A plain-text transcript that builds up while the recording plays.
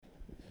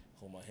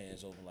hold my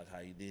hands open like how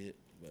you did,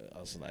 but I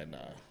was like, nah.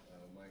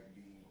 Mike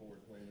beating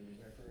chords playing in the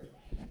background.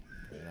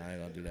 Man, I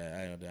ain't gonna do that.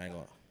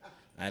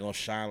 I ain't gonna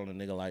shine on a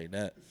nigga like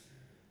that.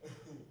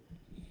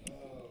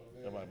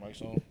 Everybody,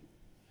 mic's on.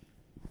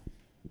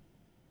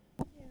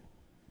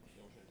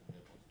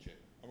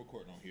 I'm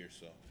recording on here,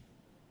 so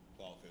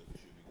all fails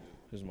should be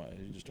good. His mic.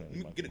 He just turned his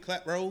You mic. get a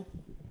clap roll?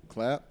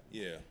 Clap.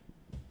 Yeah.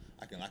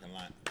 I can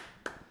line.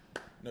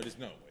 No, wait.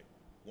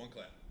 One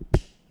clap.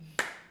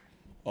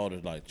 Oh,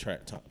 there's like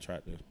track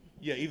there.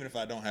 Yeah, even if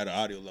I don't have the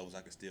audio levels,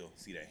 I can still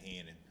see that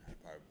hand and I'd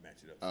probably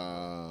match it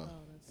up.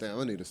 Damn,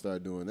 I need to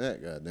start doing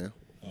that, goddamn.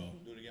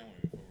 Do it again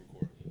before we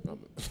record. Hold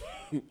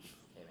on.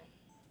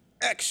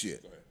 Action.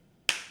 Go ahead.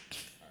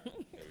 All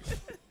right, there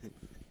we go.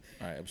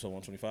 All right, episode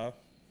 125.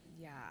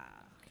 Yeah.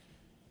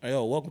 Hey,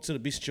 yo, welcome to the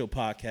Beast Chill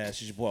Podcast.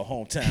 It's your boy,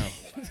 Hometown.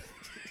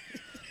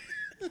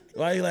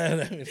 Why you laughing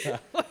at me now?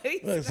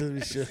 Welcome to the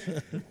Beast Chill.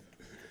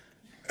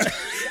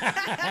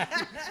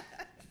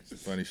 Some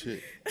funny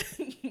shit.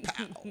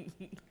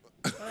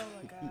 Oh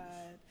my God.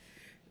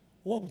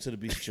 Welcome to the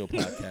Beast Chill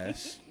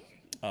Podcast.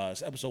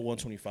 It's episode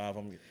 125.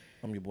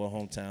 I'm your boy,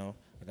 Hometown.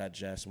 I got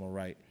Jazz to my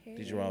right,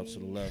 DJ Rob to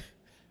the left.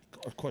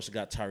 Of course, I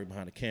got Tyree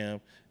behind the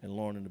cam and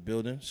Lauren in the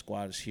building.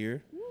 Squad is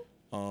here.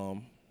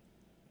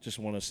 Just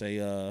want to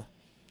say, I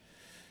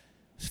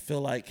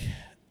feel like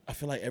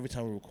every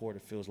time we record,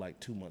 it feels like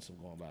 2 months have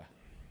gone by.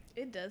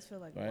 It does feel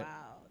like Right?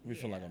 wow. We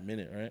feel like a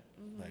minute, right?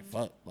 Mm-hmm. Like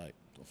fuck, like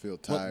I feel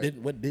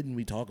tired. what didn't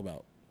we talk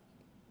about?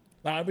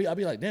 Like, I'd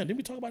be like, damn, didn't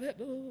we talk about that?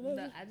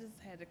 No, I just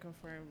had to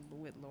confirm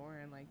with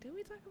Lauren. Like, did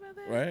we talk about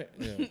that? Right?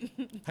 Yeah.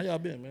 How y'all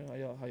been, man? How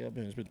y'all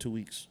been? It's been 2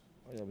 weeks.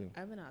 How y'all been?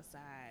 I've been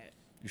outside.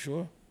 You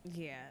sure?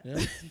 Yeah.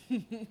 Yeah.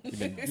 You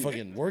been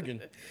fucking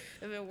working.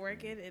 I've been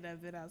working and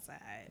I've been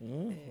outside.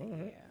 All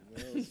right.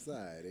 Yeah.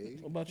 Outside, eh?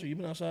 What about you? You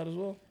been outside as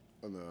well?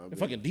 Oh, no, You're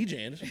fucking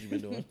DJing. That's what you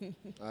been doing.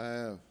 I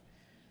have.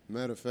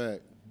 Matter of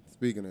fact,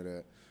 speaking of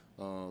that,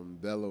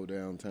 Bello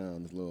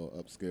downtown, this little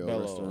upscale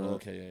Bello, restaurant.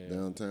 okay, yeah.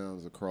 Downtown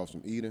is across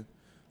from Eden.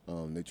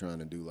 They trying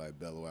to do like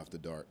Bello after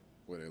dark,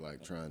 where they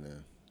like trying to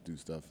do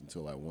stuff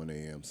until like 1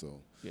 a.m. So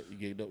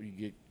You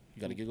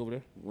got a gig over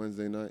there?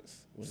 Wednesday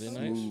nights, Wednesday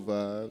smooth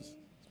vibes.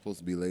 Supposed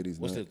to be ladies'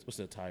 night. What's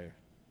the attire?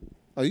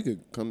 Oh, you could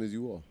come as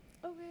you are.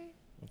 Okay.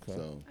 Okay.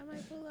 So I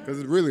might pull up. because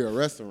it's really a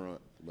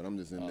restaurant, but I'm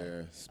just in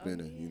there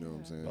spinning. Oh, You know what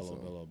I'm saying?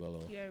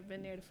 Bello. You ever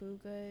been there? The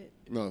food good?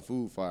 No, the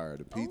food fire.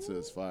 The pizza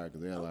is Oh, fire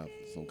because they have like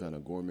some kind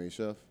of gourmet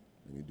chef,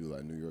 and you do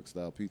like New York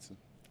style pizza.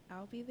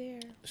 I'll be there.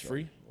 It's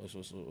free? What's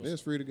Yeah,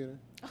 it's free to get in.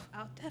 Oh,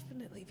 I'll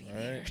definitely be all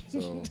there. right.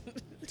 So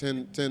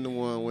 10 to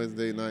 1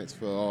 Wednesday nights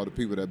for all the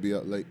people that be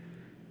up late.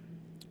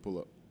 Pull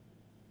up.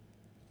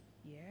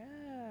 Yeah.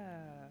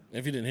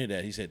 If you didn't hear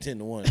that, he said 10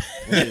 to 1.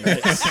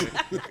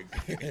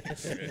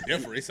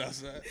 Definitely it's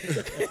outside.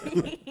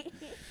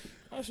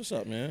 What's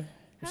up, man?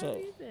 What's How up?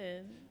 have you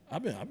been?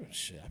 I've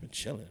been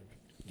chilling,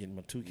 getting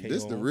my 2K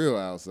This on. the real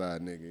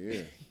outside nigga,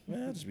 yeah.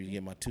 Man, I just be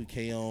getting my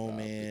 2K on,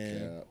 man.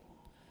 Cap.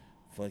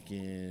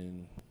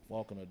 Fucking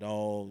walking a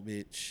dog,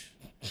 bitch.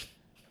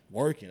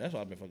 Working. That's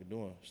what I've been fucking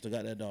doing. Still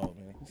got that dog,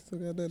 man. Still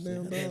got that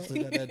damn dog.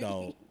 Still got that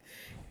dog.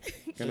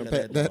 Can Still I got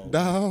pet that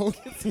dog?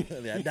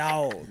 That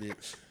dog,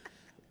 bitch.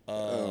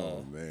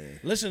 Oh man.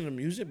 Listen to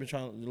music. Been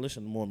trying to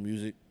listen to more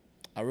music.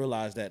 I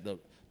realized that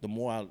the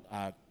more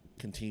I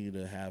continue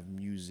to have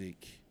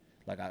music,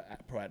 like I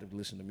proactively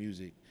listen to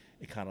music,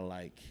 it kind of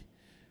like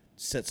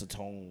sets a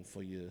tone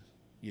for your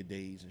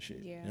days and shit.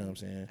 Yeah. You know what I'm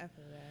saying? I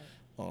feel that.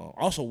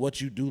 Also,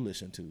 what you do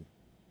listen to,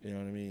 you know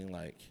what I mean?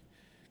 Like,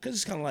 cause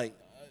it's kind of like,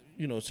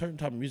 certain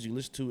type of music you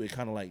listen to, it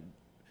kind of like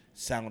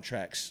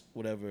soundtracks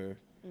whatever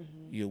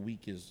your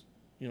week is.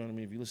 You know what I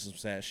mean? If you listen to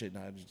some sad shit,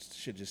 now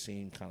shit just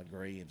seem kind of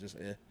gray and just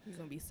You're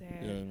gonna be sad.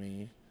 You know what I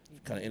mean?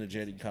 Kind of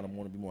energetic, kind of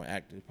want to be more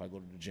active. Probably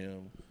go to the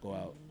gym, go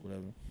out,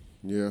 whatever.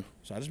 Yeah.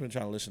 So I just been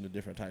trying to listen to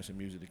different types of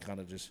music to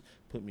kind of just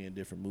put me in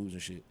different moods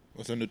and shit.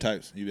 What's some new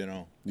types you been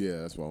on?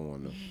 Yeah, that's what I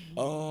want to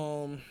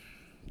know.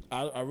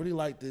 I really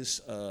like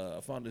this. I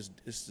found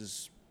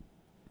this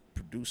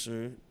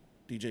producer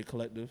DJ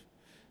collective,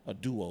 a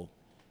duo,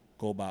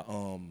 go by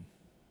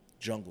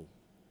Jungle.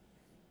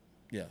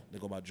 Yeah, they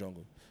go by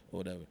Jungle or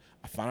whatever.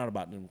 I found out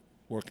about them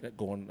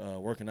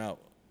working out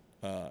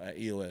at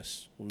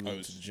EOS. We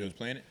went to the gym. It was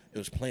playing it? It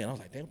was playing. I was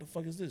like, damn, what the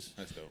fuck is this?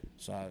 That's dope.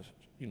 So I,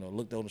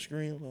 looked on the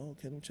screen. Like,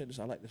 okay, let me check this.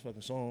 I like this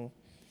fucking song.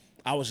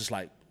 I was just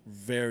like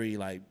very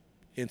like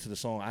into the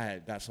song. I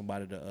had got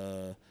somebody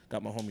to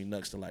got my homie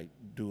Nux to like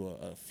do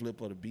a flip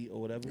of the beat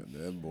or whatever.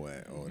 That boy,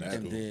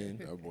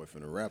 that boy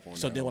finna rap on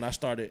So that. then when I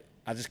started,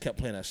 I just kept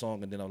playing that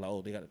song, and then I was like,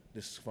 oh, they got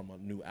this is from a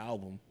new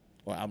album,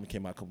 or album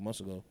came out a couple months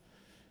ago.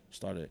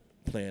 Started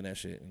playing that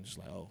shit and just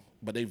like, oh,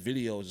 but they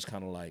videos is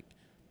kind of like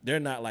they're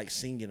not like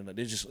singing,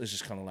 it's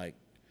just kind of like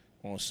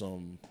on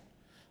some,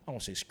 I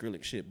won't say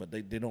Skrillex shit, but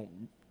they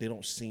don't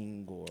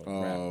sing or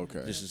rap.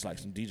 Okay. This is like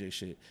some DJ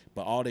shit,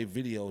 but all their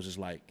videos is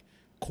like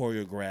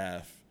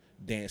choreographed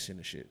dancing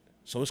and shit.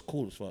 So it's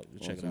cool as fuck.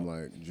 Check it out.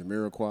 Like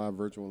Jamiroquai,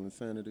 Virtual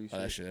Insanity. Oh,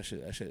 that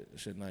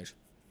shit nice.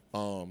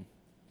 I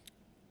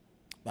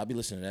be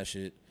listening to that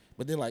shit,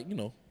 but then like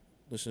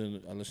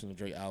I listen to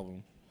Drake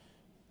album.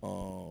 I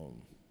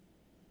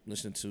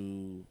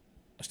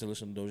still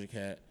listen to Doja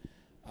Cat.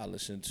 I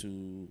listen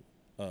to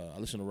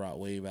Rod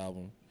Wave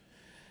album.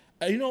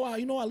 You know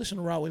I listen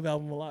to Rod Wave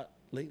album a lot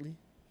lately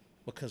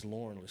because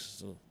Lauren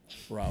listens to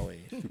Rod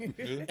Wave,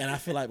 and I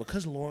feel like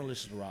because Lauren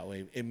listens to Rod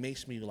Wave, it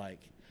makes me like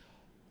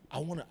I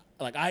want to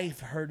like I've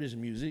heard his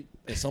music,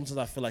 and sometimes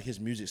I feel like his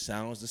music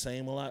sounds the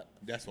same a lot.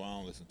 That's why I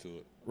don't listen to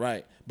it.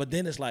 Right, but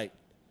then it's like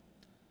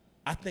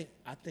I think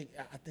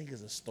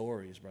it's the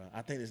stories, bro.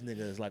 I think this nigga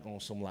is like on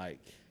some like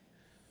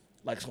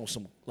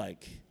some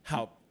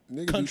how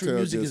Nigga do country tell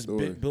music good is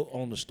story. built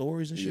on the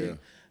stories and shit. Yeah.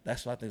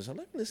 That's what I think. So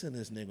let me listen to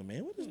this nigga,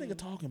 man. What this nigga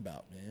talking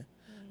about, man?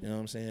 You know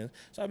what I'm saying?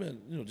 So I've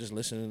been, just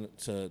listening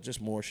to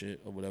just more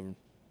shit or whatever.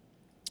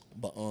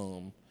 But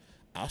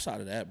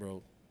outside of that,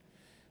 bro,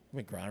 I've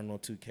been grinding on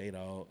 2K,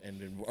 dog,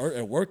 and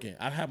then working.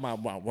 I have my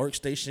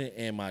workstation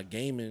and my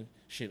gaming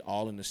shit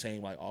all in the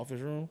same like office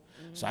room.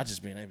 So I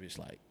just been that bitch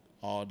like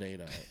all day,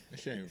 dog. That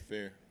shit ain't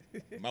fair.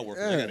 My work,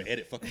 I gotta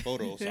edit fucking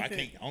photos, so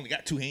I only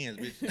got 2 hands,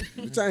 bitch.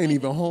 Bitch, I ain't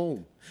even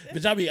home.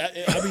 Bitch, I be.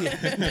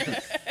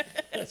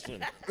 That's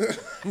funny.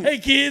 Hey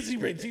kids, he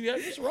bring TV out.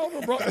 Just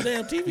Roman brought the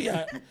damn TV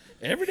out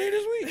every day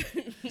this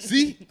week.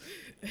 See?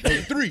 That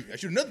was 3. I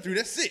shoot another 3.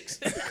 That's 6.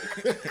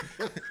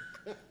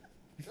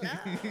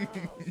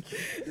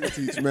 You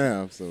teach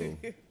math, so.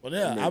 Well,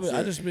 yeah,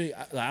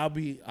 That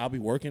I'll be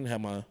working,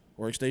 have my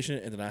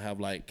workstation, and then I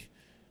have like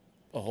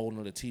a whole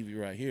nother TV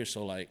right here.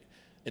 So like,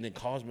 and then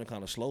calls been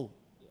kind of slow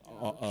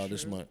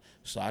this month.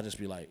 So I just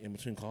be like in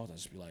between calls, I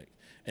just be like,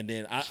 and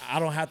then I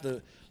don't have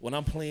to when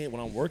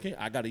I'm working,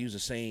 I got to use the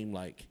same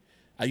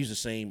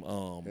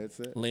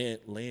Headset?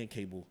 LAN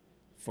cable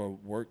for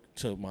work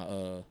to my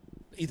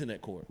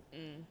Ethernet cord.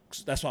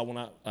 So that's why when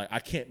I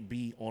can't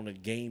be on a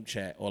game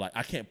chat or like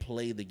I can't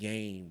play the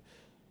game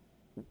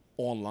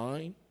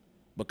online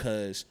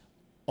because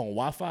on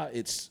Wi-Fi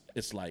it's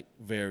like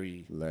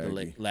very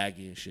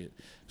laggy and shit.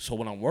 So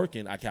when I'm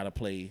working, I gotta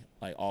play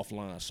like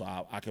offline, so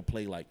I can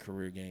play like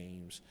career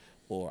games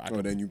or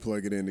Then you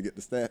plug it in to get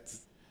the stats.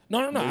 No.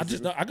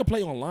 I can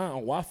play online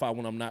on Wi-Fi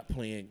when I'm not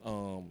playing.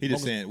 He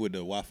just saying with the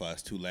Wi-Fi,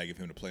 it's too laggy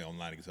for him to play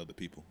online against other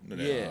people. You know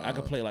that? Yeah, I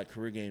can play like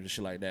career games and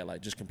shit like that,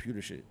 like just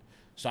computer shit.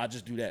 So I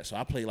just do that. So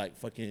I play like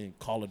fucking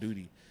Call of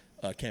Duty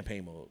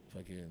campaign mode,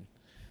 fucking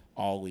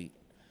all week.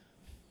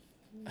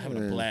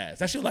 Having a blast.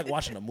 That shit like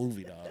watching a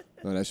movie, dog.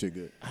 Oh, that shit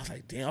good. I was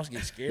like, damn, I was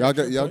getting scared.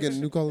 Y'all getting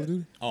a new Call of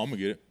Duty? Oh, I'm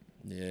gonna get it.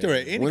 Yeah. It's all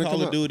right. Any When it Call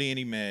come of out? Duty,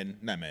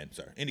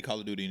 any Call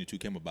of Duty, any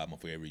 2K, I'm gonna buy one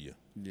for every year.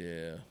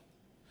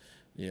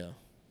 Yeah.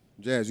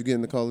 Jazz, you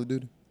getting the Call of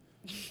Duty?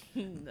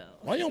 No.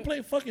 Why you don't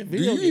play fucking Do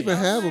video you games? even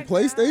have a my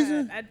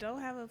PlayStation? God, I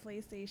don't have a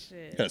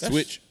PlayStation. Got a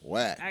Switch?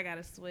 Whack. I got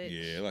a Switch.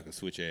 Yeah, like a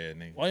Switch ass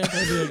nigga. Why you don't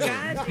play video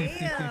games? God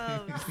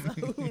damn.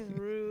 So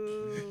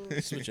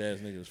rude. Switch ass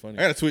nigga is funny.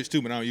 I got a Switch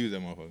too, but I don't use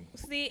that motherfucker.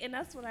 See, and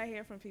that's what I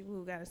hear from people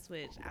who got a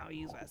Switch. I don't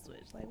use my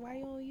Switch. Like, why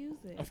you don't use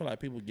I it? feel like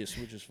people get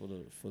switches for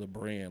the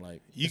brand.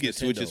 Like You it's get Nintendo.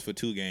 Switches for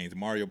 2 games,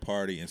 Mario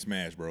Party and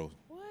Smash Bros.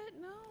 What?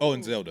 No. Oh,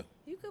 and Zelda.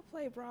 You could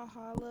play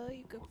Brawlhalla.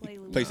 You could play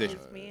PlayStation.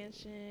 Luigi's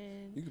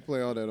Mansion. You can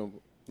play all that on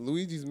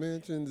Luigi's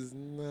Mansion is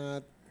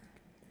not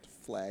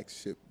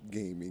flagship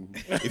gaming.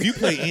 If you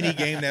play any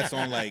game that's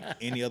on like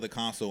any other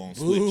console on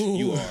Switch,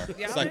 you are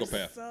a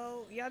psychopath.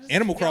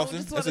 Animal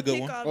Crossing, that's a good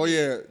one. Oh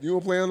yeah, you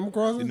wanna play Animal The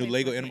Crossing? new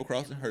Lego Animal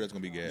Crossing, heard that's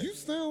gonna be gas.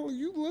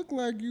 You look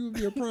like you would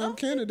be a prime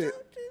candidate.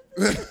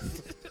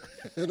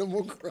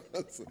 Animal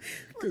Crossing.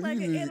 Look like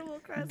you an just Animal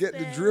Crossing get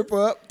the ass. drip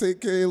up,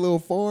 take care of your little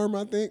farm.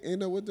 I think ain't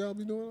that what y'all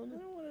be doing on I there?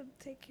 don't want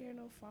to take care of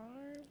no farm.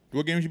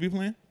 What games you be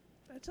playing?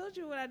 I told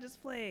you what I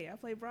just played. I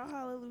play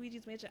Brawlhalla,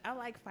 Luigi's Mansion. I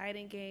like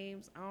fighting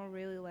games. I don't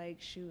really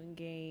like shooting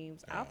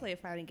games. I'll play a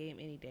fighting game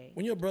any day.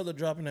 When your brother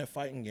dropping that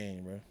fighting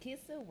game, bro? He's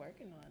still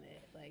working on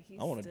it. Like he's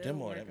I want to still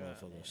demo that working on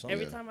motherfucker. it. Something.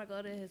 Every time I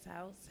go to his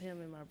house, him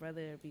and my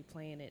brother be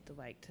playing it to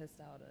like test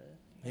out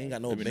a. He ain't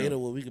got no Let me beta know.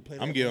 where we can play.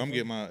 I'm that getting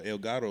motherfucker. my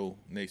Elgato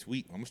next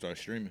week. I'm gonna start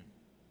streaming.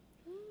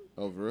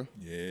 Oh, for real?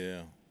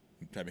 Yeah,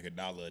 I'm trying to make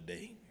 $1 a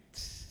day.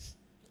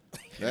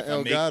 That If I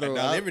make Elgato,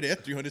 $1 every day,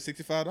 that's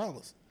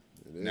 $365.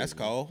 And that's is.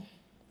 called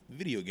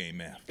video game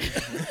math.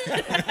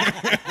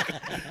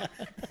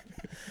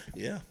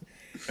 Yeah.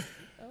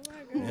 Oh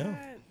my god. Yeah.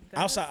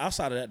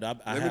 Outside of that, though,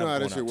 I Let me have know how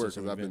gone that shit out to works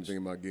some because I've been events.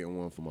 thinking about getting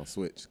one for my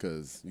Switch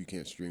because you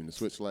can't stream the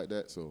Switch like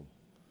that. So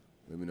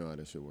let me know how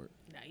that shit work.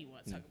 Now you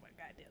want to talk about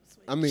goddamn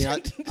Switch? I mean,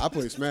 I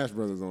play Smash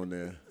Brothers on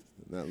there,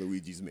 not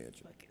Luigi's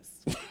Mansion. Fucking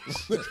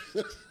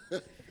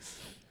Switch.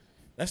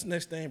 That's the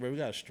next thing, bro. We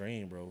got to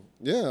stream, bro.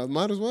 Yeah,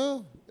 might as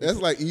well. That's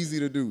like easy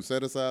to do.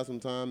 Set aside some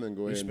time and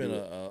go We ahead and spend do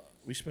it.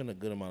 we spend a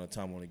good amount of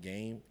time on the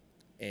game,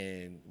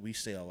 and we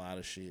say a lot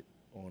of shit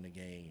on the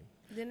game.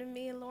 Then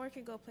me and Lauren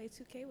can go play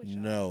 2K with y'all.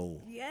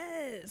 No,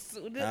 Yes.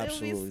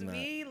 Absolutely It'll be not.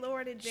 me,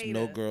 Lauren, and there's Jada.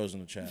 no girls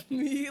in the chat.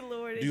 Me,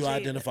 Lauren, and Do you Jada.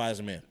 identify as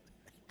a man?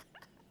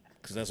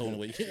 Because that's the only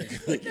way you can.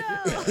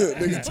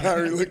 Nigga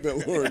Tyree looked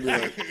at Lauren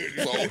and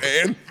be like, so,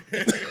 and?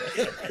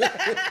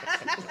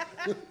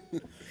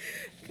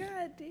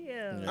 God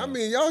damn. I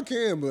mean, y'all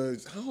can,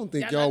 but I don't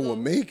think y'all not will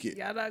gonna- make it.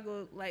 Y'all not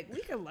going to, like,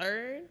 we can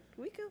learn.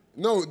 We can.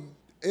 No,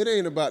 it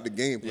ain't about the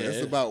gameplay. Yeah,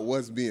 It's about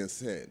what's being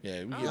said.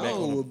 Yeah, we get back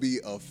Y'all on will be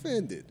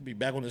offended. be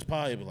back on this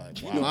pod. You be like,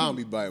 wow. You know, I don't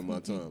be biting my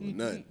tongue or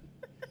nothing.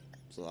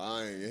 So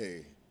I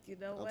ain't, You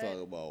know I'm what?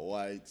 talking about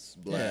whites,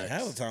 Yeah, blacks,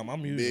 half the time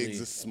I'm usually bigs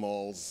and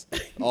smalls,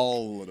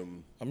 all of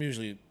them. I'm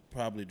usually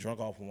probably drunk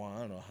off of wine. I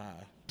don't know,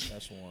 high.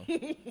 That's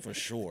one for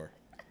sure.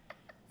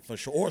 For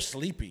sure, or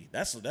sleepy.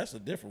 That's a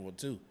different one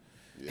too.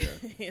 Yeah.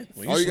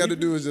 When All you got to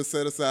sleepy- do is just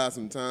set aside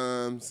some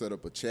time, set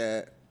up a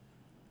chat,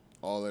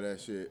 all of that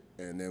shit,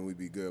 and then we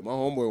be good. My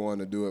homeboy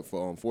wanted to do it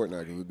for Fortnite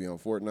because we'd be on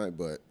Fortnite,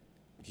 but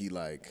he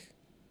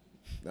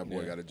that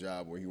boy got a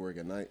job where he work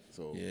at night,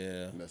 so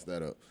messed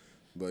that up.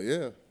 But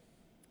yeah.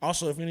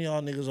 Also, if any of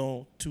y'all niggas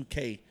on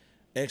 2K,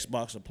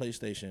 Xbox or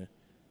PlayStation,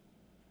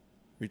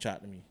 reach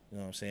out to me. You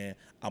know what I'm saying?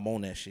 I'm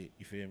on that shit.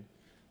 You feel me?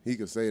 He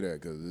could say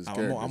that because his I'm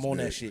character's on good.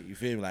 that shit. You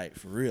feel me? Like,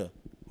 for real.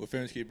 What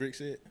Fairness Kid Brick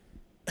said?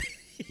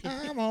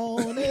 I'm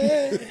on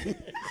it.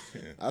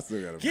 I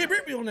still got to. Kid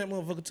Brick be on that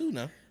motherfucker too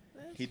now.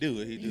 He do.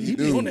 He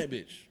be on that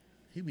bitch.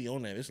 He be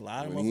on that. It's a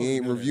lot of When motherfuckers. he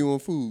ain't on that. reviewing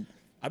food.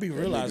 I be That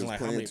realizing nigga's like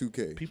how playing many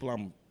 2K. people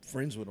I'm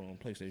friends with on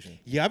PlayStation.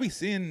 Yeah, I be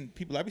seeing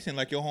people. I be seeing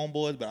like your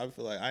homeboys, but I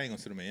feel like I ain't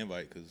gonna send them an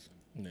invite because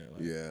Yeah.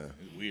 Like, Yeah.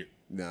 it's weird.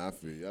 Nah, I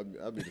feel you.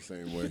 I be the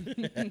same way.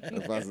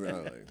 If I say,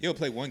 I'm like, You'll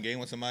play one game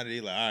with somebody,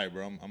 they like, all right,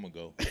 bro, I'm gonna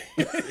go.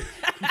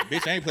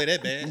 Bitch, I ain't play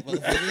that bad,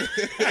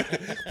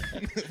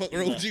 motherfucker. Fuck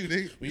wrong with you,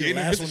 nigga. We You the ain't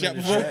last even one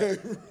missed in a the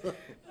shot before. chat.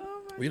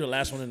 We the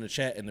last one in the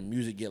chat, and the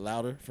music get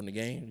louder from the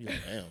game. You're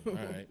like, damn,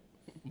 all right,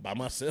 by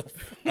myself.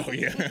 Oh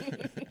yeah.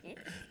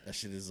 That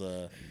shit is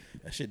that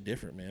shit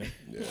different, man.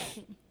 yeah.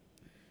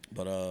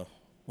 But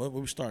where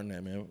we starting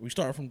at, man? We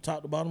starting from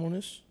top to bottom on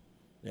this.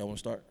 Y'all want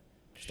to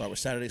start with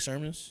Saturday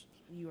sermons?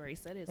 You already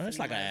said it. Well, that's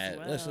so like you an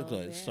might ad. as Let's well.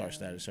 start Yeah.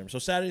 Saturday sermons. So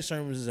Saturday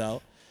sermons is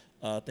out.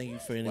 Thank you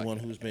for anyone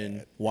who's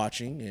been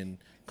watching and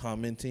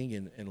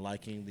commenting and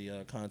liking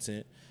the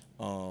content.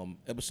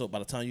 Episode, by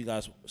the time you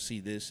guys see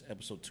this,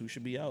 episode 2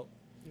 should be out,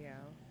 Yeah.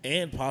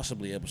 and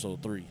possibly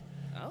episode 3.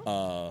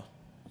 Oh.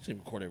 It's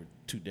record every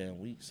 2 damn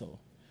weeks, so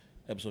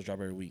episodes drop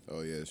every week.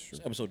 Oh, yeah, it's true.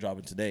 This episode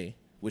dropping today,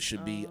 which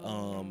should be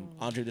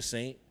Andre the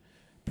Saint,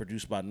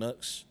 produced by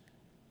Nux,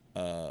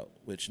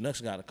 which Nux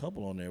got a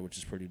couple on there, which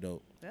is pretty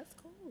dope. That's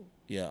cool.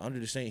 Yeah, Andre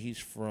the Saint, he's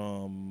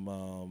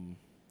from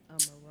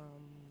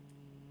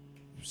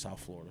South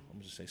Florida. I'm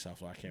gonna just say South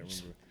Florida. I can't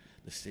remember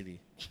the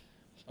city.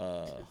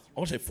 I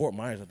want to say Fort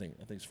Myers. I think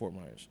it's Fort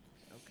Myers.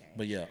 Okay.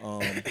 But yeah,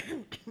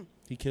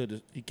 he killed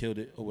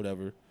it or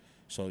whatever.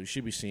 So you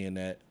should be seeing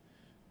that.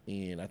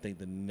 And I think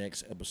the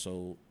next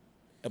episode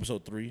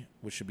 3,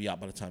 which should be out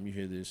by the time you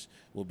hear this,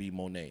 will be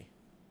Monet.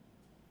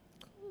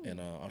 Cool. And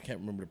I can't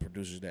remember the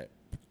producers that.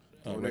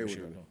 Monet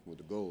record with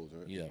the goals,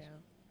 right? yeah.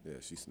 Yeah,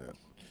 she snapped.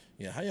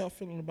 Yeah. How y'all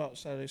feeling about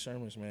Saturday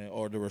sermons, man,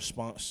 or the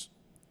response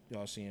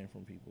y'all seeing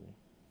from people?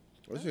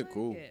 That I shit like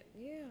cool. it.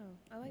 Yeah,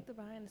 I like the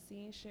behind the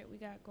scenes shit we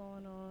got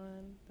going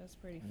on. That's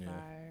pretty Yeah.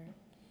 fire.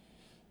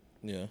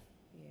 Yeah.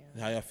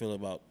 Yeah. How y'all feel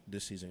about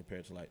this season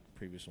compared to like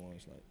previous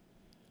ones? Like,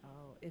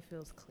 Oh, it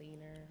feels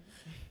cleaner.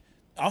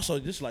 also,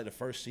 this is like the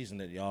first season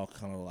that y'all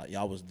kind of like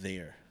y'all was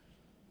there.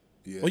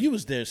 Yeah. Well, you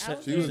was there. I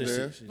was She was there,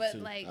 there. But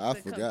like I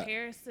the forgot.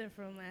 comparison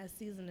from last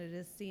season to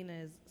this season,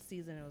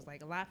 it was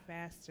like a lot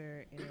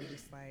faster, and it was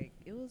just like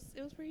it was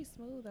pretty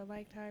smooth. I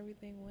liked how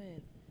everything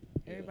went.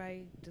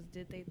 Everybody just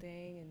did their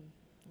thing and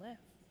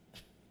left.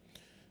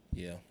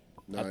 Yeah.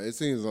 No, it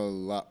seems a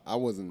lot. I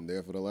wasn't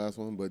there for the last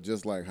one, but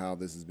just like how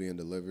this is being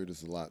delivered,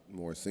 it's a lot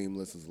more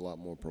seamless. It's a lot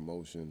more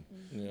promotion.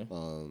 Yeah.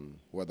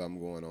 Whether I'm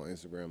going on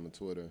Instagram or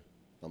Twitter,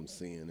 I'm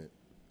seeing it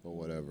or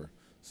whatever.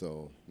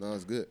 So no,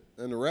 it's good,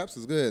 and the raps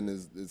is good, and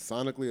it's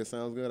sonically it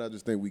sounds good. I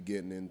just think we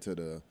getting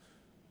into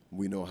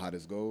we know how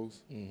this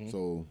goes,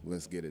 so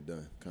let's get it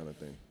done kind of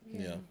thing.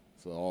 Yeah.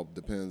 So all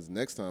depends.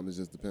 Next time it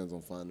just depends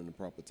on finding the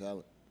proper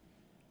talent.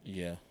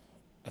 Yeah.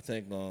 I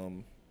think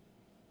one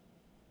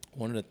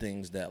of the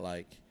things that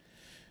like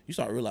you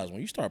start realizing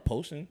when you start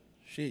posting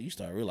shit, you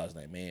start realizing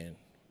like, man,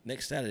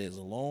 next Saturday is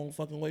a long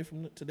fucking way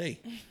from today.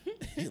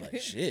 You're like,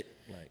 shit.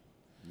 Like,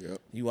 Yep.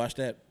 you watch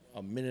that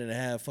a minute and a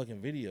half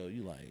fucking video,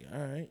 you like, all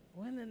right.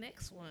 When the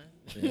next one?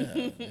 Yeah.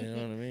 You know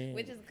what I mean?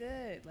 Which is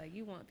good. Like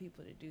you want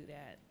people to do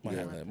that. Might You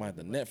have want to, might have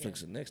to people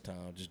Netflix looking. it next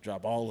time. Just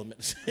drop all of them at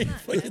the same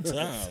fucking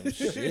time.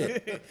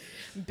 Shit.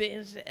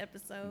 Binge the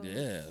episode.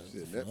 Yeah.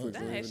 Shit, Fuck. Netflix That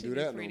don't even actually do be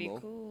that no pretty more.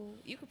 cool.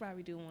 You could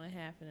probably do one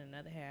half and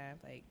another half.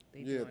 Like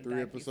they Yeah, do on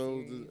 3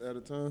 episodes docuseries. at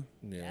a time.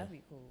 Yeah. That'd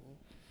be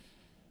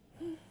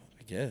cool.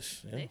 I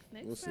guess. Yeah.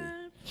 Next We'll see.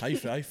 time. How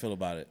you feel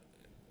about it,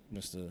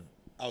 Mr.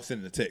 I was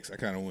sending a text. I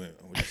kind of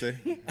went, what'd you say?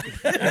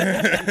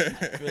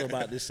 Feel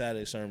about this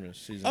Saturday sermon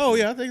season? Oh, 2?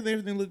 yeah, I think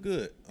everything looked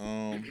good.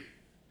 Man,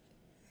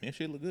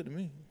 shit look good to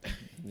me.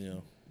 Yeah.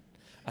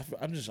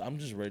 I'm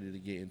just ready to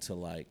get into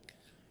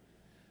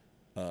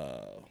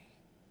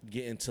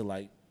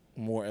like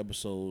more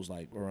episodes,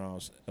 like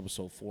around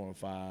episode 4 and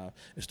 5,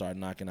 and start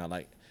knocking out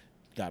like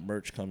got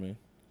merch coming,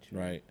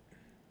 right?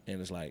 And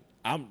it's like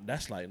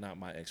that's like not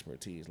my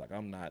expertise. Like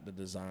I'm not the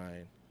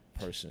design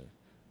person,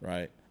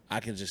 right? I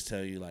can just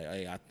tell you like,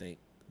 hey, I think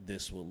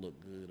this will look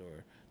good,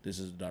 or this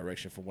is the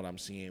direction from what I'm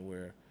seeing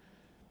where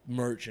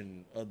merch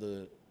and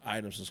other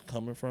items is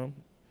coming from,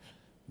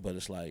 but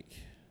it's like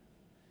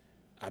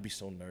I'd be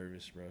so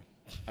nervous, bro.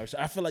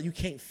 I feel like you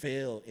can't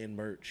fail in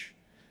merch.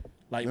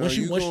 Like No,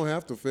 you're gonna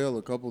have to fail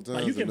a couple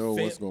times you to can know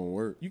fail- what's gonna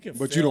work. you can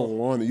but fail-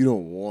 you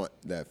don't want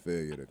that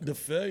failure to come. the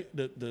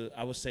failure,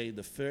 I would say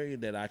the failure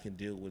that I can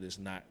deal with is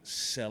not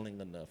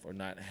selling enough or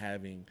not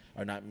having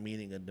or not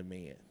meeting a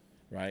demand,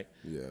 right?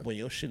 Yeah. When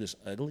your shit is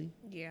ugly,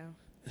 Yeah.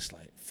 it's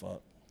like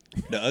fuck.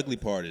 The ugly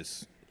part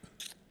is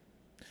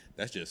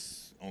that's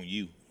just on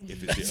you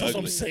if it's That's what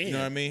ugly. I'm saying. You know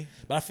what I mean?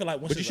 But I feel like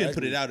once But you it's shouldn't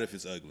put ugly- it out if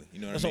it's ugly. You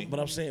know what That's I what, mean? but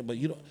I'm saying, but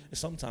you don't.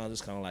 Sometimes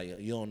it's kind of like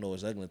you don't know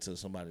it's ugly until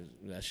somebody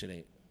that shit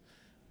ain't.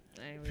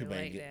 I ain't People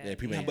really ain't like get- that. yeah,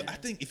 people ain't But I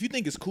think if you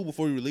think it's cool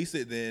before you release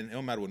it, then it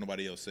don't matter what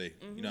nobody else say.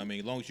 You know what I mean?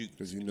 As long as you,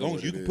 'Cause you as know long what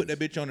as you it can put is.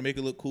 that bitch on and make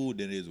it look cool,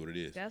 then it is what it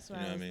is. That's you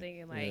what know I was mean?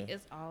 thinking. Like, Yeah.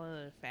 it's all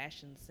in the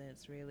fashion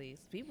sense, really.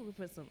 People can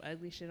put some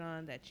ugly shit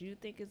on that you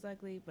think is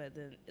ugly, but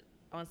then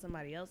on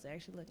somebody else, it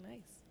actually look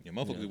nice. Yeah,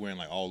 motherfuckers be wearing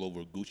like all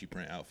over Gucci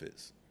print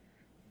outfits.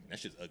 That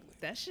shit's ugly.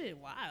 That shit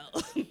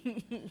wild.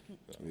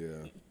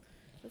 Yeah,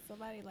 But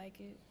somebody like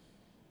it.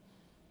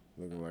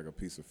 looking like a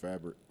piece of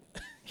fabric.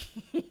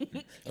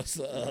 What's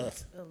A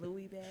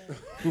Louis bag.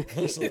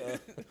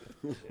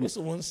 what's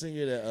the one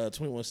singer that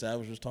 21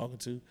 Savage was talking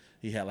to?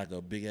 He had like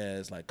a big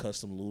ass like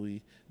custom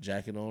Louis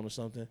jacket on or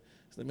something.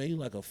 It's like, man, you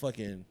like a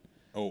fucking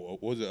Oh,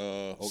 what was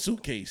it?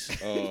 suitcase.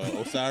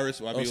 Osiris,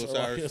 YB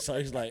Osiris. So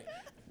he's like,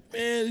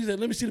 man, he said,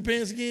 let me see the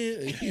pants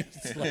again. And he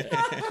was like,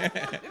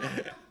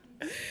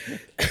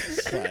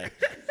 it's like,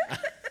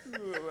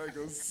 Like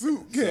a So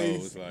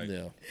suitcase. it's like,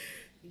 yeah.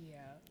 Yeah.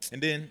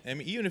 and then I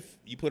mean, even if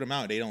you put them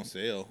out, they don't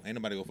sell. Ain't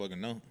nobody gonna fucking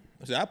know.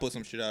 So I put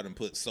some shit out and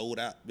put sold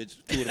out, bitch.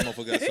 2 of them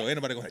motherfuckers got sold. Ain't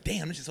nobody gonna like,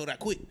 damn, this shit sold out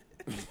quick.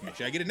 Make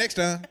sure I get it next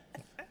time.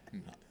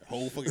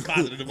 Whole fucking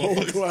closet of the Whole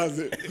motherfuckers.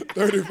 closet,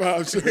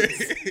 35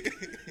 shirts.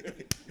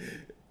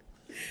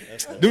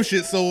 Them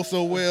shit sold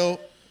so well.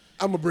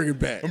 I'm gonna bring it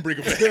back. I'm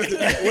bringing back.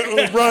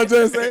 What LeBron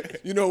James say?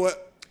 You know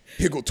what?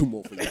 Here go 2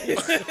 more for you.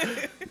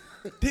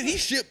 Did he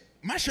ship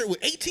my shirt with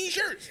 18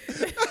 shirts?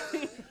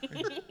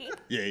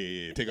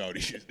 Yeah. Take all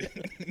these shit.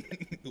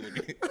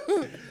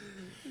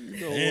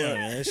 Damn,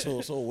 man, it's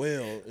so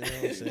well. You know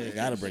what I'm saying?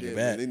 Gotta bring Shit, it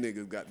back. Man, these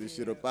niggas got this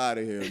shit up out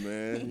of here,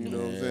 man. You know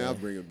what I'm saying? I'll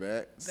bring it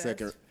back.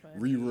 Second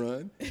funny.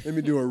 rerun. Let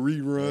me do a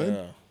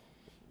rerun.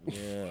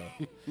 Yeah.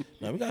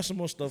 Now we got some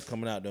more stuff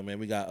coming out though, man.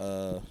 We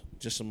got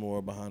just some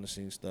more behind the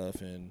scenes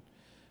stuff and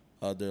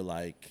other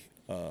like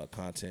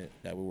content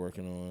that we're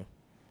working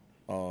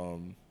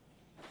on.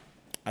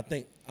 I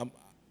think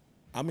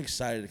I'm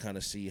excited to kind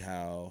of see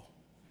how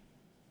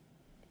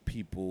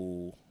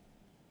people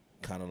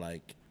kind of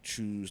like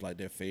choose like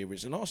their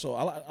favorites, and also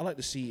I like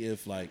to see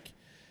if like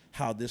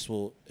how this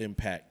will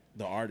impact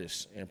the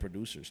artists and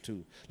producers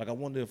too. Like I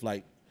wonder if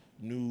like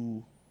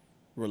new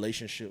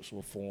relationships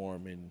will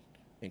form and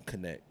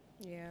connect.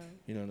 Yeah.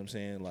 You know what I'm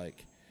saying?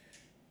 Like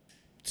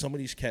some of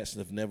these cats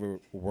have never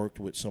worked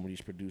with some of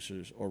these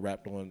producers or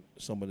rapped on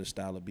some of the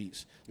style of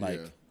beats.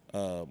 Like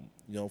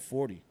Young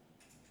 40.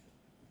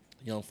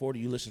 Young 40,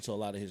 you listen to a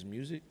lot of his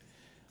music.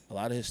 A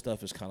lot of his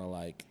stuff is kind of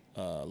like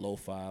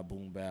lo-fi,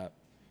 boom bap.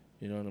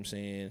 You know what I'm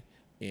saying?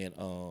 And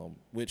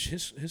which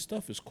his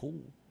stuff is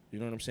cool. You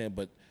know what I'm saying?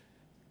 But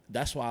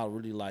that's why I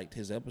really liked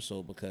his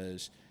episode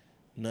because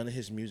none of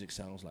his music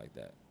sounds like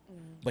that.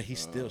 But he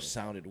still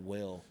sounded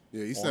well.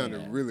 Yeah, he on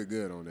sounded that. really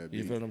good on that beat.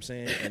 You feel what I'm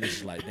saying? And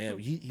it's like, damn,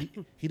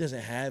 he doesn't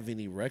have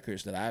any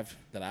records that I've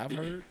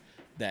heard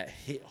that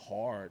hit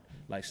hard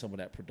like some of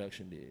that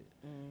production did.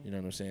 You know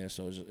what I'm saying?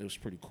 So it was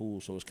pretty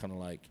cool. So it's kind of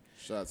like,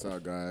 Shots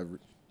out, guy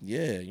average.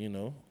 yeah, you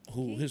know,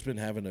 who has been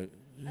having a I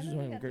he's know they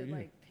having a got great to year.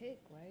 like pick,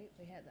 right?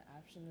 They had the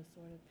option to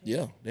sort of pick.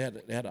 Yeah,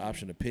 they had the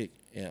option to pick,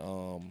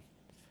 and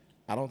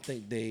I don't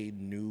think they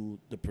knew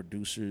the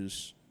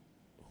producers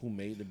who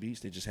made the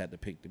beats. They just had to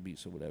pick the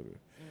beats or whatever.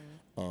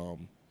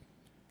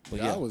 But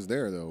Guy yeah, was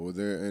there though. Was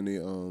there any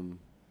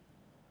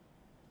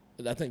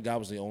I think God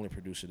was the only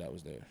producer that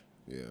was there.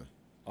 Yeah.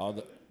 All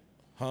the,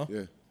 huh?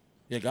 Yeah.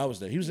 Yeah, God was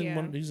there. He was in Yeah.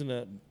 one. He's in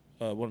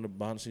one of the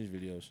behind the scenes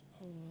videos.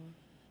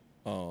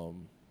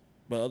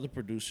 But other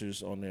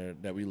producers on there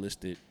that we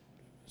listed,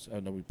 I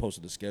know we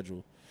posted the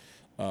schedule.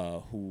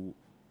 Who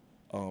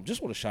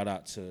just want to shout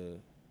out to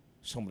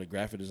some of the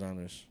graphic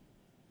designers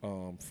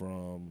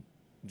from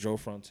Joe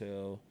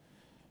Frontel,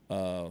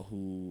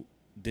 who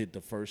did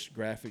the first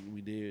graphic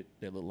we did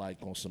that looked like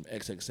on some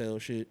XXL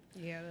shit.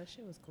 Yeah, that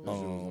shit was cool. That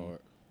shit was hard.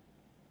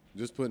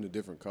 Just putting the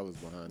different colors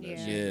behind that Yeah.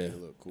 shit. Yeah. Made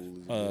it look cool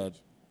as a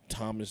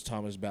bitch.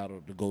 Thomas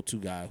Battle, the go-to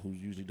guy who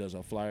usually does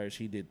our flyers,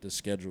 he did the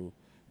schedule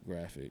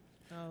graphic.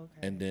 Oh,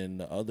 okay. And then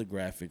the other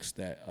graphics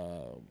that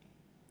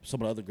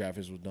some of the other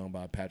graphics was done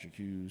by Patrick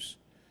Hughes.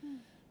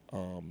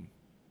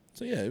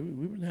 So yeah,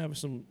 we've been having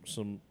some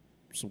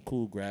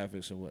cool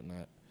graphics and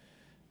whatnot,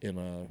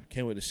 and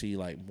can't wait to see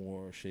like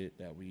more shit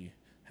that we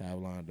have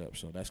lined up.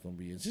 So that's gonna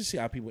be just see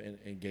how people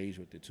engage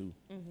with it too.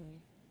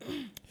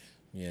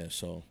 Yeah.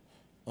 So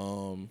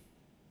now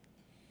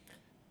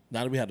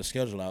that we have the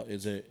schedule out,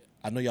 is it?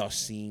 I know y'all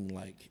seen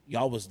like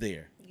y'all was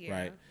there, Yeah.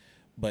 right?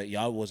 but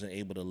y'all wasn't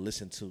able to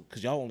listen to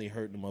because y'all only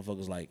heard the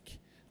motherfuckers like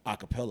a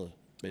cappella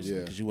basically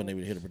Yeah. because you wasn't able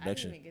to hear the I didn't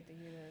production. even get to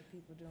hear the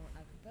people doing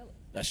acapella.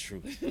 That's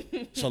true.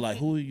 So like,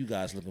 who are you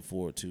guys looking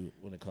forward to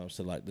when it comes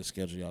to like the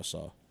schedule y'all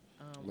saw?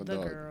 My The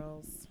dog.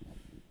 girls.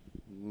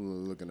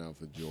 Looking out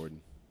for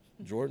Jordan.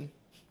 Jordan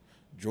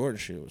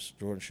shit was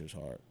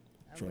hard.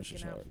 I'm Jordan shit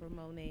was looking out hard. for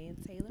Monet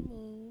and Taylor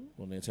Moon.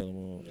 Monet Taylor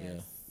Moon,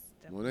 Yes,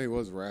 definitely. Monet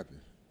was rapping.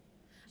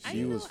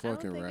 She was fucking I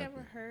don't think I rapping.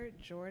 ever heard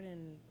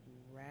Jordan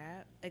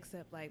rap,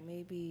 except like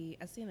maybe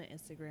I seen an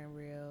Instagram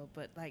reel,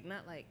 but like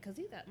not like because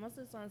he got most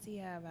of the songs he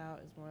have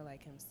out is more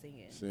like him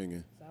singing.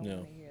 Singing. So I Yeah.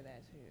 want to hear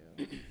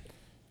that too.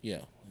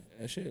 Yeah,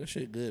 that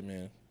shit good,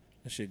 man.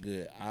 That shit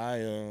good.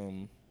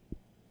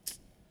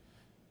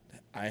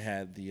 I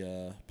had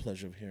the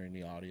pleasure of hearing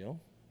the audio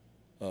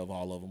of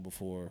all of them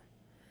before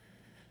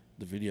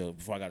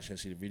I got a chance to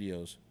see the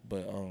videos.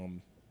 But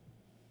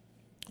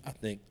I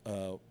think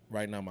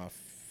right now my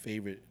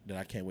favorite that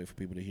I can't wait for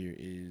people to hear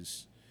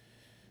is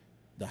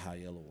the High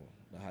Yellow one.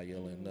 The High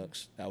Yellow and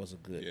Nux. That was a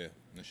good. Yeah,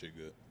 that shit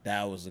good.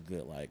 That was a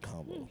good like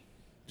combo.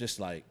 Just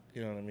like,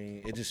 you know what I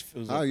mean. It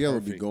was How a Yellow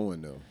be perfect-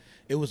 going though?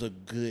 It was a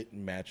good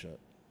matchup.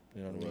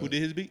 You know what I mean. Who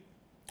did his beat?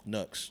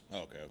 Nux. Oh,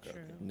 okay.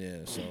 True.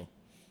 Yeah, so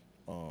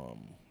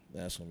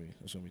that's gonna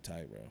be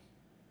tight, bro.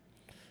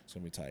 It's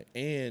gonna be tight.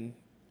 And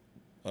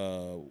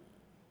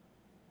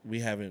we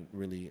haven't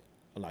really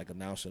like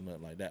announced or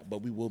nothing like that,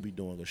 but we will be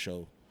doing a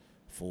show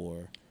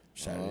for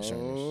Saturday service.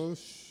 Oh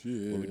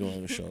shit! We'll be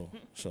doing a show.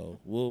 So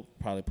we'll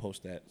probably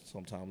post that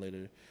sometime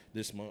later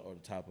this month or the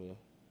top of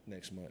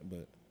next month,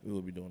 but we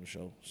will be doing a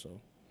show. So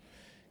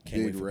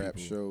can't Big wait for rap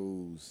people.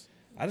 shows.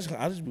 I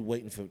just be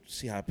waiting for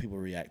see how people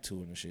react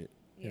to it and shit.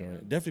 You know, Yeah.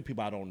 definitely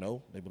people I don't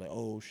know. They be like,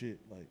 "Oh shit!"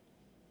 Like,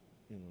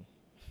 you know,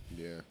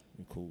 Yeah.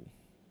 cool.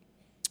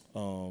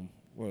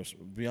 Where's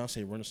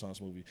Beyonce Renaissance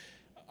movie?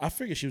 I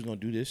figured she was gonna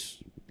do this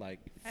like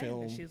I didn't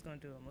film. think she was gonna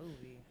do a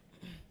movie.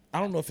 I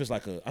don't know if it's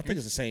like I think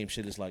it's the same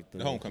shit as like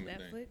The homecoming thing.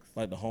 Netflix.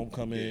 like the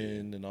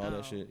homecoming and all Oh,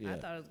 that shit. Yeah, I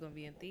thought it was gonna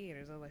be in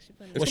theaters. I was like, she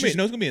put It's it.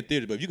 Well, gonna be in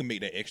theaters, but if you can make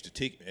that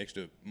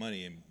extra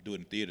money and do it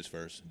in theaters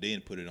first,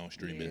 then put it on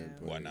streaming, Yeah.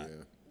 why not?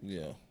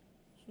 yeah,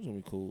 it's gonna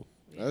be cool.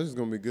 That's just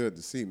gonna be good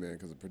to see, man.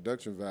 Because the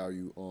production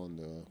value on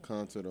the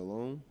concert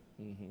alone,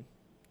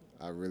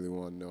 I really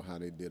want to know how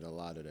they did a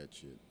lot of that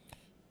shit.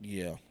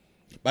 Yeah,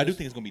 But I do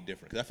think it's gonna be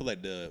different because I feel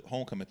like the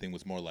homecoming thing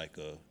was more like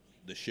the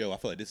show. I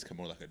feel like this is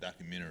more like a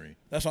documentary.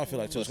 that's what I feel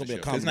like. So it's plus gonna be a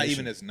the show. 'Cause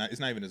combination. It's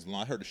not even as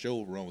long. I heard the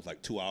show run was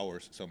like 2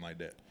 hours, something like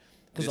that.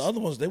 Because the This- other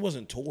ones they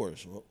wasn't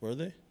tours, were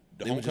they?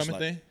 The They were just homecoming like-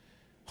 thing.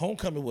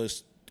 Homecoming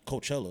was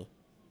Coachella,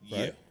 Yeah.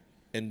 right?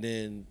 And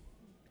then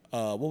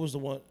what was the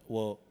one?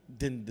 Well,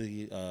 then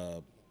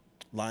the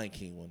Lion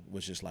King one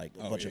was just like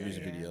a bunch of yeah,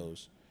 music yeah.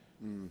 videos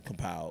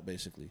compiled,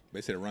 basically.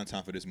 They said the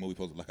runtime for this movie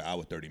was like an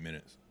hour 30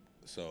 minutes.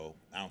 So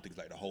I don't think it's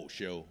like the whole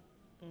show.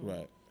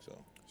 Right. So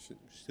Shit.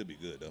 still be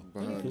good though.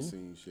 Behind Cool. the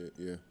scenes shit,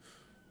 yeah.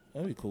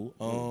 That'd be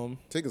cool.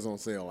 Tickets on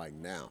sale like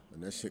now,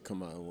 and that shit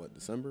come out in what,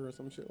 December or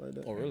some shit like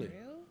that. Oh really?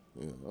 Real?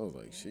 Yeah, I was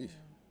like, sheesh.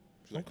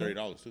 It's like Okay.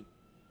 $30 too.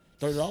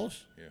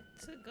 $30? Yeah.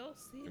 To go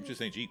see Them it.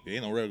 just ain't cheap. They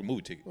ain't no regular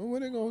movie ticket. Well,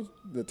 where they going?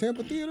 The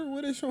Tampa Theater?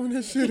 Where they showing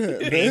that shit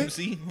at, man?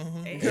 AMC.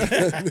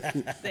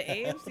 The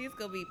AMC is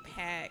gonna be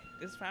packed.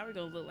 It's probably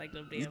gonna look like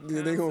them damn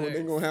Yeah, they concerts.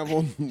 gonna have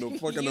on the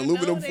fucking You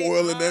aluminum know they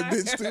foil in that are.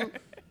 bitch too.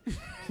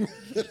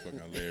 Fucking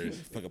hilarious.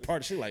 Fucking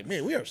party. She like,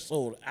 man, we are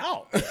sold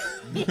out.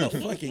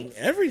 Fucking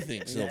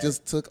everything. So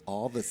Just took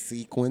all the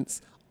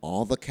sequins,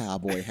 all the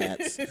cowboy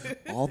hats,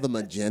 all the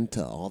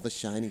magenta, all the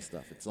shiny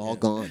stuff. It's all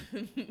gone.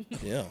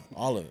 yeah,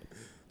 all of it.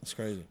 That's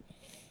crazy.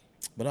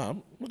 But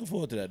I'm looking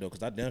forward to that though,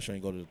 because I damn sure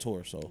ain't go to the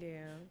tour, so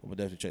Yeah, I'm gonna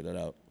definitely check that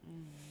out.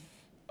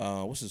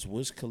 What's this?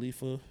 Wiz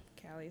Khalifa?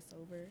 Cali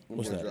sober.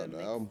 What's He that? dropped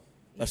the album.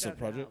 He That's the dropped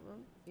project?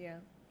 album. Yeah.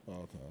 Oh,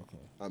 okay.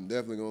 I'm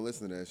definitely gonna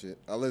listen to that shit.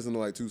 I listened to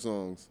like 2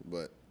 songs,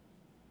 but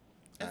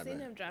I've seen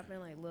bet. him dropping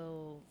like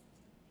little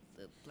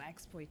the black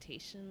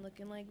exploitation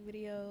looking like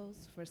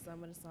videos for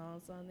some of the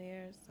songs on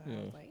there. So I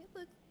Yeah. was like, it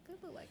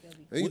look like it'll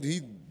be cool. He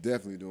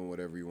definitely doing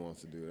whatever he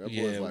wants to do. That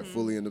boy's Yeah. like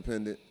fully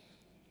independent,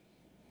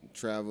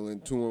 traveling,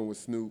 touring with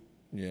Snoop.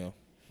 Yeah.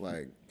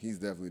 Like he's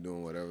definitely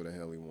doing whatever the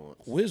hell he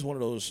wants. Wiz one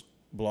of those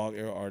blog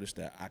era artists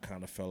that I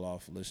kind of fell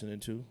off listening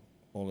to,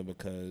 only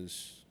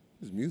because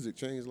His music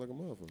changed like a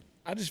motherfucker.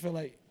 I just felt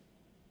like,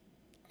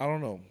 I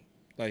don't know,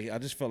 like I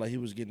just felt like he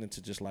was getting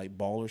into just like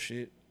baller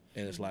shit,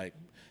 and it's like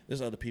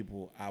there's other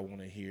people I want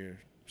to hear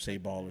say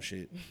baller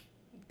shit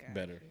Gotcha.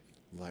 better.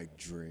 Like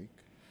Drake.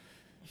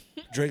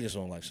 Drake is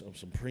on like some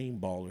supreme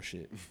baller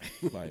shit.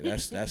 Like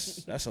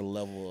that's a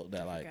level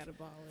that like Gotta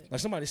ball it. like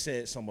somebody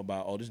said something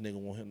about this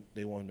nigga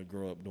they want him to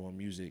grow up doing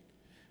music.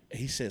 And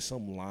he said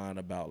some line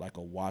about like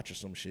a watch or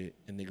some shit,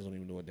 and niggas don't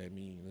even know what that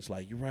means. It's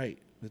like you're right,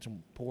 bitch.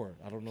 I'm poor.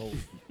 I don't know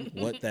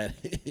what that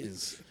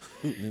is.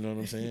 You know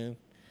what I'm saying?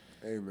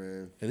 Hey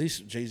man. At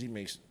least Jay-Z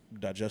makes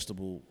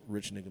digestible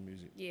rich nigga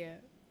music. Yeah.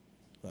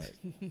 Like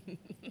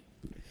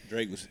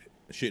Drake was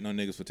shitting on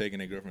niggas for taking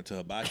their girlfriend to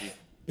hibachi.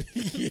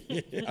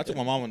 I took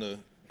my mom to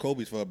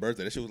Kobe's for her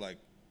birthday. That shit was like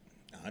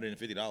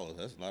 $150.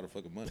 That's a lot of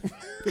fucking money.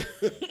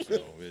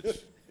 So it's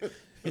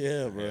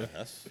Yeah, bro. yeah,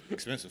 that's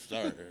expensive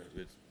start.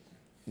 It's,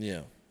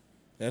 Yeah,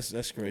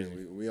 that's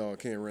crazy. We all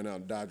can't rent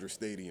out Dodger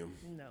Stadium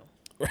No.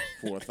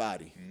 for a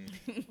thotty.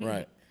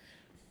 Right.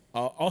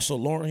 Also,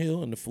 Lauryn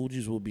Hill and the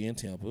Fugees will be in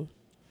Tampa.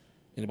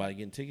 Anybody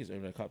getting tickets?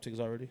 Everybody caught tickets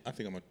already? I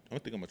think I'm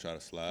gonna try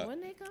to slide. When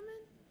they coming?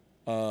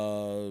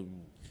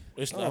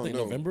 It's I I don't think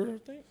know. November, I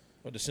think,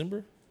 or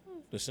December.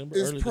 December.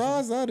 Is early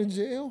Praz out in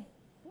jail?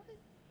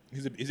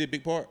 Is he a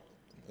big part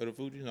of the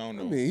Fugees? I don't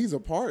know. I mean, he's a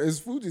part. It's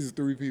Fuji's is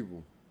 3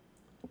 people.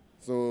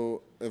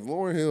 So if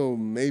Lauryn Hill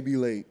may be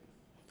late,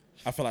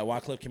 I feel like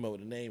Wyclef came up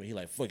with the name and he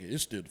like, fuck it,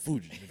 it's still the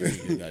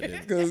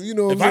Fugees. because you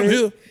know what If I'm I'm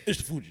saying? here,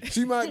 it's the Fugees.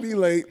 She might be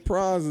late.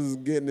 Praz is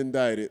getting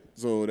indicted,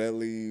 so that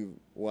leave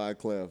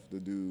Wyclef to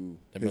do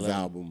his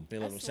album. They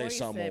let I him say swore you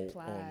something said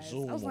on Plies.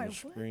 Zoom I was on like,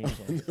 the what? screen.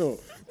 Like, No,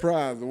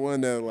 Praz, the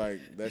one that like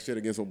that shit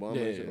against Obama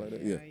and shit Yeah. like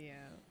that. Yeah,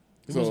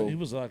 Yeah. he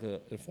was like an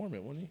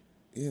informant, wasn't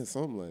he? yeah,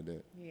 something like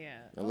that. Yeah.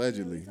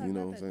 Allegedly, we you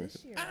know talked what I'm about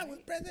saying? that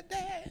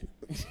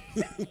this year,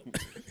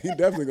 president. He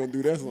definitely gonna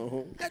do that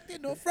song. I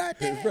did no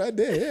Friday.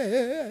 Friday.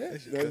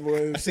 That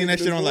boy I seen that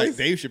shit on like voice.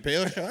 Dave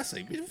Chappelle show. I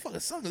say, "Bitch, what fucking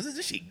song is this?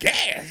 This shit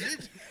gas."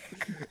 Bitch.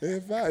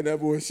 And fine, that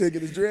boy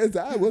shaking his dress.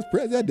 I was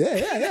president.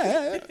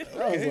 I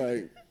was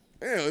like,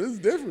 damn, this is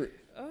different.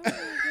 Oh my god.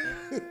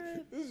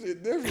 This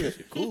shit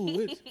different. Cool.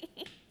 Bitch.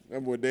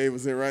 That boy Dave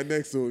was sitting right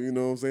next to him. You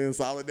know what I'm saying?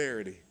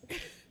 Solidarity.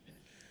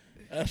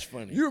 That's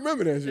funny. You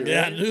remember that shit?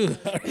 Yeah, I right? do.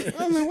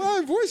 I was like, why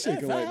is voice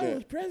shaking If like I was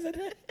that?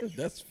 president.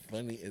 That's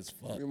funny as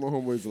fuck. Me and my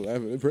homeboys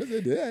laughing.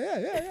 President.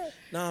 Yeah.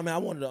 Nah, man, I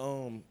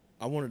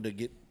wanted to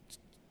get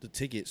the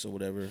tickets or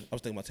whatever. I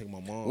was thinking about taking my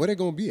mom. Where they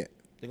gonna be at?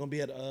 They're gonna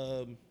be at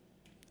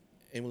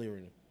Emily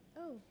Arena.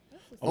 Oh,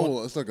 that's what's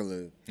Oh, it's like a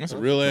little. That's a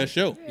real ass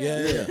show.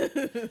 Yeah.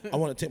 I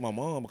want to take my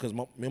mom because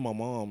me and my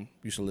mom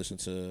used to listen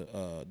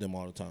to them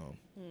all the time.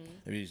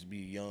 And we used to be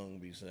young,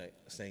 we used to like,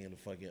 singing the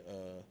fucking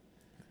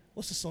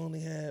what's the song they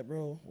had,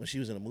 bro? When she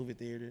was in a movie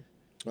theater.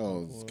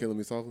 Oh, it's killing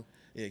me softly.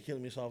 Yeah,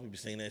 Killing Me Softly. We be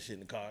singing that shit in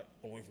the car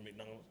away from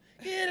McDonald's.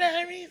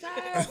 Killing me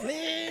softly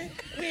when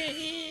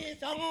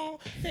it's on.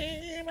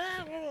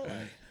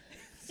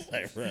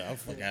 Like, bro, I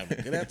forgot.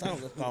 That time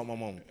I called my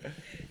mom.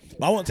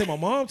 But I want to take my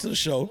mom to the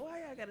show. Why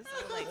y'all gotta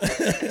sound like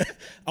that?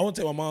 I want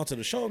to take my mom to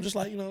the show, just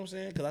like, you know what I'm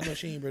saying? Because I know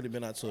she ain't really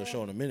been out to a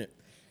show in a minute.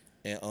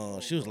 And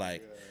she was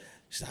like,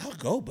 she said, I'll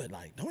go, but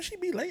like, don't she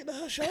be late to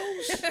her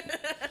shows?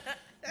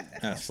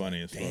 That's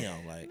funny as fuck.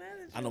 Damn, like,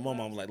 I know my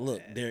mom was like,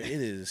 look, it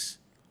is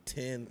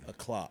 10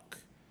 o'clock.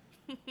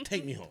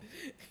 Take me home.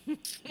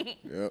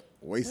 Yep,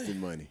 wasting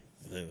money.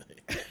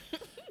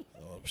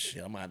 Oh,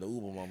 shit, I'm out the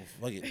Uber, mama.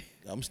 Fuck it.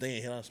 I'm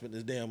staying here. I spent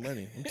this damn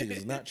money. Them tickets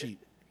is not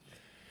cheap.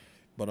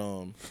 But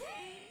I'm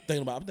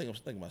thinking about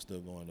still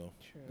going though.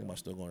 True. Thinking about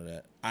still going to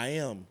that. I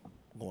am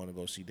going to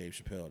go see Dave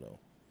Chappelle though,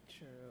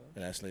 True.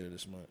 and that's later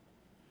this month.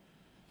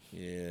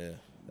 Yeah,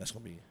 that's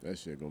gonna be. That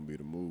shit gonna be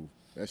the move.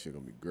 That shit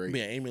gonna be great.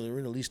 Be at Amy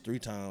Arena at least 3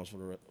 times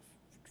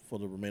for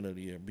the remainder of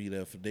the year. Be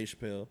there for Dave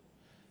Chappelle.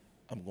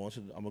 I'm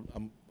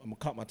gonna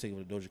cop my ticket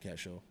for the Doja Cat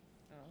show,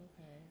 Oh,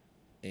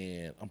 okay.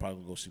 and I'm probably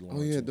gonna go see Lauren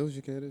Oh yeah, too,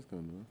 Doja Cat is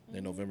coming. Huh?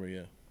 in November.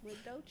 Yeah, With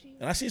Doechii.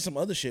 and I see some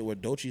other shit where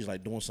Doechie's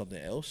like doing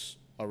something else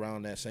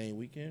around that same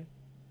weekend.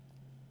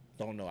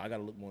 Don't know. I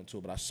gotta look more into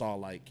it, but I saw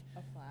like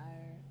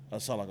A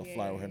flyer. a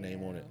flyer with her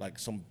name on it, Yeah. like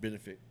some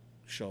benefit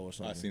show or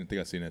something. I think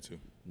I seen that too.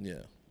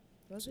 Yeah.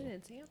 Was it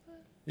in Tampa?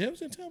 Yeah, it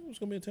was in Tampa. It's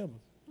gonna be in Tampa.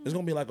 It's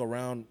gonna be like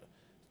around,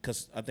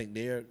 cause I think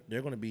they're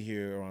gonna be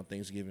here around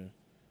Thanksgiving.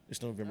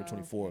 It's November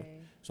 24th,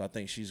 Okay. so I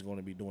think she's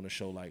gonna be doing a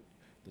show like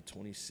the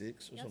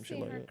 26th or Y'all some shit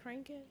seen like her that.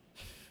 cranking?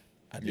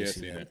 I did Yeah, see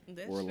seen that.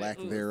 it. Or lack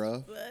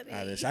thereof.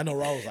 I know.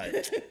 Raw was like,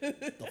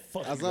 the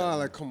fuck. I you saw got her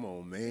like, come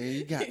on, man,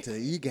 you got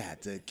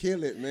to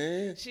kill it,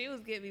 man. She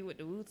was getting me with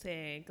the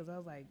Wu-Tang because I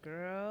was like,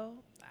 girl,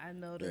 I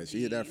know the Yeah,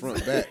 she hit that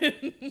beats. front back.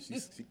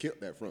 she killed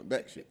that front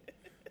back shit.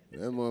 That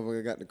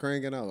motherfucker got the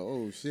cranking out. Like,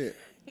 oh shit.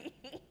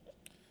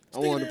 I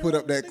wanted to put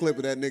up that clip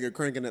of that nigga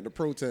cranking at the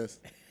protest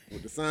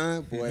with the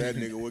sign. Boy, that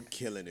nigga was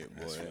killing it,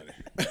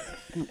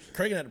 boy.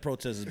 Cranking at the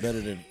protest is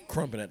better than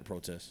crumping at the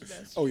protest.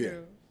 That's Oh, yeah.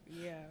 true.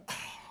 Yeah.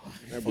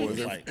 That boy was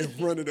Like- in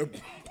front of the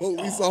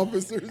police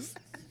officers.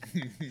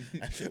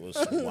 That shit was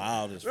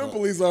wild as Them fuck.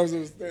 police officers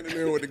was standing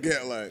there with the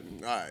gat like,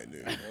 all right,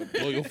 nigga.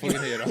 Blow your fucking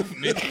head off,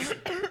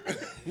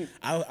 nigga.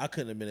 I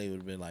couldn't have been able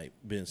to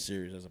been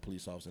serious as a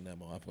police officer in that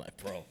moment. I'm like,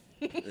 bro,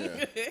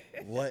 Yeah.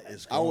 what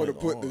is I going would have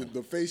put on?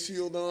 the face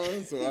shield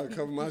on so I could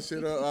cover my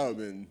shit up. I would have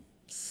been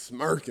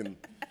smirking.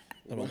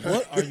 I'm like,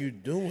 what are you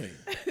doing?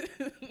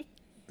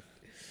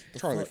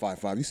 Charlie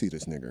 5'5", you see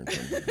this nigga in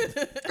front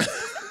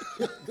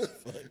of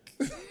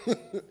you.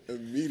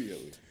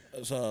 Immediately.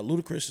 It's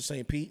Ludacris to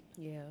St. Pete,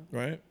 Yeah.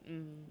 right?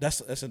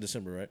 That's in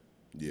December, right?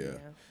 Yeah.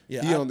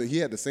 Yeah, He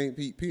had the St.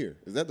 Pete Pier.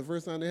 Is that the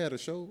first time they had a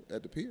show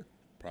at the pier?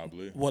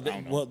 Probably. Well,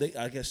 I don't know.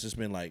 I guess it's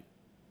been like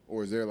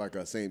Or is there like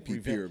a St.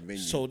 Pete Pier venue?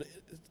 So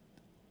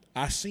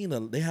I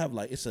seen they have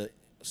like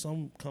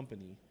some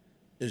company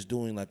is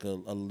doing like a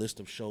list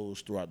of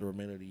shows throughout the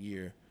remainder of the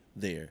year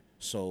there.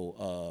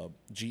 So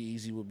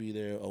G-Eazy will be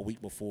there a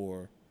week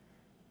before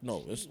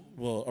No, it's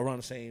around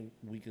the same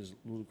week as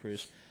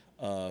Ludacris,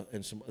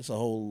 and it's a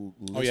whole.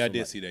 List Oh yeah, I of, did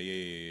like, see that.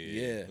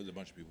 Yeah. Yeah. There's a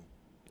bunch of people.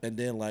 And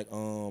then like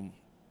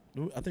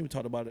I think we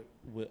talked about it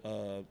with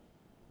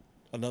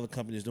another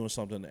company that's doing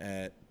something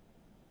at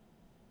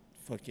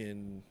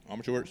fucking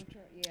Armature Works.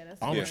 Yeah,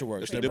 that's Armature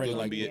Works. That's the They bring Diplo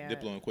like and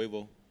Diplo and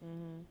Quavo.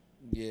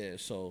 yeah.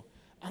 So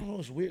I don't know.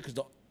 It's weird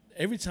because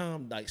every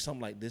time like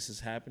something like this is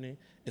happening,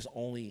 I've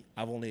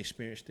only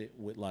experienced it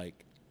with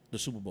like the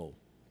Super Bowl.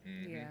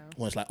 Yeah.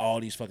 When it's like all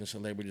these fucking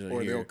celebrities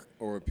are here.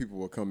 Or people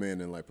will come in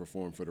and like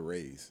perform for the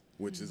Rays,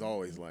 which is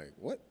always like,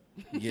 what?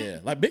 Yeah,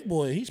 like Big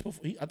Boy.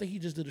 I think he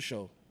just did a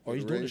show, or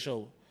he's doing a Rays?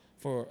 show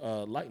for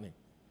Lightning.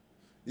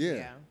 Yeah.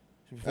 Yeah.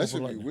 He performed That for should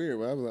be Lightning. weird,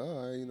 but I was like,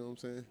 all right, you know what I'm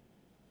saying?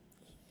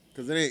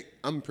 Because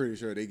I'm pretty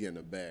sure they getting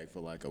a bag for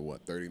like a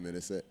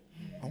 30-minute set.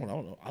 I don't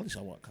know. At least I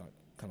kind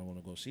of want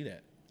to go see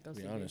that. Go To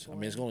be see honest, Big I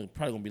mean it's Boy.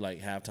 probably gonna be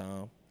like halftime,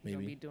 Gonna be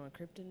maybe. doing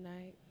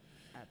Kryptonite.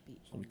 I beat.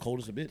 It's gonna be cold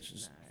as a bitch.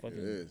 It's It fucking.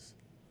 is.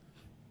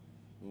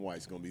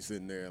 White's gonna be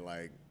sitting there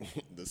like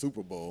the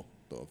Super Bowl.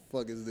 The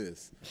fuck is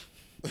this?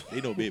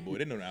 They know Big Boy.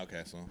 They know the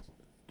Outkast songs.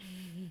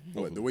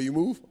 What, the way you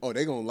move? Oh,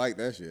 they gonna like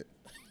that shit.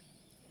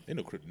 They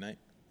know Kryptonite.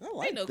 I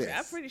like They know. this.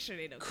 I'm pretty sure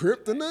they know.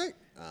 Kryptonite?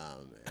 Man,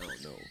 I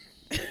don't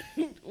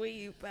know. When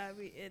you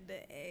probably in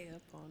the air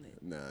up on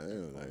it. Nah, they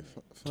were like,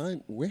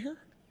 find where?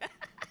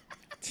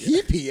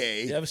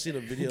 TPA. You ever seen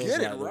the videos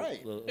Get it like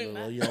right. the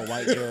little young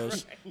white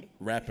girls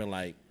rapping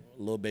like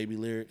little baby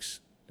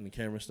lyrics in the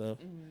camera and stuff?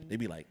 They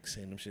be like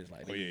saying them shits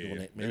like Oh, they yeah, be doing yeah.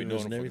 that They be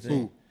manuals doing and them for everything.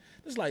 Who?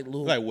 It's like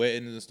little Like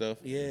weddings and stuff.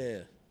 yeah,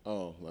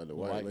 Oh, like the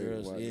white lady,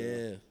 girls. white Yeah,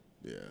 girl.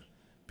 Yeah.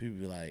 people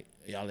be like,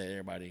 y'all let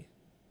everybody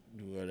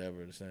do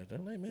whatever. The same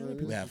thing. Like man, let Yeah,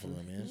 people it's have fun,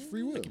 man. It's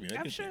free will. I mean,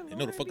 I'm they sure know the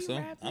Lauren fucking be song.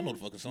 I rapping. know the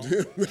fucking song. I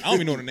don't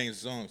even know the names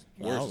of songs.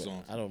 Words of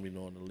songs. I don't be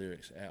knowing the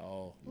lyrics at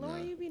all.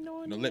 Lauren, you be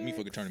knowing. No, the let me lyrics?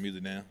 fucking turn the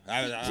music down.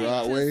 Rod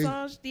To the Wave?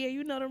 songs, yeah,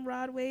 you know them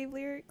Rod Wave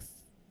lyrics.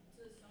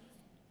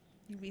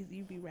 You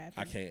be rapping.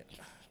 I can't.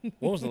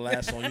 What was the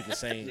last song you could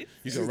sing? You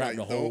She's could rap like,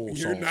 the whole "Nope,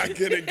 song. You're not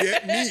gonna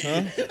get me.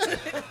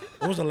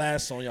 What was the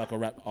last song y'all could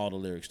rap all the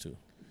lyrics to?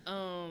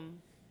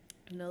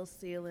 No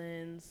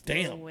Ceilings.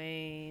 Damn. Lil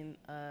Wayne.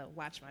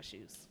 Watch My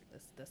Shoes.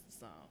 That's the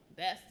song.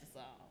 That's the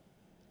song.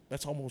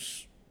 That's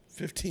almost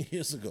 15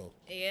 years ago.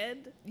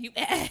 And you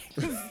asked.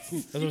 That's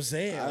what I'm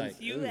saying. Like,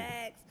 You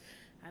asked.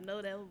 I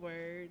know those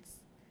words.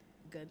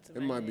 Good to It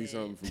my might be head.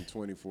 something from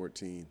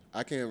 2014.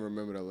 I can't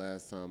remember the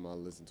last time I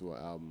listened to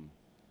an album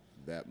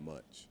that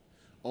much.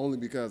 Only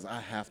because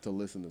I have to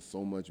listen to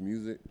so much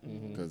music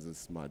because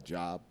it's my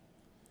job.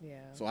 Yeah.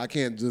 So I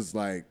can't just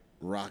like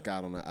rock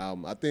out on an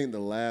album. I think the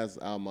last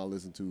album I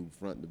listened to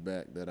front to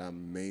back that I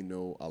may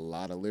know a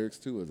lot of lyrics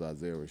to is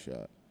Isaiah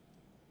Rashad.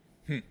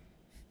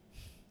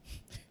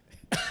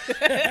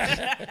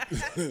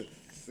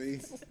 See?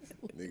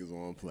 Niggas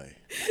want to play.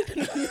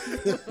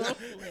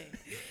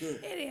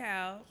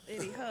 Anyhow,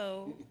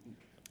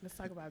 let's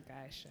talk about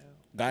Guy's show.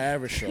 Guy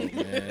Average show,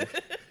 man.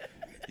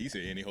 He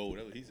said any hole.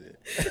 That's what he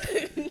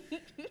said.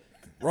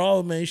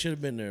 Raw, man, you should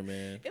have been there,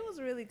 man. It was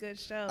a really good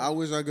show. I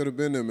wish I could have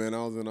been there, man.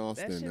 I was in that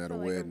Austin shit at a felt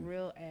like wedding. a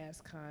real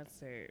ass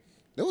concert.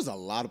 There was a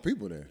lot of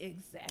people there.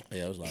 Exactly.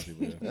 Yeah, there was a lot of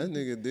people there. That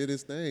nigga did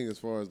his thing as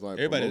far as like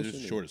Everybody was promotion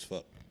just short as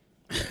fuck.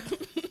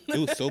 It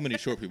was so many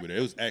short people there.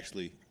 It was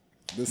actually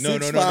The No,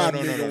 6'5" no,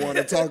 nigga want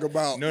to talk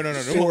about no. There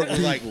short was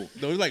like people.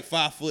 there was like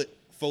 5'4",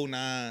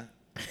 4'9".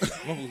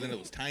 Motherfuckers in it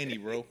was tiny,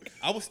 bro.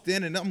 I was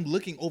standing up, I'm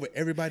looking over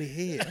everybody's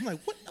head. I'm like,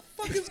 what the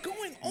fuck is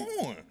going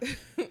on?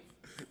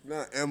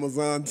 Not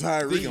Amazon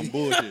Think I'm Tyree.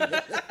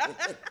 bullshit.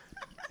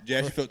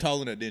 Jazz, you felt taller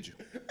than that, didn't you?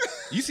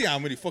 You see how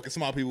many fucking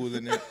small people was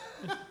in there?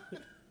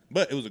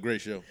 But it was a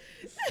great show.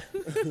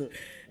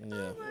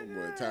 Yeah.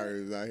 Boy,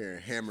 Tyree was out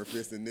here hammer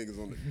fisting niggas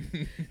on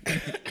the.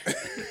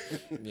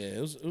 Yeah, it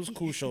was a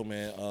cool show,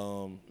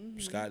 man.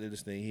 Scott did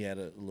his thing. He had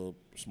a little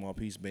small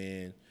piece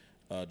band.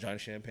 Johnny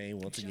Champagne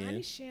once Johnny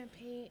again.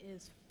 Champagne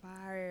is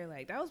fire.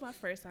 Like that was my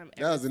first time.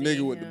 That was the ever nigga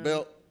seeing with the him.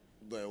 belt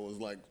that was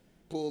like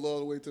pulled all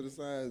the way to the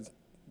sides.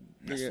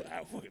 Nigga,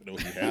 I fucking know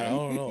he I had.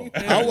 don't know.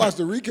 I watched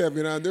the recap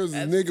and there was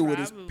this That's nigga with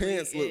his probably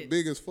pants look it.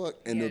 big as fuck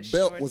and He the had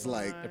belt shorts was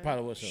like on. It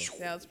probably was him.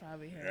 That was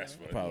probably him. That's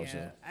what- Probably yeah,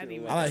 so. I didn't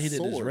even. I like he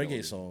did his Sword on reggae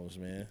it. songs,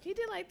 man. He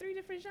did like 3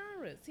 different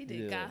genres. He did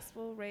Yeah.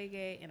 gospel,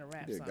 reggae, and a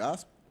rap yeah, song.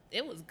 gospel.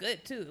 It was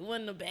good too. It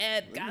wasn't a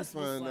bad me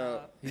gospel find song.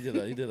 out. He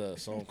did a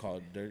song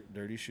called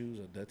Dirty Shoes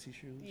or Dirty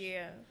Shoes.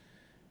 Yeah,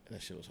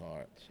 That shit was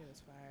hard. shit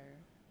was fire.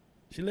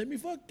 She let me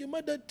fuck in my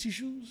dirty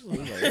shoes. I was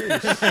like, oh,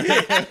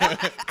 shit.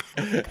 I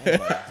was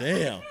like,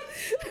 damn.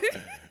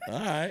 All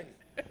right.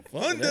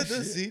 Fuck Under that the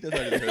shit. sea. That's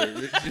what I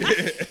heard.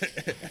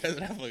 That's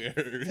what I fucking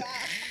heard.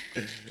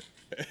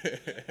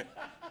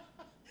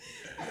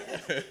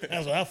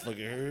 That's what I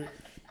fucking heard.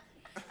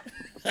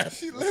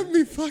 She let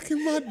me fuck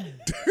in my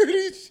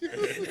dirty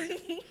shoes.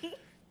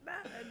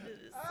 Not under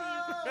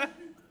the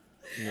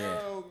sea. Yeah.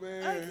 Oh I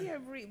man.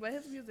 can't breathe, but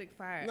his music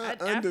fire.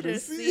 Not I, under after the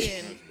sea.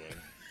 seeing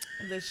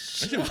the That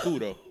shit show, was cool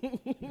though.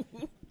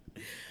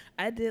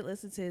 I did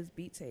listen to his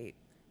beat tape.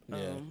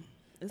 Yeah.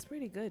 It's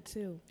pretty good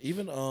too.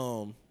 Even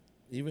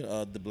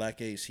the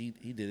Black Ace, he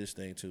did his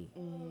thing too.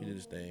 He did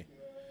his thing.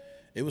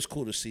 it was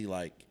cool to see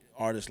like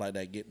artists like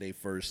that get their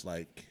first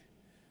like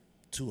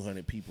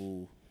 200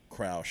 people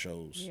crowd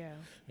shows. Yeah.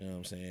 You know what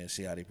I'm saying?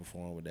 See how they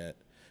perform with that.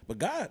 But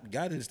God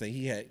did his thing.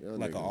 He had Y'all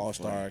like an niggas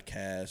all-star funny.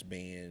 cast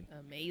band.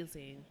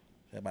 Amazing.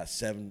 Had about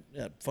 7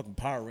 fucking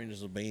Power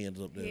Rangers of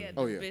bands up there. Yeah,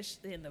 Oh, the yeah. fish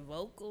and the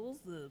vocal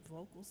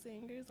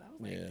singers. I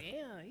was like, Yeah.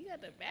 damn, you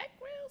got the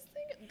background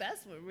singer.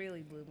 That's what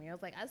really blew me. I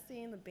was like, I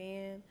seen the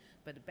band,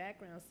 but the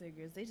background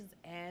singers, they just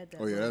add that.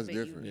 Oh yeah, little that's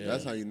bit different. Yeah.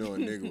 That's how you know a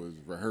nigga was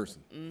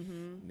rehearsing,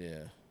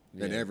 Yeah.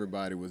 and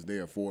everybody was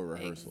there for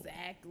rehearsal.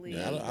 Exactly.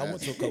 Yeah, I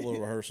went to a couple of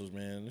rehearsals,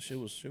 man. This shit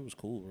was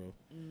cool, bro.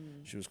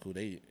 Shit was cool.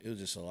 It was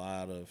just a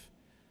lot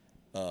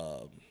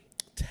of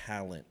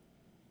talent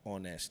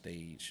on that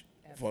stage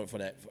for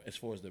that. As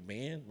far as the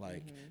band,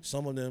 like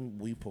some of them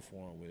we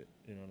performed with.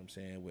 You know what I'm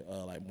saying? With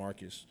like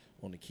Marcus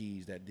on the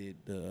keys that did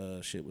the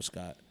shit with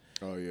Scott.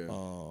 Oh yeah.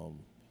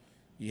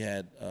 You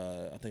had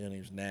I think her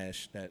name's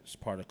Nash. That's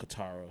part of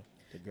Katara.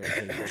 The girl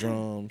played the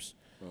drums.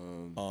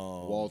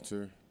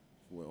 Walter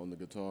on the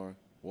guitar.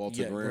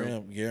 Walter Yeah,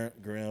 Graham.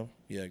 Graham.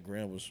 Yeah,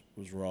 Graham was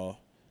raw.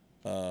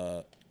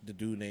 The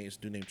dude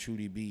named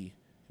Trudy B.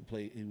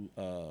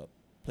 Who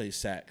plays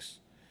sax.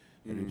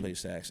 He plays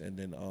sax, and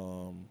then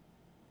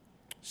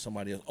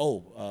somebody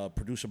else.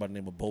 Producer by the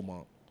name of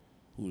Beaumont,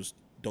 who was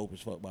dope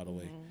as fuck, by the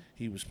way.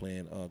 He was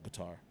playing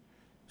guitar.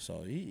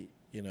 So he,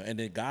 and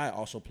then Guy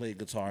also played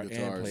guitar and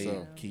played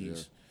himself, keys.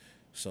 yeah.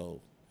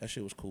 So that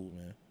shit was cool,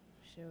 man.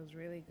 Shit was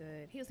really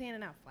good. He was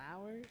handing out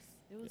flowers.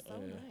 It was so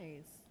yeah.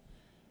 nice.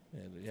 Yeah,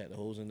 they had the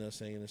hoes in there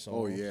singing the song.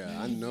 Oh yeah,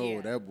 I know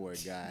Yeah. that boy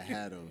guy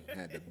had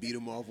to beat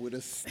him off with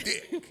a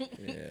stick,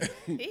 Yeah.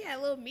 He had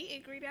a little meet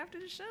and greet after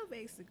the show,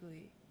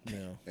 basically.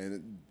 Yeah. and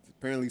it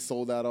apparently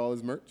sold out all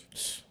his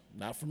merch.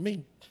 Not for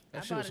me. I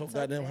That shit was so bought a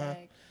tote goddamn high.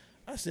 bag.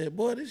 I said,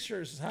 boy, this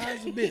shirt's as high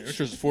as a That bitch.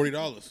 shirt's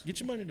 $40. Get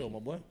your money though, my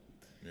boy.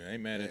 Yeah, I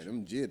ain't mad Man, at you.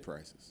 them JID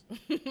prices.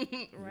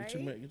 Right?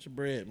 Get your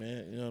bread,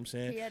 man. You know what I'm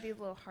saying? He had these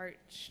little heart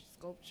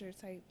sculpture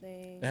type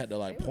things. It had the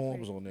like They were poems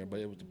pretty on there, but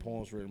it was the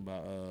poems written by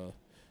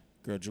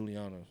girl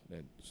Juliana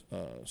that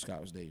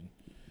Scott was dating.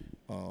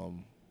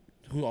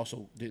 Who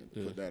also did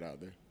Put the that out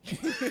there.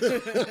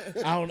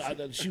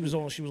 she was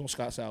on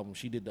Scott's album.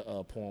 She did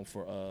the poem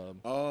for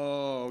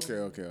Oh, okay.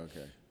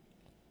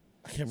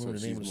 I can't So remember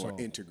the name of she's the more song.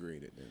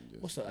 integrated than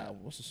just. What's the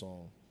album? What's the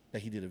song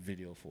that he did a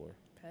video for?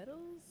 Petals?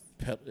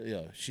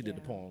 Yeah, she did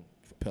the Yeah. poem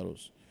for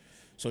Petals.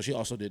 So she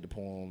also did the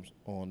poems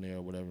on there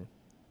or whatever.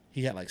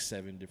 He had like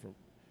 7 different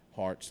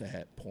hearts that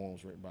had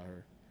poems written by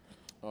her.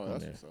 Oh,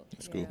 that's there. what's up.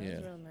 That's cool. Yeah, it Yeah.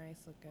 was real nice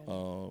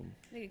looking.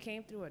 Nigga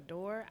came through a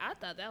door. I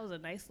thought that was a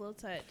nice little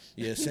touch.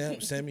 Yeah,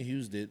 Sammy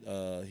Hughes did.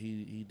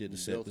 He did the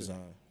set built it.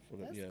 design for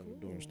the That's door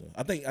and cool. stuff.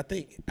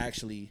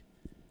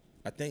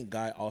 I think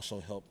Guy also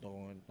helped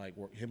on like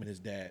him and his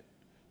dad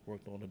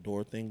worked on the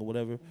door thing or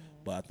whatever.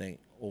 But I think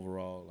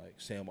overall like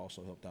Sam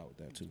also helped out with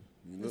that too.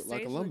 You The look like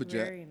a stage looked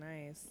lumberjack, Very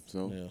nice.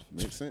 so Yeah.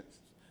 makes sense.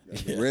 Got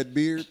the red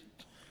beard,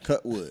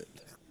 cut wood.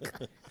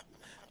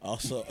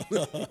 Also,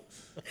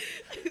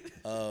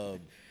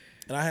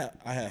 and I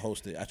had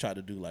hosted. I tried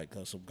to do like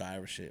some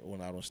Guy shit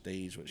when out on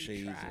stage with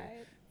shades and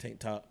tried? tank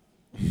top.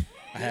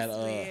 I had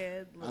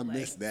Man, I looked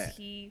missed that.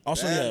 teeth.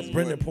 also That's yeah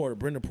Brendan what- Porter.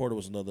 Brendan Porter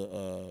was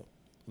another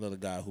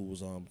guy who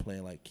was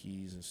playing like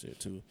keys and shit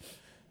too.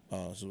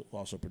 So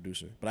also a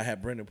producer. But I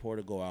had Brendan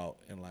Porter go out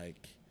and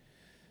like try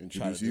to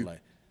Introduce do you.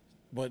 like,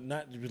 but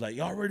not to be like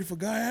y'all ready for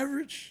Guy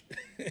Average?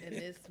 And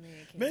this man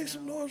came Make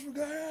some out. noise for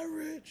Guy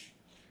Average.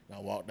 And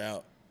I walked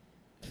out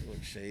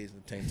with shades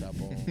and tank top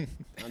on.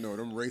 I know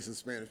them racist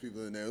Spanish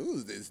people in there.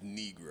 Who's this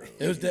Negro?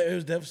 It was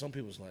definitely some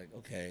people was like,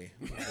 okay,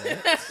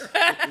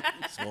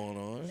 what's going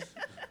on?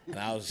 And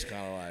I was just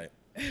kind of like,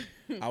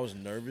 I was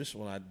nervous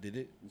when I did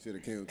it. You should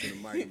have came up to the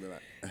mic and be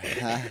like,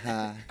 ha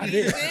ha. I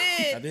did.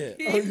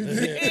 Oh, you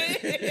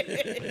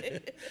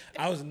did.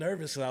 I was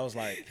nervous because I was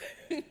like,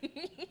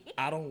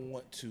 I don't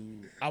want to.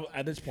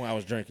 At this point, I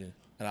was drinking,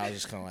 and I was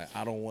just kind of like,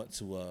 I don't want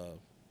to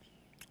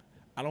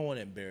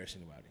embarrass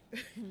anybody,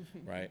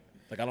 right?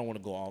 Like I don't want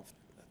to go off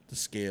the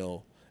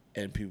scale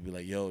and people be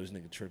like, "Yo, this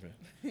nigga tripping."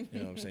 You know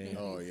what I'm saying?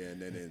 Oh yeah, and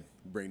then it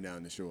bring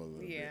down the show a little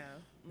bit. Yeah.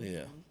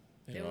 Yeah.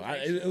 You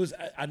It know, was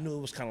I knew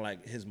it was kind of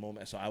like his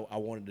moment, so I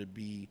wanted to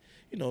be,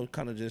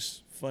 kind of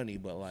just funny,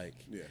 but like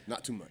Yeah,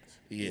 not too much.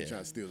 Yeah. You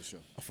trying to steal the show.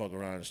 I fuck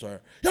around and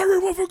start, y'all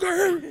ready,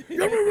 motherfucker?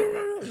 Y'all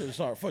ready? And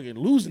start fucking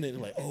losing it.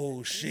 Like,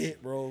 oh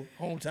shit, bro,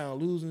 hometown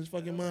losing his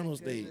fucking mind on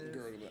stage.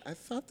 Girl, I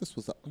thought this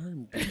was an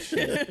R&B show.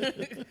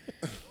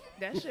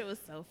 That shit was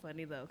so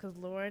funny though, because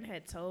Lauren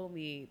had told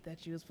me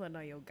that you was putting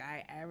on your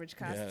Guy Average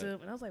costume,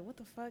 and I was like, "What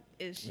the fuck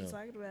is she Yeah.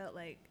 talking about?"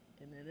 Like,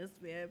 and then this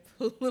man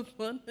pull up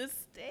on the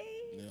stage.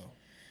 Yeah.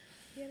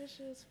 Yeah, that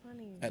shit was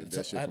funny. I had That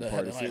to, shit I had from to,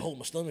 Party like City. hold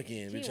my stomach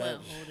in, He bitch.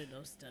 wasn't holding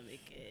no stomach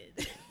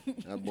in.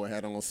 That boy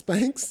had on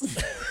Spanx.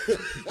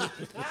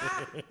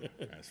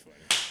 That's funny.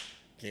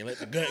 Can't let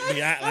the gut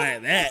be out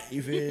like that.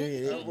 You feel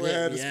me? That boy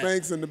had the Yeah.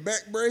 Spanx in the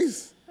back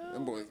brace.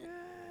 That boy.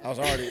 I was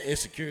already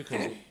insecure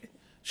because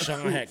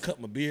Sean had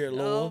cut my beard Oh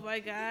lower, my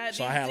god!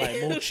 so I had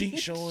like more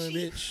cheeks showing,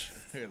 bitch.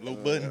 Low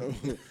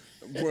button.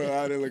 Boy,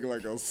 out there looking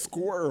like a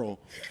squirrel.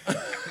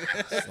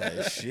 It's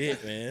like,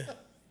 shit, man.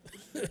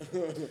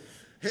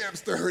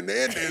 Hamster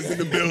Hernandez in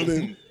the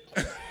building.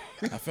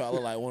 I felt I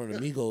looked like one of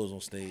the Migos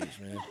on stage,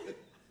 man.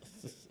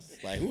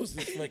 Like, who was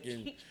this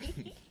fucking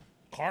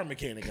car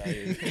mechanic out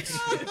here?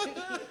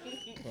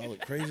 I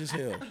look crazy as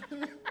hell.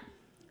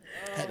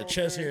 Had the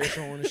chest hair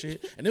showing and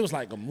shit. And it was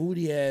like a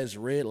moody ass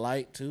red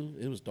light too.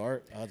 It was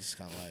dark. I was just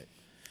kind of like,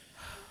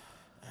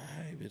 all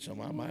right, bitch,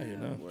 I'm out here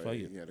now. Boy, Fuck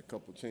it. he had a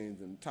couple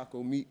chains and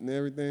taco meat and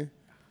everything.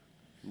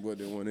 What,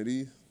 did one of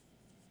these?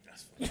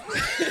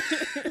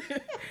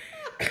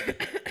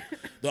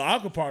 The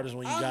awkward part is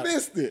when you I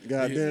missed it,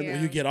 goddamn it.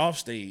 when you get off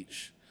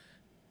stage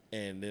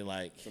and then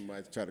like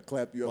Somebody try to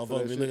clap you up for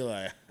motherfuckers that be shit. looking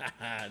like,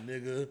 ha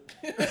nigga.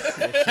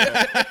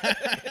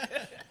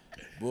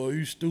 Boy,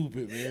 you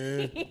stupid,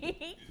 man.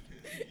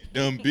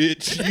 Dumb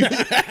bitch.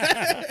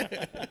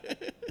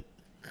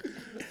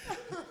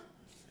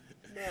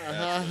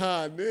 Ha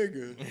ha,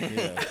 nigga.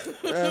 Yeah.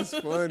 That's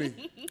funny.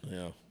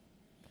 Yeah.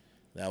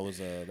 That was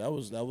it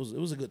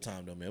was a good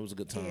time though, man. It was a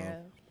good time. Yeah.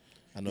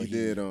 I know He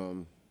did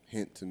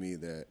hint to me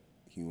that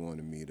he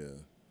wanted me to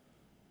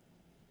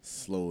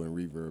slow and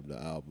reverb the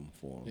album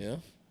for him. Yeah.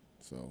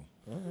 So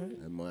All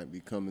right. that might be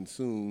coming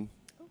soon.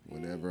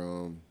 Whenever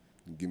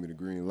you give me the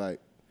green light.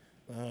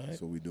 All right.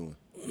 That's what we doing.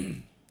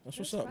 That's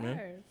what's up, man.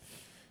 Fire.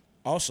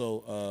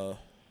 Also,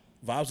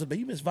 Vibes of the Bay.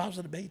 You missed Vibes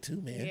of the Bay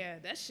too, man. Yeah,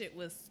 that shit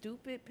was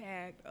stupid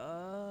packed.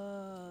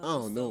 I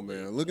don't know,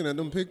 man. Looking at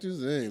them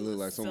pictures, it ain't look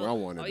like somewhere I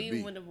wanted to you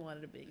be. wouldn't have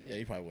wanted to be Yeah, there.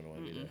 you probably wouldn't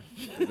want to be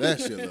there. That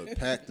shit look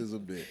packed as a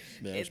bitch.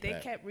 Yeah, it was If they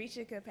packed. kept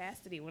reaching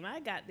capacity, when I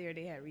got there,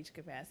 they had reached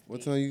capacity.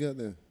 What time you got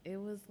there? It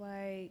was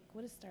like,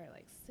 what did it start?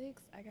 Like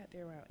 6? I got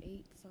there around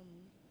 8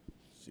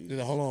 something. They're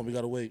like, hold on, we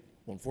gotta wait.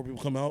 When 4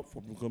 people come out,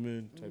 4 people come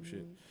in, type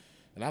shit.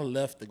 And I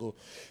left to go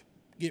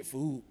get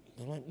food.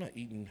 I'm like, I'm not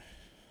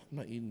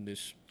eating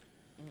this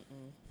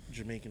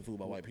Jamaican food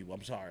by white people.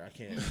 I'm sorry, I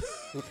can't.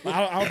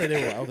 I don't think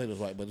they were. I don't think it was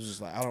white, but it's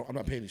just like I'm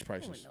not paying these There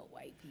were prices. no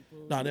white people.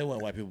 No, they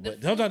weren't white people,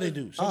 but sometimes they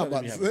do. I was Sometimes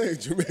about they to be having.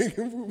 say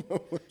Jamaican food.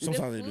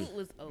 Sometimes the they do. food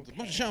was A bunch of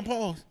okay. Sean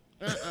Pauls.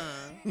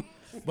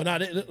 But now,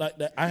 they, like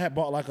that, I had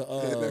bought like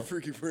that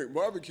freaky Frank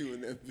barbecue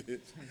in that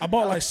bitch. I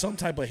bought like some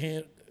type of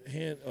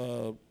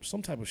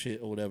some type of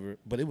shit or whatever,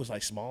 but it was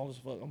like small as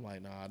fuck. I'm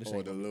like, nah, this Or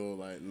ain't. the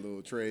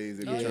little trays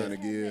they Oh, be they trying to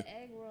had give. the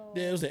egg roll.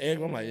 Yeah, it was the egg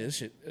roll. I'm like, this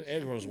shit, the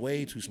egg roll is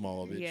way too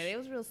small, bitch. Yeah, they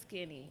was real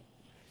skinny.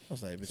 I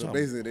was like, bitch, So I'm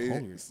basically, they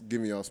hungry.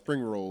 giving y'all spring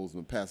rolls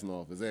and passing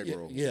off as egg Yeah,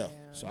 rolls. yeah.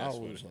 So I That's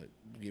was like,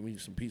 give me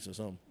some pizza or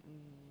something.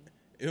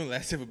 It was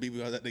last time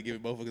people was out there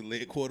giving motherfuckers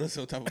leg quarters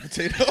on top of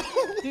potato.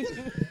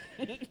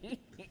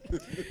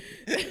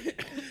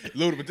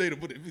 Load of potato,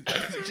 put it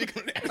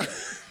chicken on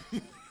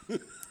there.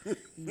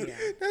 Yeah.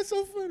 That's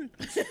so funny.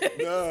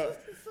 Nah,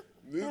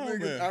 this Oh, nigga,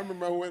 man. I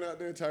remember I went out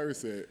there and Tyree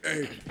said,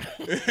 hey,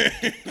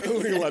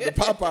 look at like the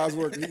Popeyes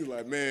working. He was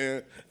like,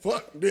 man,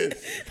 fuck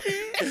this.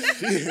 Shit,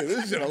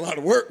 this shit a lot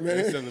of work, That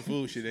man. selling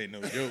food shit ain't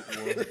no joke,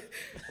 boy.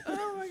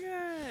 Oh my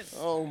god.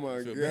 Oh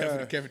my Feel bad for the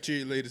God.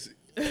 cafeteria ladies.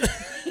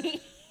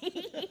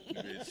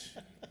 Bitch.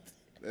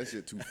 That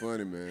shit too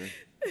funny, man.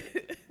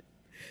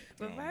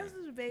 But Vibes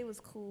of the Bay was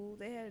cool.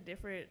 They had a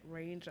different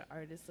range of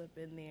artists up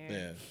in there.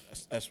 Yeah,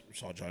 I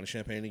saw Johnny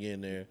Champagne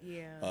again there.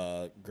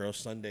 Yeah. Girl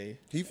Sunday.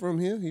 He from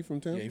here? He from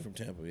Tampa? Yeah, he from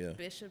Tampa. Yeah.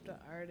 Bishop the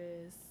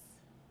artist.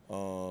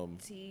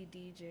 T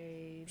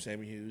DJ.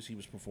 Sammy Hughes, he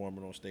was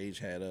performing on stage.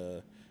 Had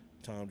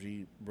Tom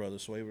G brother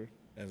Swaver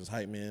as his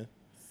hype man.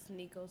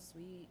 Sneeko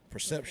Sweet.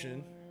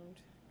 Perception.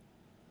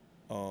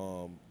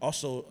 performed.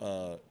 Also,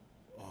 oh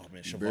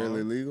man, Siobhan.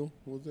 Barely Legal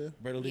was there?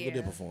 Barely Legal Yeah.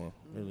 did perform.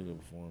 Barely Legal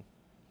perform.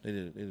 They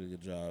did a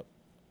good job.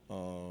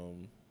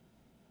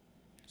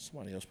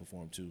 Somebody else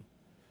performed too.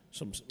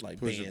 Some like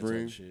Pusha bands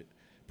Preem. and shit.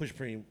 Push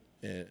Preem,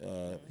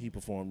 and he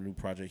performed a new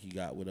project he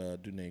got with a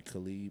dude named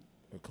Khalib.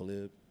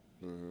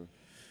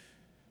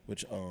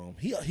 Which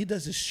he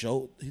does this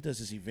show. He does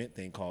this event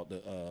thing called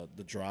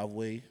the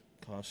Driveway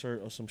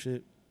Concert or some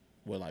shit.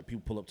 Where like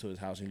people pull up to his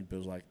house and he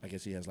builds like, I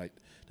guess he has like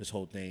this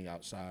whole thing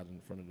outside in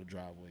front of the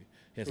driveway.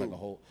 He has like a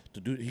whole,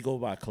 he go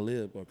by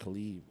Khalib or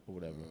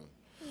whatever.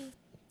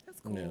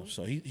 That's cool. Yeah,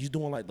 so he's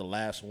doing like the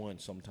last one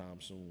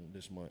sometime soon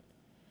this month.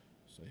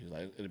 So he's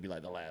like, it'll be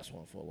like the last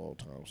one for a long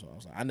time. So I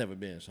was like, I never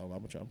been, so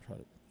I'm trying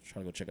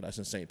to go check it out. It's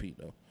in St. Pete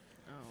though.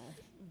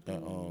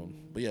 Oh.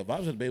 But yeah, Vibes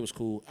of the Bay was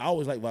cool. I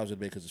always like Vibes of the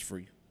Bay because it's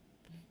free.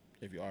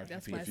 If you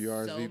That's RSVP. why If you so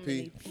RSVP.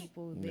 many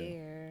people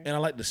there. And I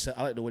like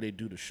the way they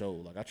do the show.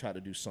 Like I try to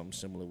do something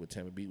similar with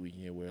Tampa Beat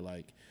Weekend, where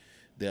like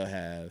they'll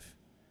have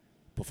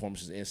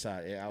performances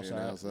inside and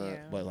outside. Yeah.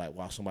 But like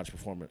while somebody's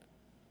performing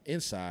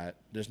inside,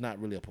 there's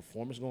not really a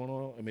performance going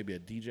on, and maybe a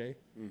DJ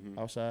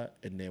outside.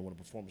 And then when a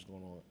performance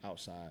going on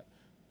outside,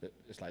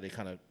 it's like they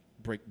kind of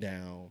break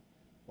down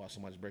while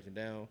somebody's breaking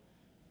down.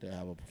 They'll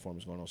have a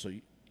performance going on, so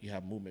you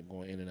have movement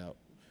going in and out.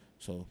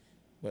 So,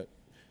 but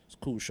it's a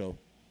cool show.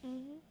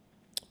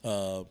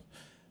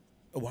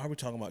 Why are we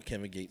talking about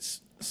Kevin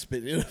Gates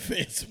spitting in the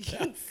fence?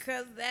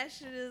 Because that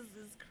shit is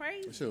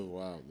crazy. That shit was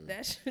wild, man.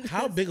 That shit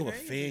How is big of a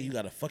crazy. fan you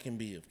gotta fucking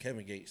be of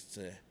Kevin Gates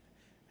to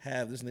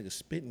have this nigga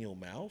spit in your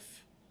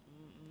mouth?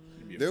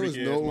 You There was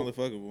freaky-ass no-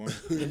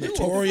 motherfucker, boy.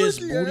 Notorious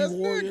freaky booty ass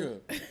warrior,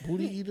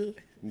 booty eater.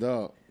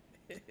 Dog.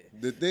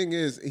 The thing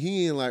is,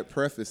 he ain't like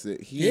preface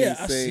it. He Yeah, ain't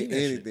I say seen that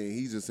shit. anything.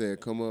 He just said,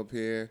 "Come up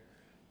here."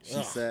 She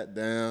Ugh. sat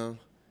down.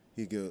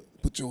 He go,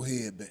 "Put your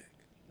head back.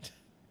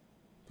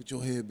 Put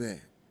your head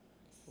back.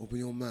 Open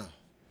your mouth."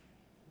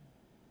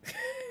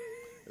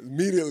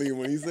 Immediately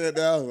when he said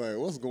that, I was like,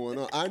 "What's going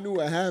on?" I knew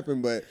what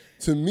happened, but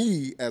to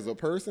me as a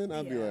person,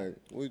 I'd be Yeah. like,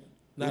 "What?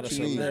 Not what a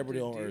you mean?"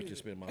 celebrity on earth can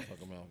spit in my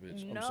fucking mouth,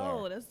 bitch. I'm No,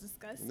 sorry. that's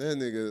disgusting. That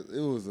nigga,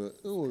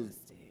 it was.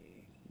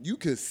 You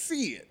could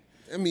see it.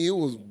 I mean, it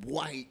was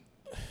white.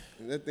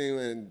 And that thing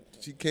when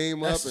she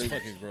came That's up and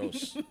fucking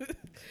gross.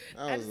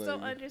 I was just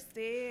don't like,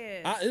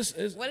 understand.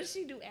 It's, What did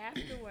she do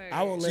afterwards?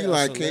 I will let she a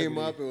like came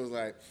celebrity- up and was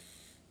like,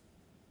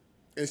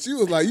 and she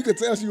was like, you could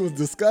tell she was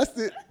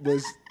disgusted, but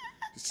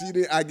she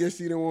didn't. I guess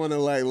she didn't want to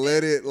like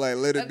let it be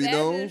Imagine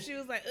known. if she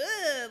was like,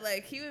 ugh,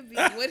 like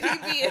would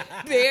he be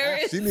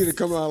embarrassed? She need to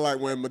come out like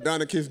when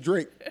Madonna kissed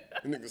Drake.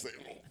 And nigga say,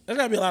 There's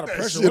gotta be a lot of That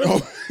pressure.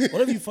 shit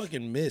What if you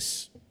fucking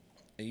miss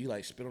and you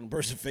like spit on the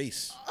person's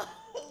face?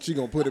 she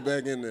gonna put it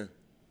back in there.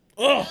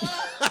 God.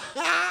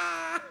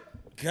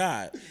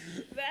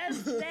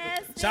 That's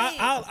nasty. So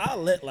I'll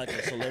let like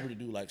a celebrity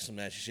do like some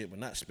nasty shit, but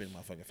not spit in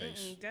my fucking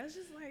face. That's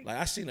just like Like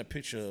I seen a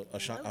picture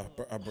of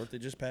her birthday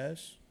just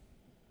passed.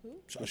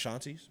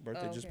 Ashanti's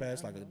birthday just okay,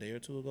 passed like a day or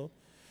two ago.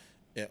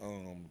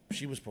 And,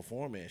 she was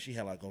performing. She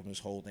had like on this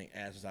whole thing,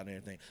 asses out and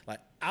everything. Like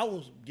I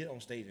will get on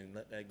stage and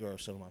let that girl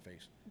sit on my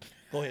face.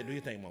 Go ahead, do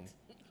your thing, mama.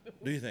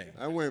 Do your thing.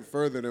 I went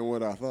further than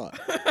what I thought.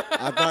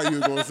 I thought you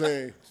was gonna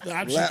say No,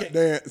 I'm lap just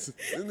dance.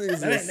 This nigga That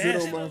said ain't sit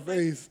nasty. on my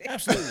face.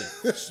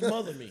 Absolutely,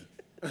 smother me,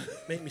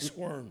 make me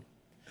squirm.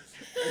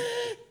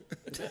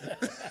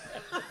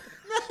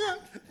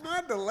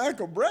 Not the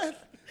lack of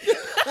breath.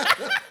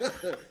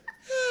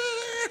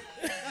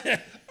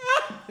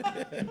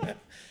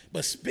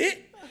 But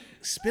spit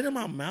in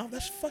my mouth.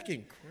 That's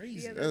fucking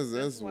crazy. yeah,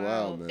 That's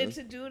wild, man. And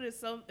to do it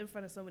in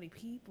front of so many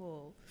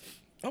people.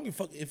 I don't give a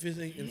fuck if it's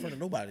in front of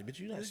nobody, but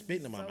you're not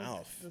spitting in my so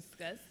mouth.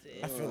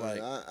 Disgusting. I feel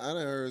like I done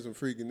heard some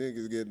freaky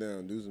niggas get down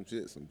and do some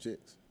shit, some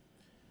chicks.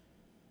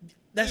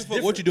 that's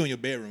Fuck what you do in your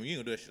bedroom. You ain't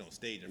gonna do that shit on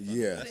stage. In front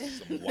Yeah. of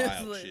That's some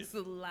wild It's shit. it's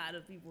a lot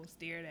of people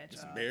staring at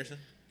It's y'all. embarrassing.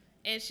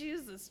 And she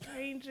was a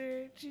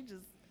stranger.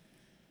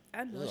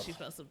 I know she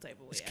felt some type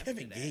of way It's after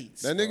Kevin that.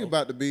 Gates. That nigga bro.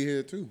 about to be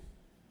here too.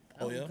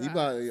 Oh yeah. He God.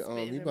 about Spitting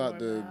he in about my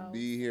to mouth.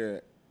 be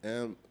here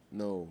at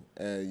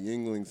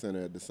Yingling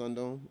Center at the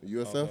Sundome,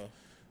 USF. Okay.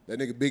 That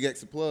nigga Big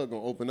X the Plug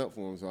gonna open up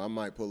for him, so I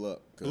might pull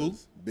up. Who?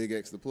 Cause Big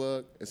X the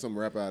Plug is some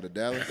rapper out of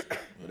Dallas,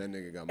 but that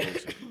nigga got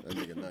motion. That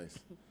nigga nice.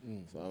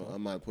 So I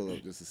might pull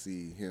up just to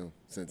see him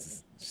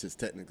since it's just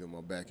technically in my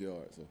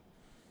backyard. So,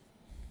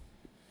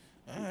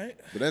 All right.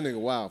 but that nigga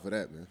wild for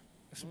that, man.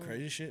 That's some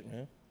crazy shit,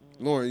 man.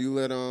 Lauren, you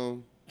let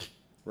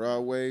Rod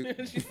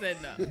Wade She said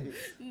no.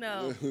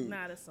 No,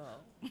 not at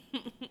all.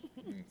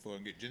 Before I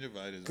get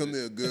gingivitis. come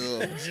here, girl.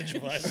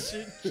 Gingivitis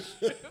shit.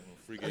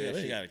 Freak Oh, yeah, ass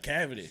they shit. got a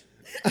cavity.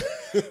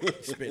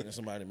 Spitting in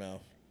somebody's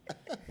mouth.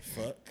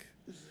 Fuck.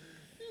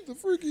 He's a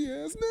freaky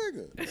ass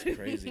nigga. It's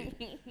crazy.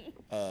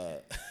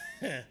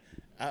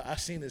 I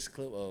seen this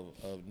clip of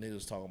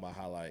niggas talking about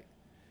how like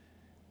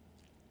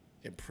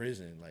in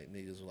prison, like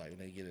niggas like when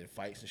they get in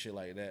fights and shit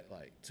like that,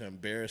 like to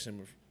embarrass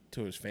him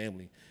to his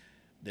family,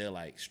 they'll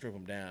like strip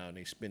him down.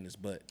 They spin his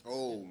butt.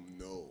 Oh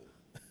no.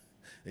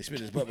 They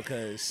spin his butt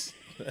because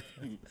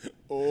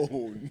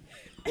Oh.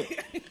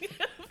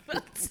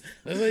 that's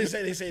what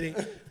they say.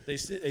 They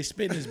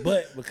spin his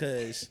butt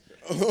because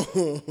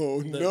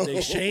Oh no. the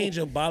exchange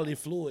of bodily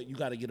fluid, you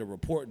got to get a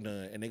report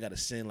done, and they got to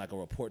send like a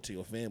report to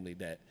your family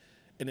that,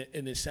 and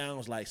it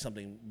sounds like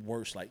something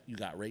worse, like you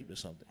got raped or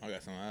something. I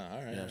got some. All right.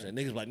 You know what I'm saying?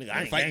 Niggas like,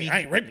 nigga, Fight me. I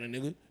ain't raping a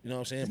nigga. You know what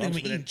I'm saying? But I'm I've been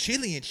spitting- eating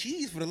chili and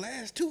cheese for the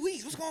last 2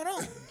 weeks. What's going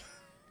on?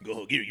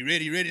 Go get it. You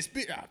ready? You ready to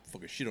spit? Ah,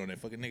 fucking shit on that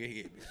fucking nigga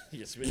head.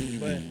 You spitting his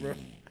butt, bro.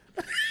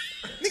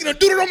 Nigga done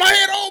do it on my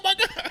head. Oh my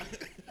god.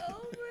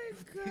 Oh my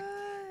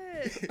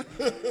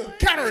God.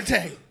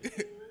 Counterattack.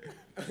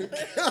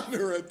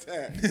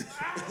 Counterattack. That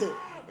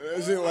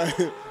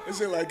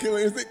shit like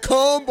killing instinct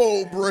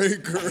combo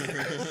breaker.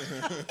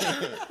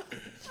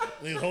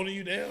 Niggas holding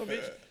you down,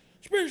 bitch.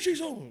 Spit the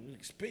cheeks on.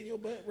 Spit in your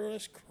butt, bro.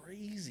 That's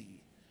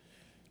crazy.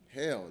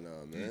 Hell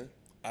no, man.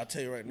 I'll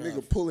tell you right now.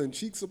 Nigga pulling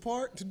cheeks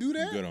apart to do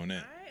that? Good on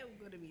that. I am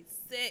going to be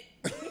sick.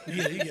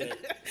 You get a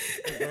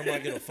grandma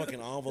get a fucking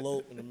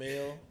envelope in the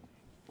mail.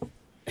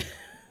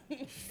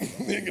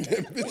 Nigga,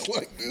 that bitch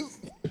like this.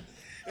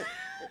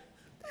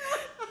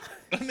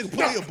 That nigga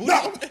pull your booty.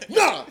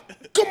 Nah,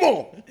 come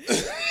on. Oh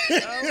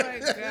my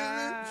And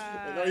God.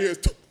 I hear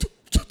tuk, tuk,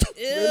 tuk, tuk.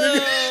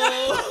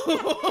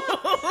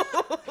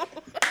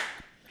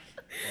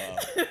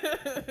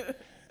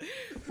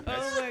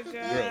 Oh my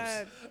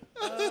God.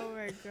 Oh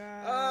my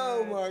God.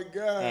 Oh my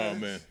god. Oh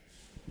man.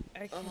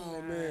 I Oh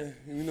cannot. man.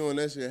 You know when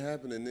that shit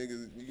happening,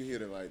 niggas, you can hear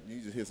the like,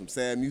 you just hear some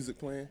sad music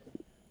playing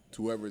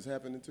to whoever it's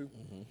happening to.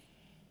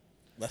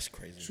 That's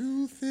crazy.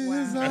 Truth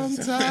is Wow. I'm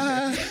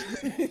tired.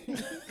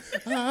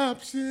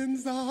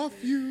 Options are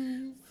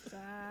few.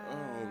 Stop.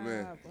 Oh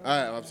man.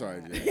 I'm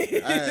sorry,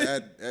 Jay. I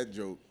had that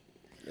joke.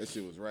 That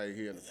shit was right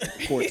here in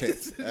the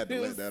cortex. I had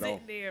to let that off.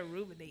 Sitting there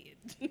ruminating.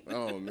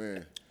 Oh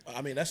man,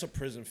 I mean, that's a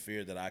prison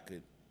fear that I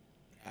could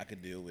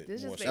deal with.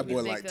 This More just so. that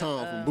boy like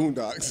Tom from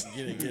Boondocks.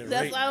 Getting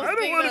That's raped. what I was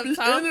thinking of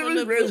Tom from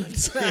the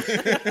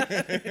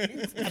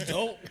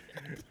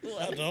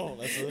I don't.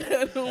 That's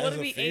I don't a want that's to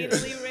a be fear.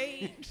 anally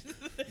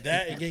raped.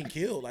 That and getting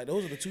killed. Like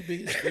those are the two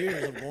biggest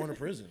fears of going to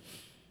prison.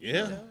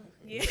 Yeah.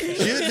 Yeah.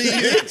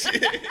 Should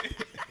be.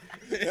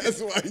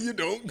 That's why you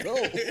don't go.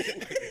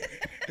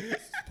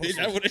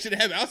 That's what they should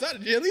have outside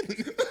of jail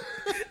either.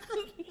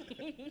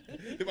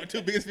 They're my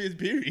two biggest fears,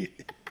 period.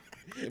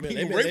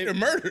 Being raped or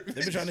murdered.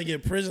 They've been trying to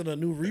give prison a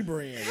new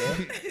rebrand,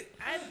 bro.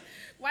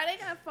 Why they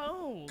got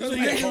phones? So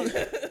you got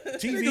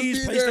Niggas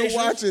TVs, be there PlayStation.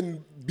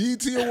 watching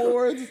BT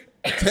Awards,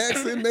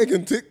 texting,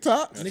 making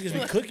TikToks. Niggas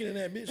be cooking in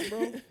that bitch,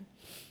 bro.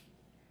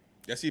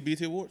 Y'all see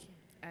BT Awards?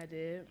 I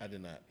did. I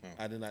did not. Oh.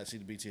 I did not see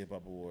the BT Hip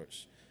Hop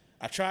Awards.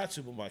 I tried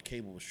to, but my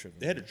cable was tripping.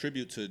 They had a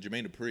tribute to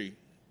Jermaine Dupri,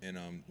 and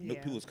Yeah.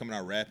 people was coming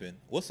out rapping.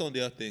 What song do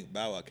y'all think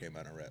Bow Wow came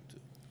out and rapped to?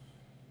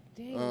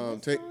 Dang,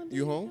 what Take song did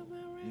You he Home? come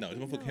out No, this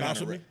rapping? motherfucker came Bounce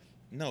out and With rap.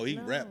 No, he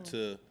No. rapped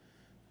to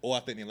Oh I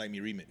Think They Like Me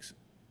remix.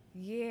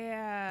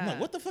 Yeah. I'm like,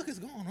 what the fuck is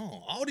going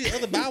on? All these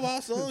other Bow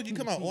Wow songs, you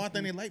come out, oh, I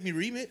Think They Like Me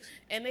remix?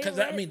 And they Because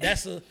I mean,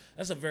 that's a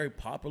very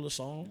popular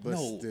song. But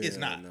No, it's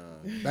not.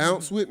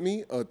 Bounce With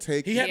Me or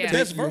Take He had the Yeah.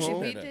 best You verse Home?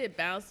 on He that. did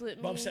bounce with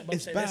me. But I'm saying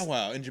It's that's- Bow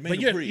Wow and Jermaine But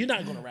Dupri. you're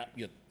not gonna rap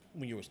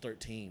when you was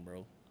 13,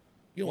 bro.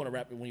 You don't want to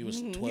rap it when you was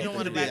 12. You don't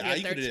wanna You coulda rap did- your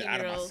you coulda did Out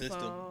of My 13-year-old System.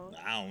 song.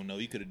 I don't know.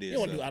 You could have did You don't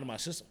want to do something. Out of My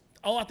System.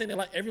 Oh, I think they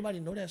like everybody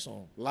know that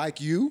song.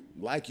 Like You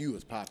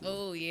is popular.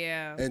 Oh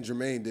yeah. And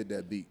Jermaine did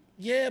that beat.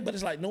 Yeah, but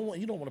it's like no one.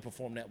 You don't want to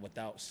perform that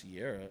without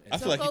Sierra. I And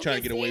feel like he's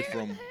trying to Focus get away here,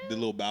 from what the the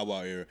little Bow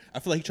Wow era. I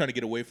feel like he's trying to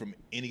get away from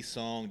any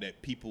song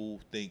that people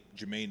think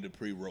Jermaine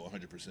Dupri wrote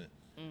 100%.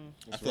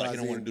 I feel like he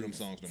don't want to do them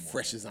songs no more.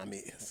 Fresh as I'm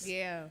is.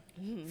 Yeah.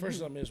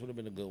 First time this would have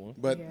been a good one.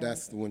 But Yeah.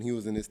 that's when he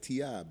was in his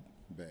T.I.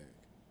 bag.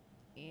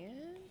 And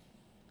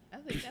I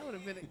think that would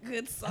have been a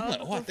good song. I'm like,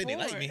 oh, I to think they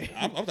like perform. me.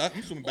 I'm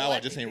assuming Bow Wow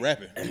just ain't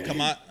rapping. He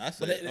come out, I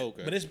said,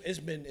 okay. But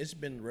it's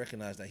been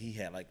recognized that he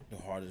had like the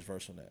hardest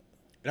verse on that.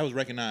 That was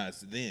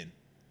recognized then.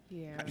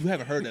 Yeah. You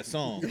haven't heard that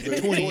song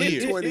in 20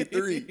 years.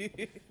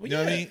 23. You know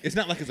what I mean? It's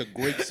not like it's a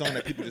great song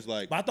that people just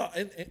like. But I thought,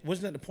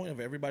 wasn't that the point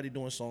of everybody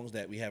doing songs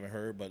that we haven't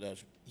heard? But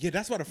Yeah,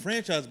 that's why the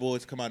franchise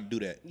boys come out and do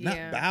that.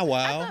 Yeah. Not Bow I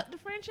Wow. thought the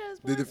franchise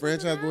boys Did the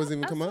franchise wasn't boys out?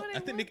 even come out? swear I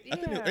think were. I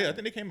think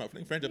they came out. I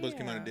think franchise boys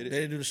came out and did they it.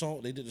 didn't do the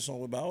song. They did the song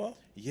with Bow Wow.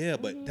 Yeah,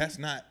 but that's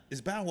not. It's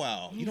Bow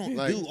Wow. You don't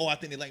Like- do. Oh, I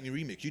think they like me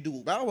remix. You do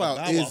Bow a Wow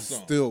Bow is Wow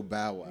song. still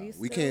Bow Wow. He's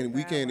We still can't Bow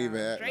even Wow.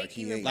 act Drake like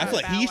he even ain't. I feel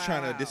like Bow he's Wow.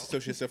 trying to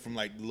disassociate himself from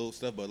like little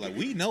stuff, but like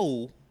we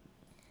know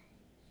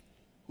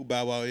who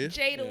Bow Wow is.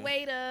 Jada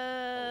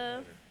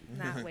Waiter.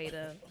 Not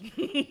Waiter.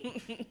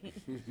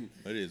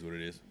 It is what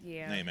it is.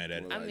 Yeah. I ain't mad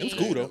at it. I It was mean-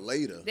 cool though.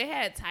 Later. They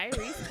had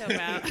Tyrese come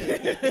out.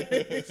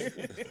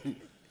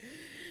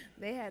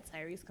 They had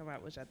Tyrese come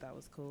out, which I thought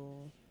was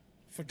cool.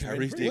 For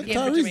Tyrese did. What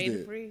Yeah, for Tyrese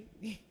Jermaine did?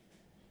 Dupri.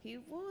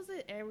 What was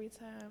it? Every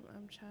time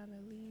I'm trying to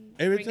leave.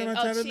 Every time I'm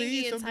trying to Chingy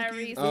leave, and something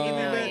Tyrese. keeps bringing me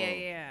email. back.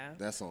 Yeah.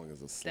 That song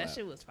is a slap. That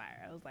shit was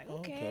fire. I was like, Oh,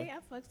 okay, okay.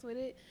 I fucks with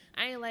it.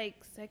 I ain't like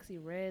Sexy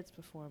Red's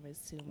performance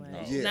too much.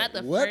 Oh. Yeah. Not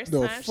the what first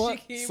the time fuck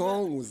she came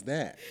song up. was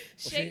that?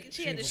 She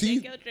had to She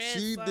shake your dress.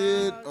 she song.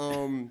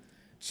 did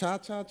Cha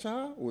Cha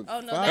Cha with Oh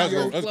no, Fire. that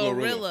was That's Glorilla.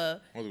 Glorilla.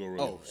 Let's go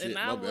real. Oh shit, And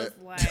I my was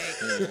bad.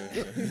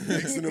 like,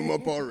 Mixing them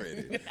up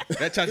already.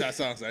 That cha cha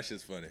song, that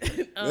shit's funny.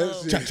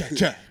 oh. That Cha shit.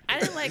 cha cha. I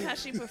didn't like how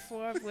she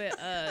performed with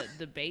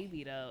the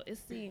baby though. It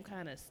seemed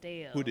kind of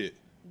stale. Who did?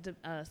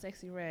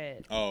 Sexy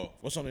Red. Oh,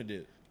 What song they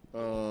did? I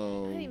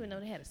didn't even know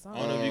they had a song. I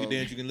don't know if you can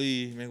dance, you can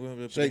leave. Man, go ahead,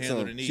 put your Shake hands on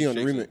some. the knees. She on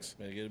the shake some. remix.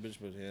 Man, get a bitch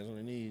put her hands on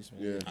her knees.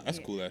 Man. Yeah, That's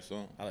a cool ass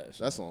song. I like that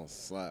song. that song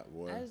slap,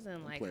 boy. I just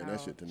didn't like I'm playing how that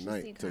shit she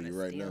tonight. seemed Tell you kinda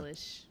right now.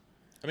 stale-ish.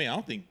 I mean, I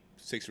don't think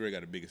Sexy Red got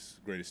the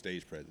biggest, greatest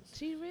stage presence.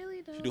 She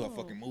really don't. She do her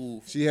fucking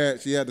move. She had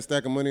the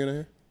stack of money in her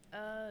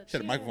hair. She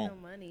had a microphone. No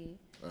money.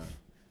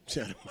 She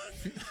had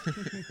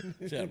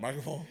a She had a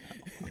microphone.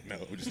 No,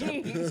 just stop.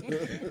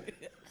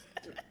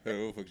 What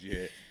the fuck she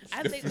had?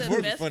 I think the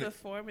performance best funny.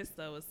 performance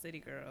though was City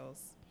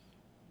Girls.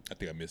 I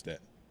think I missed that.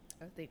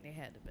 I think they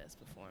had the best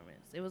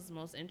performance. It was the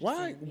most interesting.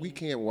 Why to me. we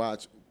can't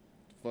watch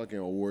fucking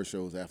award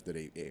shows after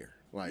they air?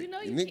 Like You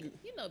know, you, nigga, can,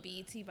 you know,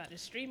 BET about to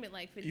stream it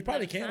like 50 You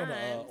probably times. can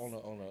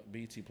on a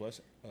BT Plus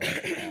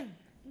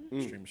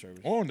streaming service.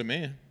 Or on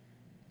demand.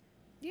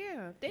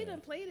 Yeah, they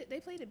done played it. They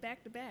played it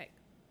back to back.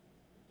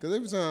 Cause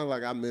every time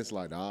like I miss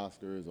like the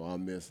Oscars or I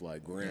miss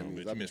like but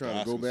Grammys, you I'm missed trying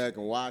the to go Oscars. back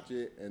and watch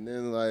it, and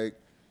then like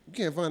you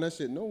can't find that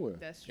shit nowhere.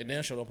 That's true. And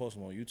damn sure don't post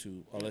them on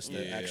YouTube unless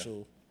the Yeah.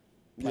 actual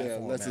Yeah,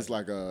 platform unless has it's it.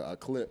 like a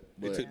clip.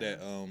 They But took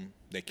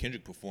that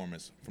Kendrick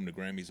performance from the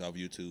Grammys off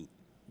YouTube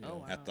Oh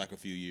wow. after like a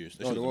few years.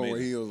 That oh, shit the was one where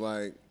amazing. he was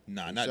like,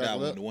 Nah, not Shut that It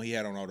one. Up? The one he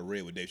had on All the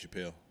Red with Dave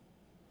Chappelle.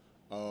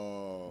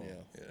 oh, Yeah.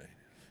 Yeah.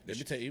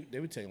 They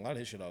be taking a lot of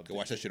his shit off. Go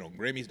watch that shit on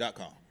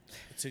Grammys.com.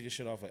 They took his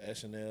shit off of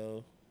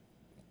SNL.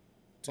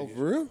 oh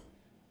for real?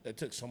 They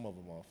took some of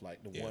them off.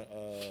 Like the Yeah. one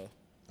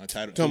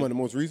Untitled. Talking too. about the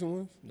most recent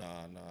ones?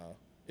 nah.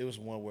 It was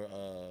one where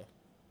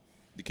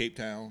The Cape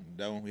Town,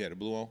 that one we had the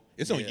blue on.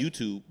 It's on Yeah.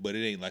 YouTube, but it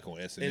ain't like on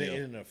SNL. it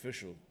ain't an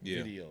official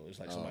Yeah. video. It's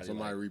like Somebody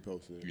somebody like,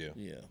 reposted it. Yeah.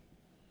 yeah.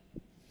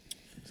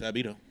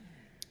 Sabito.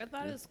 I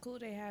thought it was cool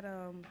they had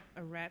a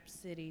Rap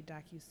City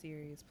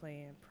docuseries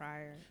playing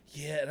prior.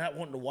 Yeah, and I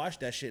wanted to watch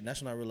that shit, and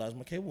that's when I realized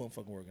my cable wasn't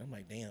fucking working. I'm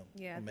like, damn.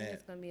 Yeah, I I'm think mad.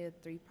 it's gonna be a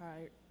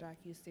 3-part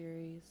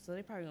docuseries. So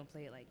they probably gonna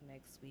play it like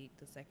next week.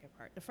 The second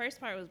part. The first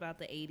part was about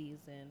the '80s,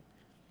 and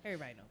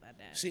everybody know about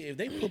that. See, if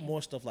they put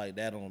more stuff like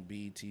that on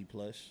BET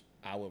Plus,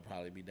 I would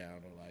probably be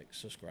down to like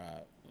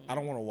subscribe. I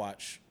don't want to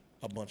watch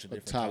a bunch of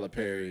different Tyler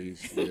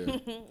Perry's. Yeah.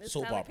 It's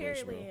soap Tyler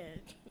operas, Perry bro.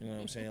 land. You know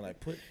what I'm saying? Like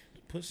put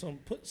some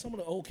of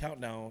the old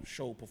countdown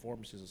show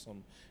performances or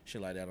some shit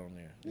like that on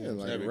there. Yeah,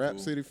 like That'd be Rap cool.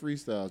 City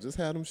Freestyle. Just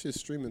had them shit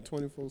streaming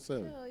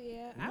 24/7. Hell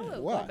yeah, I would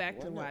Why? go back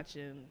Why to not?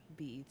 watching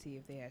BET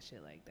if they had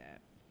shit like that.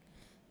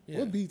 Yeah.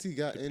 What BT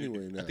got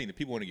anyway now? I think the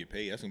people want to get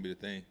paid. That's gonna be the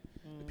thing.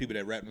 The people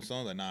that rap the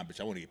songs like, nah, bitch,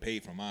 I want to get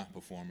paid for my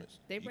performance.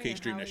 They You bring can't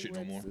stream that shit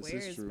no more. Hollywood This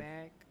is Squares true.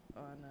 back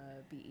on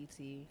BET.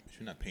 You're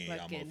not paying y'all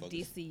Fucking motherfuckers.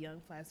 DC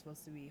Young Fly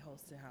supposed to be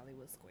hosting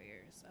Hollywood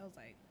Squares. I was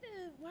like,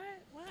 what?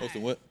 Why?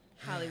 Posting what?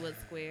 Hollywood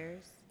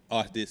Squares. Oh,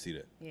 I did see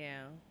that.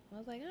 Yeah. I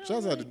was like, I don't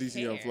Shouts out to really DC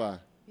Young care. Fly.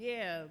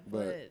 Yeah,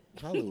 But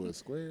but Hollywood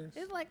Squares.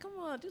 it's like, come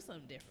on, do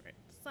something different.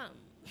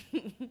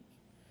 Something.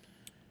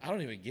 I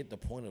don't even get the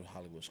point of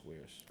Hollywood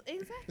Squares.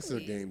 Exactly. It's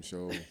a game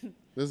show.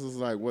 This is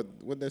like what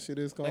that shit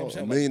is Like I'm called?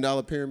 saying, $1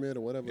 million pyramid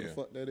or whatever Yeah. the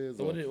fuck that is.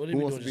 So or what they Who be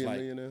wants doing? to be Just a like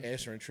millionaire?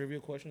 answering trivia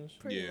questions.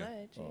 Pretty Yeah.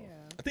 much, Oh. yeah.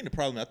 I think the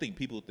problem. I think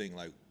people think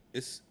like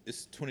it's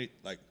 20.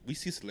 Like we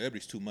see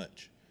celebrities too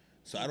much.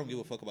 So I don't give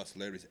a fuck about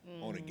celebrities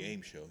on a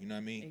game show. You know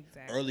what I mean?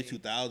 Exactly. Early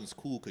 2000s,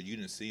 cool because you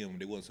didn't see them.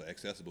 They wasn't so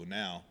accessible.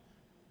 Now,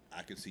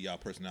 I can see y'all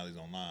personalities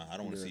online. I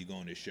don't want to Yeah. see you go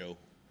on this show.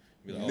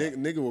 Be like,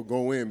 Nigga will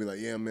go in and be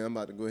like, yeah, man, I'm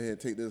about to go ahead and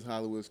take this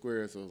Hollywood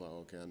Squares. So it's like,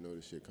 okay, I know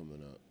this shit coming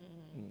up.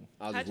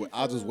 How'd you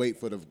I'll just feel- wait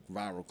for the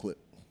viral clip.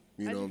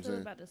 You How know do what you I'm feel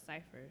saying? about the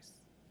ciphers?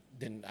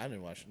 Then I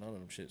didn't watch none of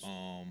them shits.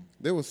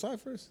 There was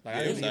ciphers. Like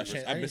Yeah, I it was didn't, get a Cypress.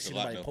 chance, I I didn't missed see a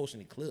lot, nobody though. post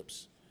any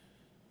clips.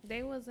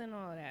 They wasn't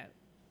all that.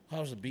 How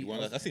was the beat?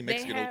 I seen They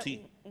Mexican had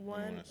OT.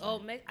 one.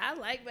 I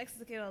like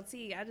Mexican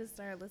OT. I just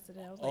started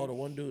listening. I was Oh, like, the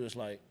one dude is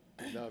like,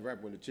 No,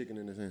 rap with the chicken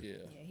in his hand. yeah.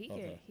 yeah,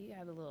 Okay. he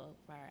had a little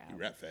fire He out.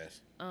 rap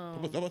fast. Hey,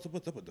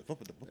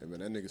 man,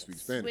 that nigga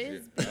speaks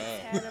Spanish. Swizz Beatz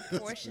had a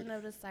portion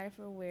of the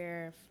cipher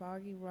where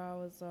Foggy Raw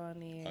was on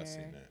there. I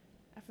seen that.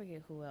 I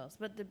forget who else,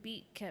 but the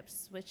beat kept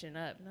switching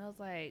up, and I was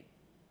like,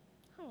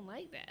 I don't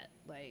like that.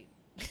 Like,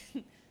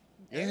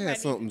 They had everybody-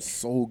 something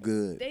so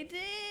good. They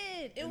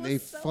did. It And was they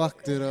so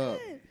fucked it up.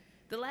 good.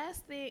 The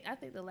last thing, I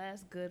think the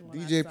last good one.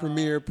 I DJ saw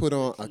Premier put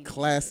on was a TV.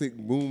 classic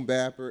boom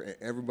bapper, and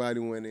everybody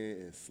went in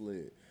and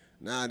slid.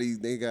 Now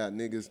they got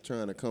niggas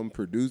trying to come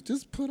produce.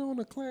 Just put on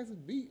a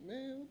classic beat,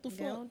 man. What the They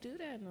fuck? don't do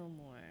that no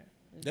more.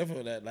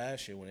 Definitely that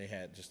last year when they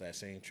had just that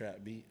same trap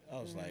beat. I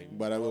was like,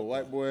 By that little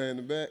what white boy in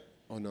the back.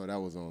 Oh no, that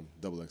was on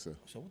Double XL.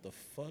 So what the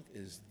fuck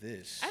is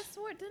this? I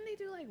swear, didn't they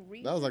do like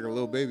That was like a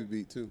little baby regional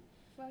beat too.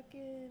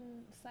 fucking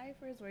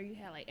ciphers where you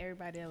had like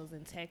everybody that was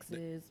in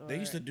Texas? They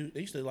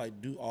used to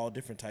like do all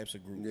different types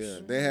of groups. Yeah,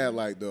 they had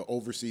like the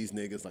overseas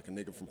niggas, like a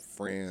nigga from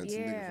France, a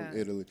nigga from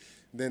Yeah. Italy.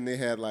 Then they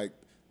had like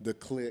the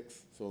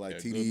clicks, so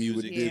like Yeah, TDE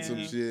would good did music. some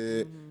Yeah.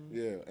 shit.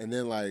 Yeah, and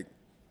then like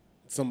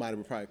somebody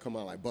would probably come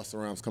out like Busta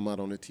Rhymes come out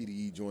on the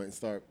TDE joint and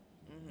start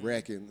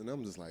wrecking, and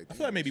I'm just like, I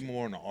feel like maybe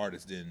more on the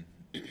artist than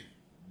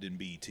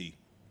BET.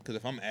 Because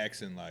if I'm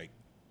asking like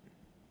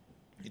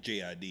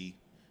JID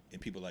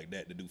and people like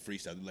that to do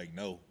freestyle, they're like,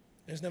 no.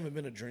 There's never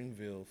been a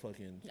Dreamville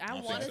fucking. I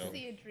don't want think to so.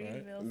 see a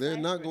Dreamville. there's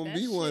not cipher. gonna That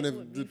be one shit if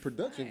would the be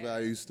production fire.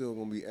 value is still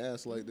gonna be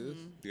ass like this.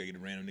 You gotta get the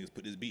random niggas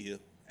put this beat here.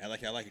 Act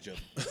like y'all like each other.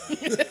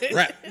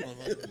 Rap.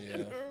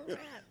 Yeah,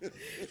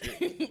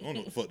 I don't know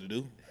what the fuck to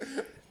do.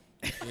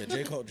 yeah.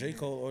 J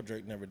Cole or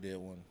Drake never did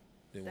one.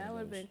 Did That one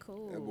would of have those. been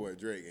cool. That boy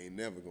Drake ain't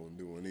never gonna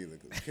do one either,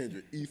 cause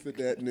Kendrick ethed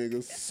that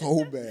nigga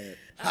so bad.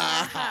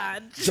 Ha ha!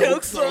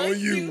 Jokes on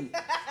you.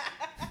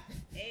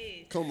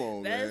 Hey, Come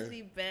on, that is man.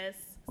 the best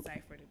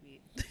cipher to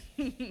beat.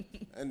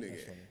 That nigga,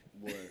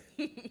 boy,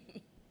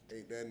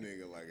 ate that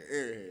nigga like an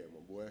airhead, my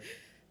boy.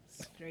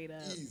 Straight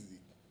up. Easy.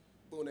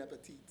 Bon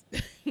appetit.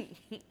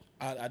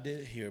 I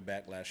did hear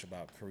backlash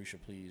about Carisha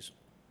Please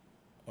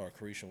or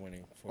Carisha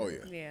winning for Oh, yeah.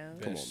 Yeah.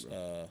 Come on, best,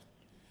 bro.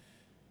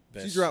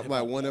 best She dropped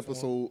like hip-hop one platform.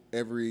 episode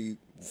every.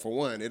 For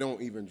one, it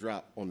don't even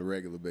drop on the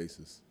regular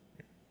basis.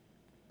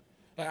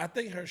 Like, I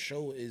think her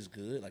show is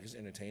good. Like it's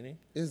entertaining.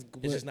 It's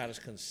It's just not as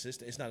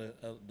consistent. It's not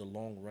the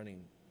long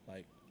running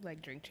like.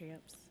 Like Drink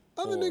Champs.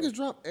 other or- niggas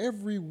drop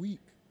every week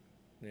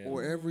Yeah.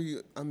 or every.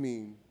 I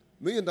mean,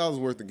 $1 million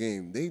worth of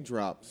game. They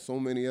drop so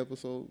many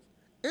episodes,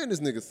 and this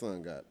nigga's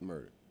son got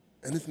murdered,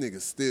 and this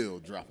nigga still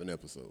dropping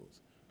episodes.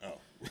 Oh.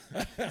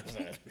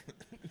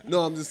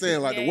 No, I'm just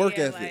saying like the Yeah, work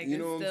yeah, ethic. like, You it's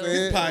know what I'm still-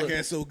 saying?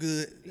 Podcast so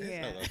good.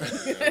 Yeah.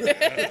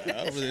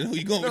 I don't really know who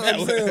you going No, with that I'm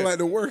one. saying like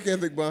the work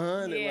ethic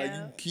behind it. Like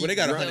Yeah. you keep Well, they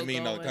got a grinding. $100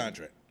 million going.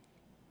 contract.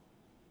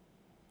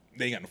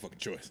 They ain't got no fucking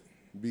choice.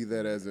 Be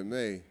that as it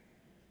may,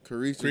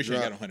 Carisha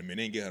ain't got $100 million.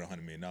 They ain't get her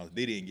 $100 million.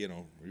 Diddy didn't get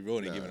on.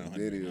 Revolt didn't give her $100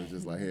 Diddy million. was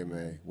just like, hey,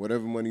 man,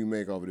 whatever money you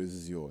make off of this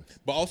is yours.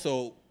 But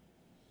also,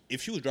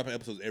 if she was dropping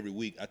episodes every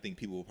week, I think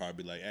people would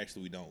probably be like,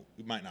 actually,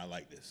 we might not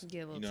like this. Get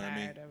a little you know tired what I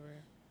mean? of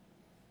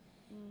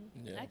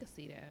her. Yeah. I could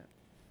see that.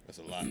 That's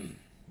a lot.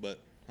 But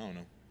I don't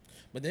know.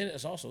 But then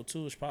it's also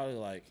too. It's probably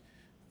like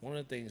one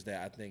of the things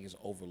that I think is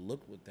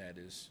overlooked with that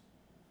is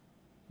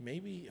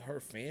maybe her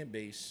fan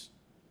base,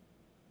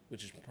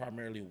 which is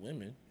primarily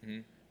women,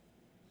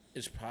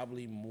 is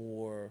probably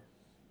more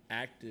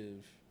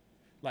active.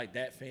 Like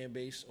that fan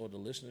base or the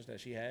listeners that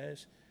she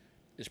has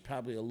is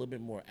probably a little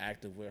bit more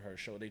active with her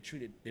show. They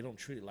don't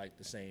treat it like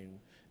the same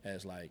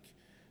as like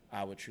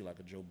I would treat like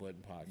a Joe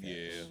Budden podcast.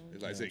 Yeah,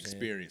 it's like it's an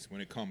experience.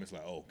 When it comes, it's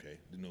like, oh, okay,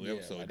 the new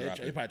episode like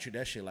dropping. they probably treat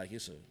that shit like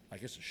it's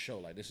a show.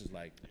 Like this is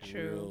like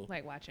True. real.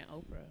 Like watching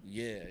Oprah.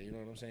 Yeah, you know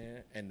what I'm saying?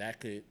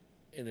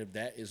 And if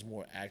that is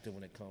more active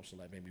when it comes to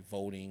like maybe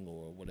voting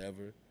or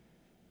whatever.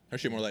 Her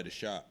shit more like the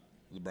Shop,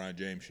 LeBron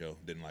James show,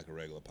 than like a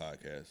regular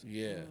podcast.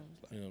 Yeah, you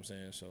know what I'm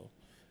saying? So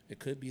it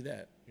could be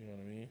that. You know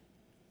what I mean?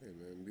 Hey,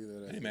 man, be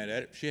that. I ain't mad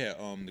at it. She had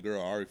the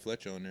girl Ari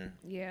Fletcher on there.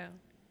 Yeah.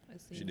 I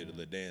see She did a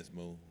little dance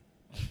move.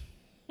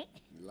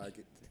 You like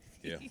it?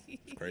 Yeah,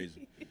 it's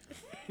crazy.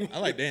 I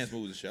like dance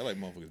moves and shit. I like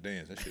motherfuckers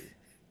dance. That shit.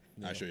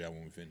 I'll show y'all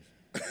when we finish.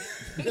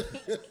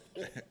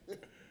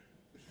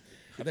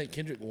 I think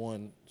Kendrick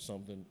won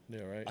something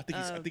there, right? I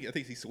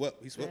think he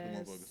swept. He swept the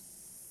motherfuckers.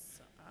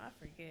 I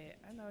forget.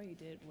 I know he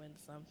did win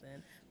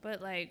something,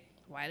 but like,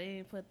 why didn't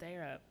he put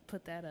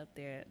that up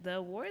there? The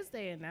awards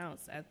they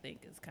announced, I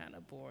think, is kind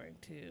of boring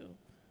too.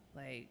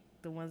 Like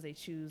the ones they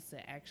choose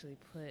to actually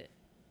put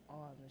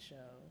on the show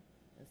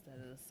instead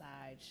of the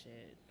side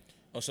shit.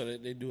 Oh, so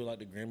they do it like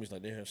the Grammys.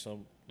 Like they have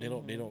some. They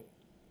don't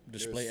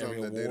display There's every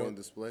some award that they don't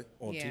display.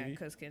 on Yeah, TV.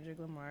 because Kendrick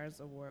Lamar's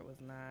award was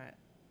not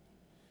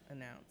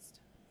announced.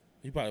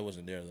 He probably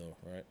wasn't there though,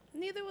 right?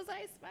 Neither was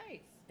Ice Spice,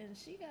 and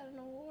she got an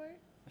award.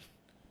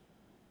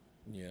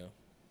 Yeah.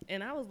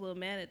 And I was a little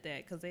mad at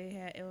that because they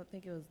had, I don't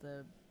think it was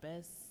the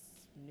best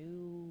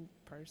new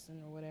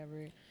person or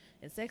whatever.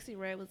 And Sexy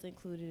Red was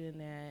included in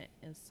that,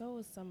 and so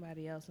was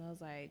somebody else. And I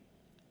was like,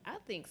 I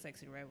think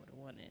Sexy Red would have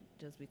won it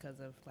just because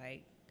of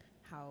like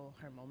how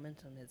her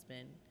momentum has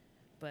been.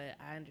 But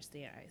I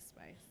understand Ice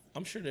Spice.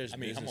 I'm sure there's. I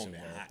mean, I'm business on that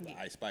involved. hot. The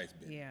Ice Spice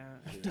been Yeah.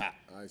 top.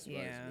 Ice Spice, Yeah.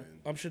 man.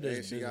 I'm sure there's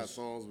And she got business.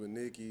 songs with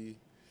Nicki.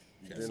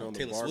 got Then some on the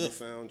Taylor Barbie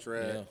Swift.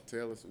 soundtrack, Yeah.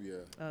 Taylor Swift,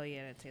 yeah. Oh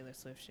yeah, that Taylor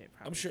Swift shit.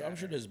 Probably I'm sure got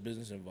her. there's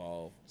business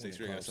involved when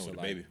Sexy it Red got comes to something with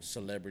like the baby.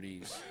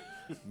 celebrities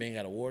being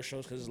at award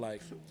shows because it's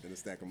like And a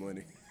stack of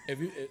money. if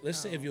you let's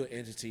say if you're an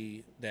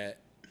entity that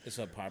it's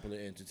a popular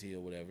entity or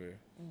whatever,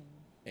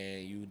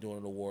 and you doing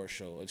an award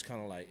show, it's kind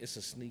of like it's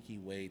a sneaky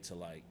way to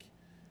like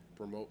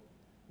Promote.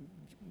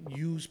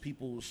 use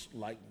people's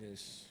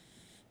likeness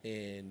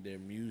and their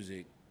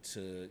music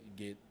to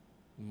get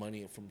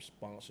money from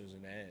sponsors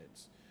and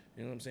ads.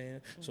 You know what I'm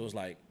saying? So it's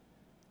like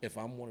if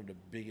I'm one of the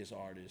biggest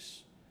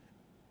artists,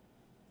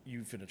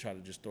 you finna try to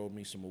just throw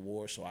me some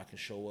awards so I can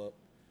show up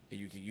and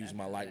you can use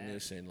my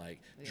likeness and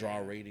like draw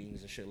Yeah.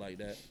 ratings and shit like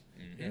that.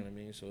 You know what I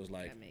mean? So it's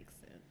like, That makes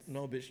sense.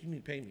 no, bitch, you need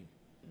to pay me.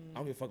 I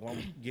don't give a fuck if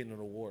I'm getting an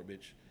award,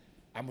 bitch.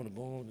 I'm gonna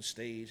go on the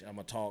stage, I'm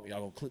gonna talk, y'all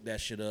gonna clip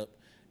that shit up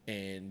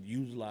and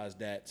utilize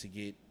that to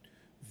get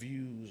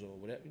views or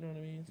whatever. You know what I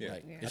mean? Yeah.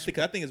 Like,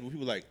 Yeah. I think it's when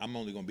people like I'm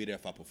only gonna be there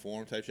if I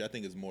perform type shit. I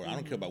think it's more. I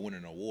don't care about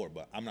winning an award,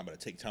 but I'm not about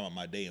to take time out of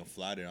my day and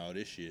fly there and all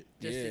this shit.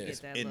 Just Yeah. to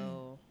get that And,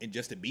 little. and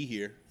just to be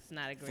here It's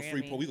not a for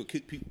free. Grammy. We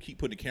could keep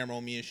putting the camera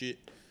on me and shit.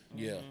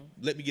 yeah.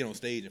 Let me get on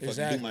stage and fucking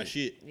do Exactly. my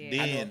shit. Yeah. Then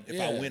I know- if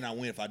yeah. I win, I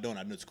win. If I don't,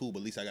 I know it's cool. But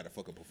at least I gotta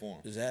fucking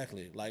perform.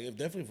 Exactly. Like, if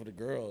definitely for the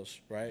girls,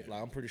 right?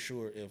 Like, I'm pretty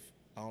sure if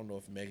I don't know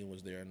if Megan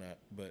was there or not,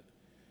 but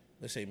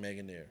let's say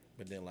Megan there,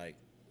 but then like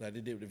they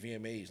did with the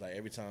VMAs, like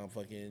every time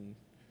fucking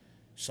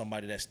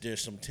somebody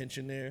there's some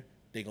tension there,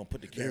 they gonna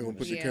put the They're camera. going to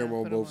put on the Yeah, camera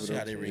on put both them of see them.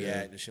 how they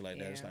react and shit like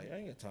that. It's Yeah. like I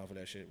ain't got time for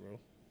that shit, bro.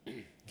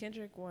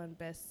 Kendrick won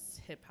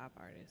Best Hip Hop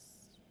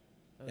Artist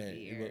of And the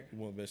you year.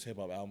 want best hip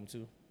hop album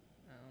too?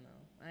 I don't know.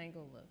 I ain't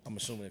gonna look. I'm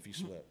assuming if he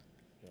swept.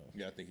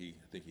 Yeah, I think he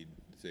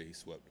said he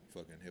swept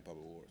fucking hip hop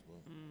awards, bro.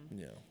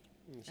 Yeah.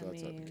 Shouts out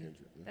to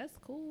Kendrick. man. That's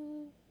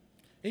cool.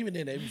 Even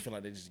then, they feel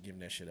like they just giving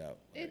that shit out.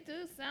 Like, It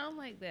do sound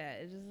like that.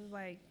 It just is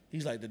like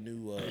he's like the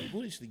new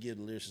who used to give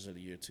the lyricist of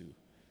the year to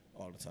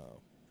all the time.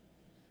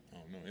 I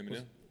don't know.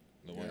 Eminem,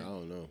 Lil Yeah, I Wayne,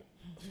 don't know.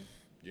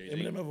 Jay-Z,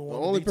 Eminem ever The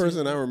won only BET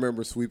person I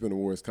remember sweeping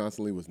awards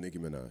constantly was Nicki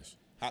Minaj.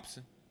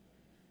 Hobson.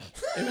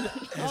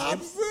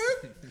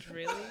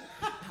 really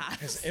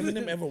Has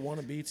Eminem ever won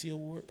a BET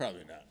award?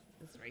 Probably not.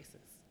 it's racist.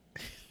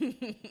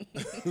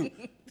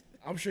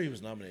 I'm sure he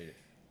was nominated.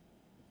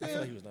 I feel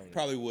like he was nominated.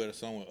 Probably would a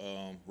song with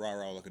Rah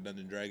Rah like a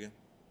Dungeon Dragon.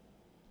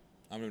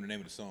 I remember the name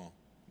of the song.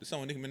 The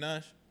song with Nicki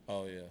Minaj.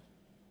 Oh yeah.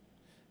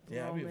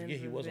 Yeah, I forget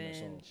he was on that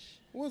song.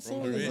 What song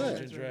Roman is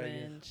Reigns. that?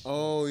 Revenge.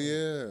 Oh,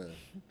 yeah.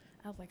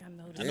 I was like, I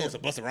know I this. know it's a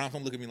Busta Rhymes.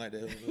 Don't look at me like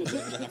that.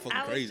 Like I'm fucking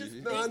I was crazy.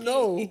 just- No, I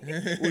know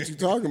what you're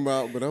talking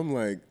about, but I'm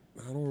like,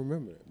 I don't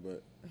remember it.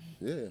 But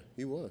yeah,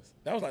 he was.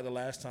 That was like the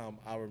last time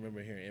I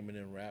remember hearing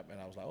Eminem rap, and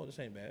I was like, "Oh, this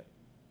ain't bad."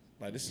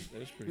 Like this is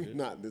pretty good.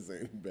 Not this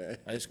ain't bad.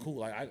 Like, it's cool.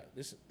 Like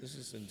this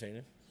is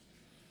entertaining.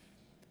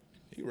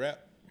 He rap.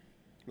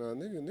 Nah,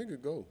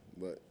 nigga go.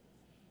 But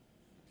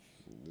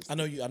I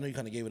know you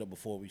kind of gave it up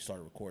before we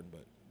started recording,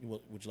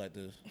 but would you like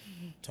to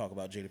talk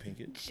about Jada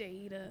Pinkett?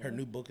 Jada. Her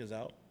new book is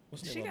out.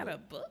 What's the name She of got it? a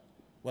book?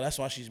 Well, that's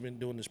why she's been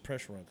doing this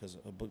press run because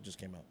a book just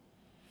came out,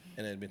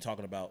 and then been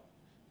talking about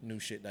new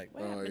shit like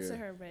What happened yeah. to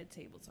her Red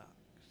Table Talk?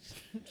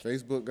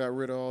 Facebook got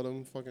rid of all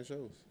them fucking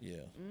shows. yeah.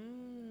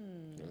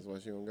 That's why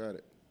she don't got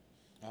it.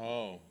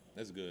 Oh,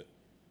 that's good.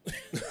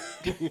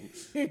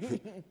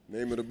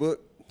 Name of the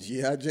book,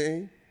 G.I.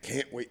 Jane.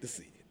 Can't wait to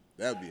see it.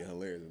 That'd be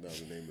hilarious if that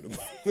was the name of the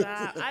book.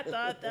 Stop. I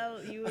thought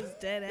that you was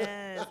dead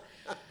ass.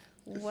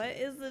 What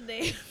is the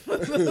name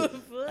of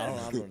the book? I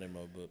don't know the name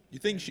of it, but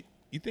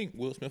You think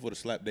Will Smith would have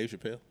slapped Dave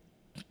Chappelle?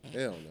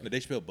 Hell No, no.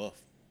 Dave Chappelle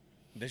buff.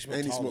 they should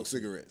And he smoked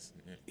cigarettes.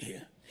 Yeah.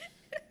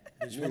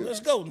 Let's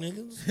go,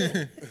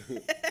 niggas.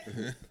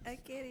 I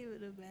can't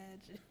even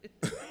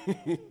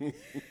imagine.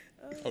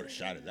 I would have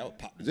shot it. That would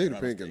pop.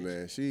 Jada Pinkett,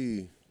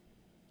 man,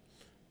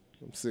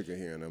 I'm sick of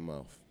hearing her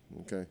mouth.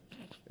 Okay,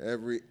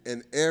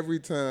 every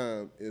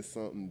time it's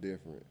something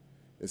different.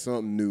 It's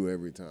something new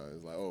every time.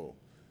 It's like, oh,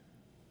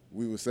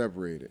 we were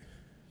separated.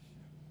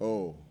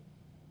 Oh,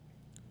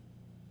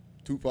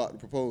 Tupac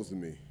proposed to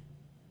me.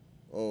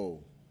 Oh,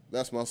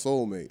 that's my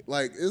soulmate.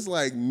 Like, it's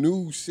like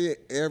new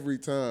shit every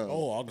time.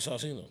 Oh, August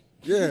Alsina.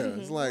 Yeah,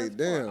 it's like,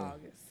 damn.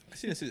 August. I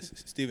seen this.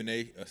 Stephen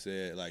A.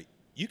 Said like,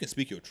 you can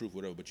speak your truth,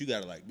 whatever, but you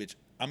gotta like, bitch,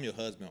 I'm your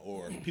husband,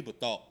 or people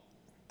thought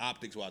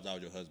optics wise I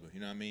was your husband. You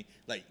know what I mean?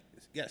 Like,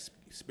 you gotta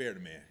spare the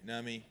man. You know what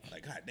I mean?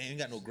 Like, god damn, you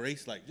got no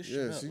grace. Like, just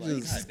Yeah, shut up. she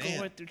Like, just god damn.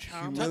 Going through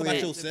trauma. Talk about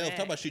Humiliate yourself.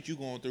 Talk about shit you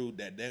going through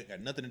that got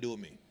nothing to do with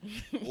me,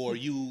 or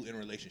you in a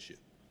relationship.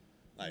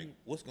 Like,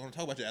 what's going to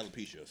talk about your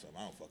alopecia or something?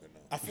 I don't fucking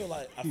know. I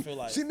feel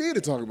like She need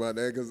to talk about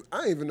that because I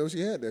didn't even know she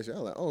had that shit. I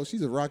was like, oh,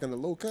 she's a rocking the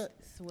low cut.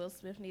 Will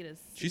Smith need a.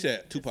 She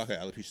said Tupac had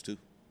alopecia too,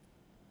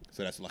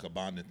 so that's like a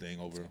bonding thing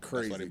over. That's why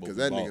Crazy they both because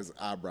that involved. nigga's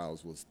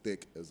eyebrows was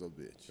thick as a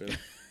bitch.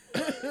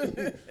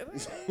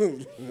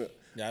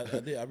 yeah, I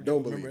did. I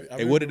Don't believe remember, it. I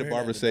Hey, what did remember the hearing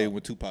barber that say about-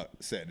 when Tupac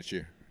sat in the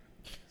chair?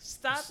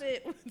 Stop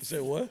it. You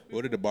said what?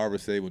 What did the barber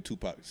say when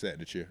Tupac sat in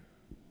the chair?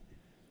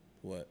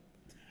 What?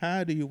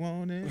 How do you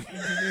want it?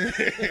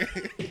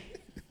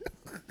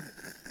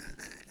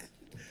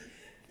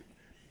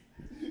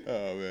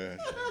 Oh man,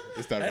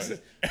 let's talk about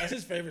it. That's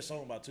his favorite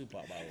song by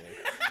Tupac, by the way.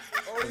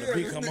 Oh, When the yeah,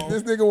 beat this, come ni- on.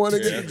 this nigga want to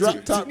get Yeah. the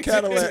drop top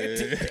Cadillac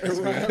and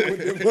ride with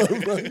them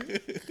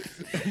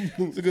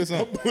motherfuckers. It's a good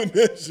song. Putting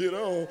that shit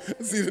on.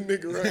 See the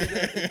nigga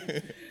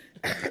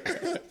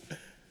right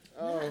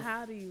there.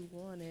 How do you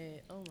want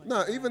it? Oh my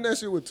Nah, god. even that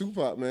shit with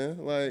Tupac, man.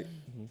 Like,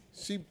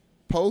 she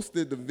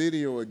posted the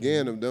video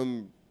again of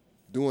them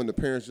doing the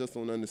parents just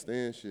don't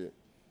understand shit.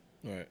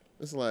 Right.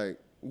 It's like,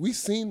 we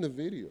seen the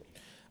video.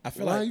 I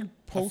feel Why like are you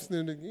posting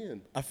it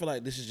again? I feel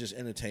like this is just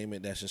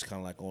entertainment. That's just kind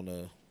of like on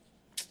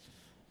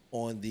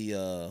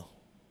the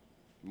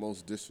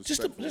Most just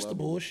disrespectful the level of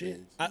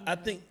bullshit.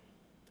 things.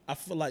 I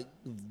feel like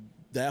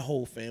that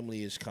whole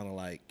family is kind of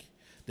like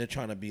they're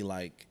trying to be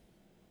like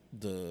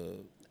the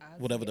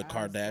whatever the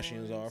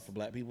Kardashians are for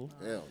black people.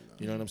 Hell no.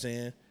 You know what I'm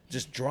saying?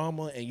 Just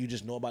drama, and you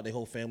just know about their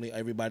whole family.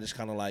 Everybody's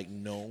kind of like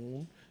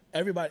known.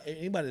 Anybody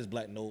that's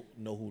black know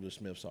who the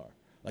Smiths are.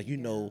 Like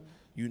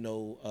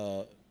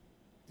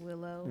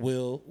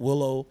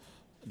Willow,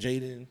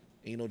 Jaden, and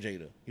you know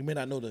Jada. You may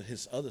not know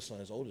his other son,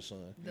 his older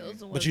son. Those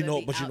are But ones you that know-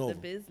 be but you out know the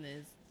them.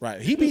 business. Right.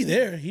 He be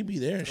there and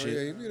Oh, shit.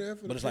 yeah, he be there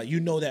for But the it's like, you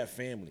know that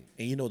family.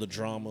 And you know the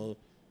drama, you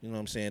know what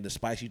I'm saying? The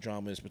spicy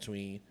drama is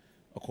between,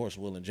 of course,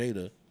 Will and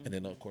Jada. And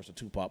then, of course, the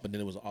Tupac. But then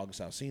it was August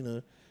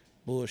Alsina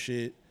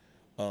bullshit.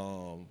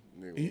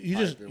 Nigga You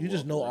was just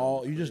piping, know walking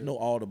all around the crib.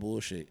 all the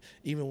bullshit.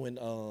 Even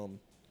when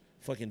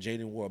fucking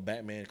Jaden wore a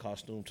Batman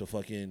costume to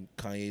fucking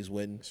Kanye's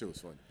wedding. That shit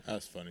was funny.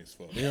 That's funny as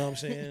fuck. You know what I'm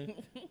saying?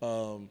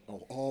 Oh,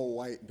 all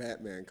white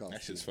Batman costume.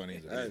 That shit's funny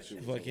as a That bitch. shit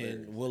was hilarious.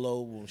 Fucking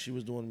Willow when she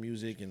was doing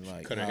music and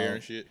like Cut her how- hair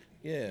and shit.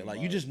 Yeah, like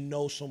you just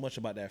know so much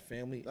about that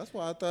family. That's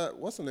why I thought,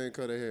 what's her name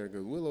cut her hair?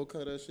 Because Willow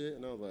cut her shit,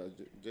 and I was like,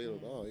 Jada,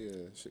 oh, yeah,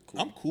 shit cool.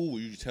 I'm cool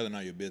with you telling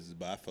all your business,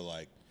 but I feel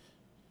like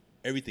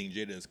everything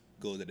Jada does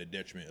goes at the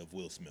detriment of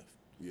Will Smith.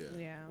 Yeah.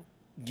 Yeah.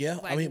 Yeah,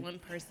 Like I mean one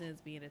person is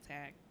being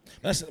attacked.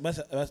 that's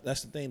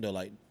the thing though.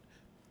 Like,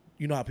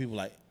 you know how people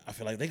like. I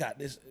feel like they got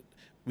this.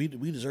 We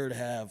deserve to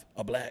have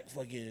a black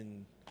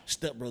fucking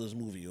Step Brothers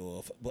movie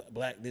or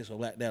black this or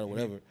black that or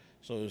whatever.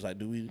 So it's like,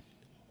 do we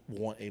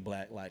want a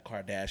black like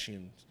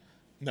Kardashians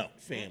No,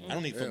 family? I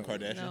don't need fucking Hell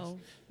Kardashians. No.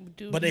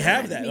 Do But they not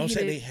have that. I'm need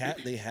saying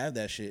it. they have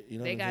that shit. You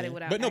know, They what I'm got it saying?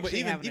 without. But no, but actually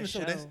even having a so,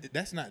 show.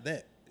 that's not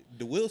that.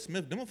 The Will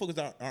Smith, them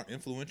motherfuckers aren't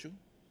influential.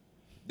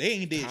 They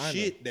ain't did Kinda.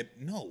 shit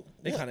that no.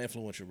 They What? kind of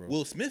influential, bro.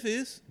 Will Smith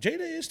is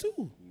Jada is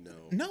too. No.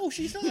 no,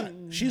 she's not.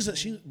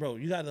 Bro.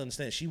 You gotta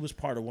understand. She was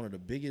part of one of the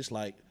biggest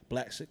like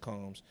black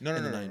sitcoms No,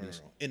 in the no.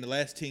 90s. In the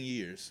last 10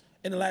 years,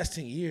 In the last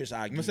 10 years,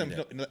 I you know give what you I'm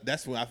that. saying?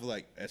 That's when I feel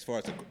like, as far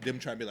as them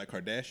trying to be like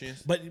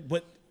Kardashians.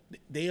 But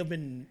they have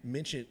been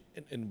mentioned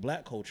in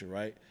black culture,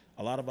 right?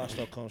 A lot of our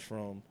stuff comes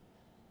from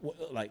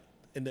like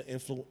and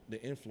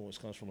the influence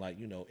comes from like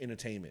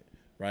entertainment,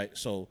 right?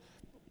 So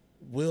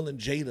Will and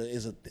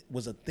Jada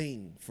was a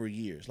thing for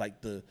years.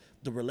 Like the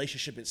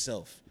relationship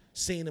itself,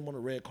 seeing them on the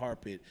red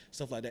carpet,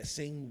 stuff like that.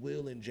 Seeing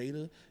Will and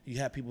Jada, you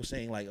have people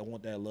saying like, "I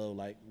want that love,"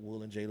 like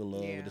Will and Jada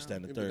love, Yeah. this, that,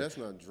 and the Yeah, third. but that's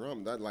not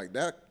drama. That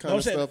kind No,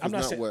 of stuff is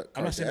not saying, what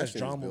I'm not saying that's Kardashian is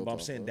drama, built but I'm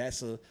off saying of.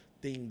 that's a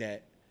thing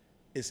that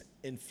is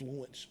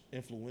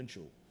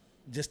influential.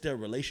 Just their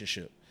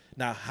relationship.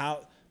 Now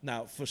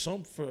for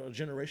a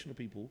generation of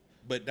people,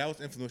 But that was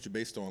influential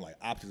based on like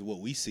optics of what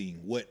we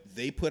seen. What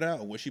they put out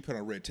and what she put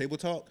on Red Table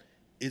Talk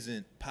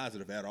isn't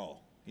positive at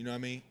all. You know what I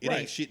mean? It Right.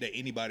 ain't shit that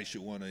anybody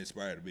should want to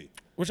aspire to be.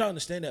 which I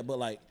understand that, but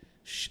like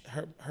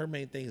her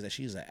main thing is that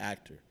she's an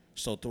actor.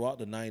 So throughout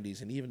the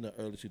 90s and even the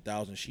early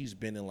 2000s, she's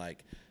been in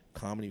like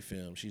comedy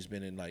films. She's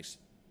been in like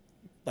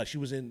she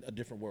was in a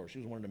different world. She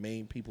was one of the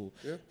main people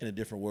in a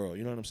different world.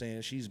 You know what I'm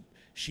saying? She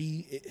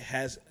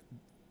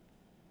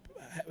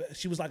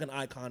was like an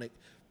iconic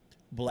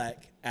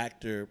black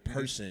actor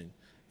person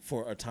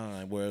for a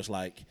time, where it's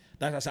like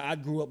I said, I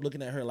grew up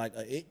looking at her like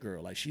a it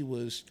girl. Like she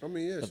was. I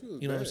mean, yeah, she was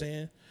You know what I'm bad.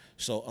 saying?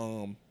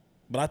 So,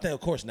 but I think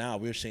of course now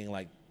we're seeing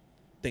like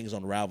things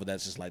unravel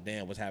that's just like,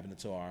 damn, what's happening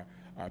to our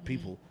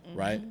people,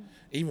 right?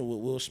 Even with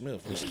Will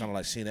Smith, it's kind of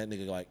like seeing that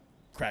nigga like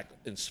crack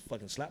and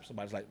fucking slap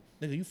somebody. It's like,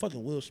 nigga, you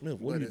fucking Will Smith.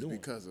 What But are you it's doing?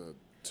 because of,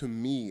 to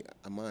me,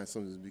 my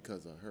assumption is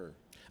because of her.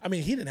 I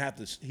mean, he didn't have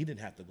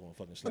to go and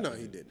fucking slap. No, that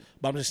he nigga. didn't.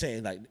 But I'm just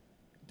saying, like,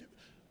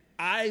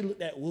 I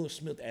looked at Will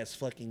Smith as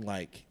fucking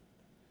like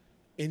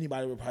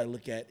anybody would probably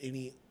look at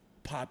any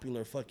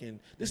popular fucking.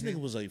 This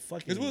nigga was a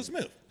fucking. It's Will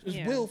Smith. It's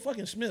Yeah. Will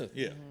fucking Smith.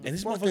 Yeah. And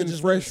this motherfucker Fucking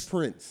just Fresh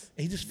Prince.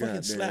 He just fucking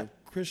Goddamn.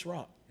 slapped Chris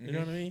Rock. You know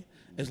what I mean?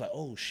 It's like,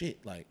 oh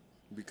shit, like.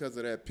 Because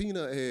of that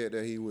peanut head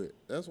that he with.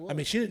 That's why. I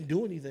mean, she didn't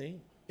do anything.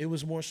 It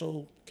was more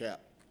so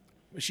Cap.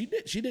 she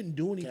didn't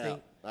do anything.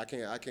 Cap. I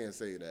can't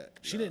say that.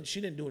 She Nah.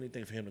 didn't do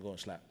anything for him to go and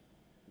slap.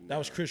 That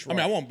was Chris I Rock.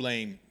 mean, I won't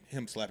blame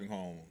him slapping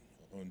home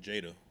on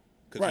Jada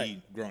because Right.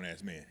 he grown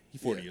ass man. He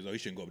 40 Yeah. years old. He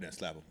shouldn't go up there and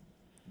slap him.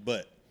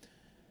 But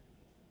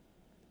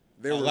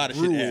There a were lot of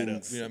shit add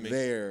up, brewings you know what I mean?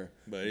 there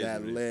But it is that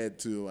what it is. led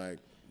to like,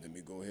 let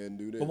me go ahead and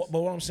do this. but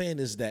what I'm saying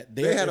is that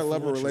they they're had a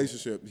love influential.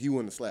 relationship. He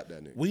wouldn't have slapped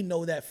that nigga. We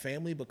know that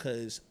family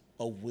because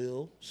of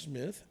Will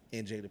Smith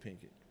and Jada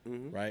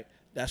Pinkett, right?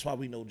 That's why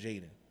we know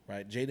Jaden,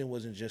 right? Jaden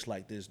wasn't just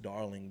like this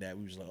darling that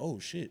we was like, oh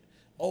shit,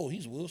 oh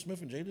he's Will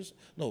Smith and Jada's.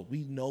 No, we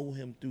know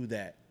him through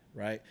that,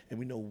 right? And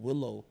we know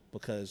Willow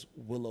because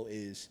Willow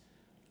is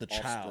the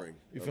child. Offspring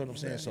You feel of what I'm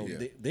saying? that, So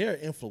yeah. they're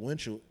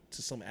influential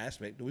to some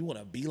aspect. Do we want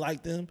to be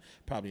like them?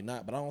 Probably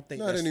not. But I don't think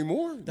Not that's,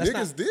 anymore. that's Niggas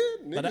not-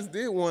 did. but Niggas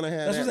did want to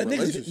have That's that what I'm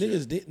saying.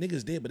 relationship.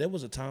 Niggas did, but there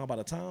was a time. By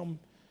the time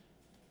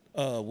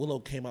Willow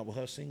came out with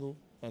her single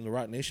on the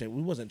Rock Nation,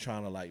 we wasn't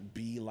trying to like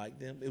be like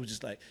them. It was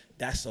just like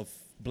that's a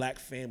black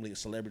family, a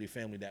celebrity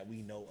family that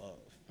we know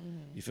of.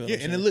 You feel? yeah,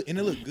 what I'm and saying?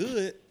 it looked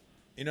good.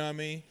 You know what I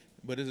mean?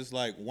 But it's just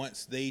like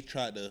once they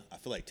tried to, I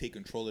feel like take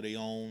control of their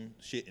own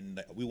shit and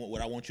like, we want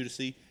what I want you to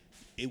see.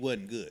 It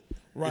wasn't good.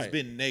 Right. It's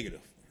been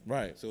negative.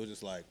 Right. So it's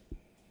just like,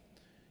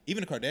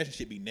 even the Kardashian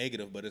shit be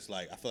negative, but it's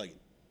like I feel like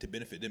to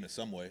benefit them in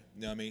some way.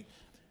 You know what I mean?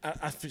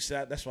 I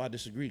feel that's why I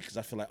disagree because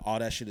I feel like all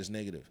that shit is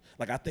negative.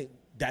 Like I think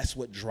that's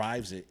what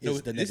drives it. No,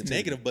 Is the it's negativity.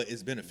 negative, but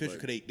it's beneficial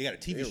because they got a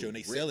TV they're show and they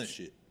rich. selling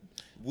shit.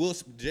 Will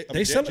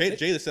They selling-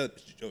 Jada selling.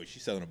 Oh,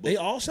 she's selling a book. They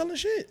all selling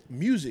shit.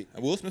 Music.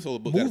 And Will Smith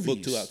sold a book. Got a book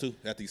Movies. out too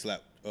after he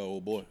slapped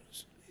old boy.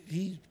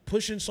 He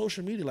pushing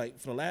social media like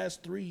for the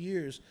last 3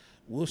 years.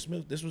 Will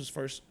Smith, this was his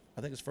first.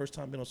 I think his first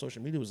time being on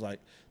social media was like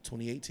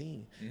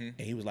 2018, and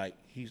he was like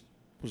he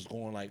was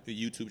going like The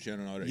YouTube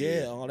channel and all that.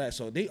 yeah, all that.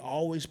 So they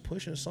always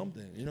pushing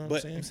something. You know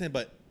what But I'm saying?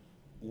 but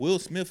Will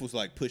Smith was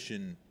like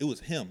pushing. It was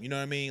him. You know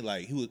what I mean?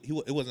 Like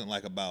it wasn't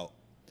like about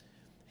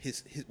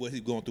his what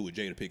he's going through with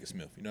Jada Pinkett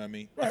Smith. You know what I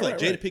mean? I Right, feel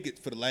like right, Jada right. Pinkett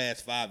for the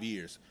last 5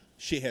 years,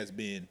 shit has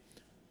been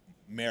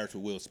married to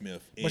Will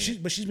Smith. And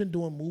But she's been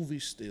doing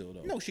movies still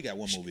though. no, she got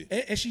one movie.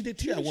 And she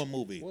did She got TV. one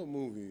movie. What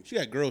movie? She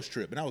got Girls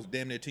Trip, and that was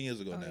damn near 10 years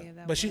ago now. Yeah,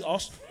 that But she was-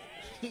 also,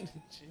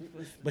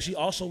 but she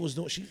also was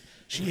doing.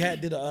 She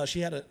had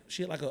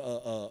like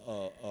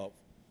a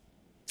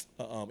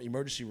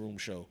emergency room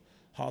show,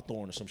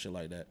 Hawthorne or some shit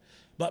like that.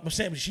 But I'm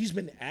saying she's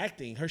been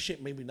acting. Her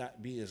shit maybe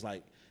not be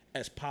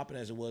as popping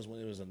as it was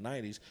when it was in the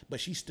 90s, but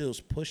she's still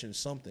pushing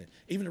something.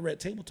 Even the Red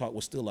Table Talk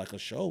was still like a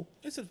show,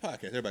 It's a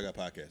podcast. Everybody got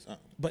podcasts.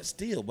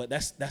 but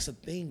that's a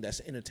thing.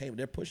 That's entertainment.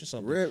 They're pushing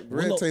something. Red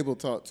Willow- Table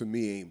Talk to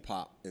me ain't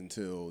pop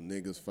until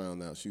niggas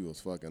found out she was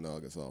fucking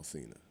August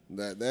Alsina.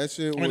 That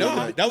shit I was mean,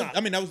 like,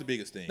 that was the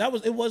biggest thing.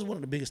 It was one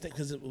of the biggest things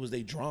because it was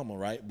a drama,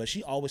 right? But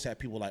she always had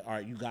people like, all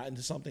right, you got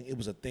into something. It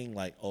was a thing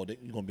like, oh,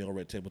 you're gonna be on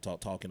Red Table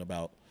Talk talking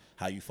about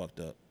how you fucked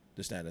up,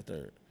 this, that, and the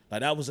third. Like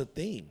that was a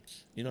thing.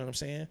 You know what I'm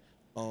saying?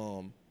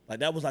 Like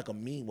that was like a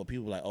meme where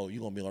people were like, oh,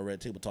 you're gonna be on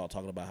Red Table Talk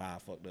talking about how I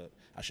fucked up.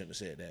 I shouldn't have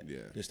said that. Yeah.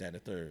 This, that, and the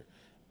third.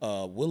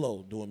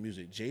 Willow doing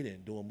music,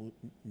 Jaden doing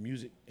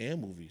music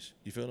and movies.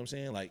 You feel what I'm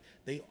saying? Like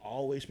they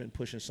always been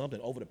pushing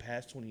something over the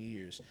past 20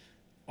 years.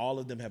 All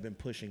of them have been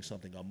pushing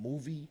something. A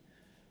movie,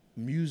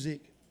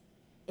 music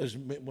is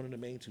one of the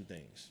main two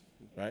things.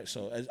 right?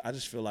 So I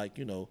just feel like,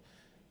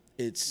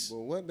 it's. But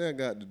what that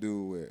got to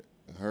do with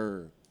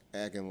her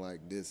acting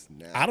like this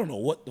now? I don't know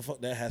what the fuck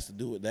that has to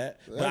do with that.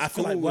 That's but I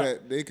feel cool like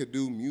that they could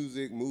do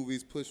music,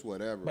 movies, push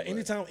whatever. But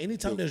anytime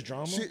there's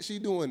drama, shit she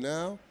doing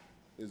now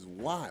is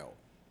wild.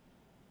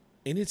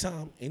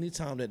 anytime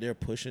that they're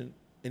pushing,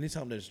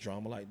 anytime there's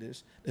drama like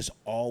this, there's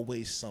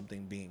always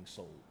something being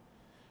sold.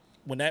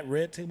 When that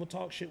Red Table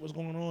Talk shit was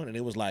going on, and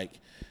it was like,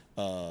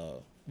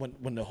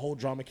 when the whole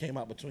drama came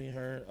out between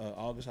her,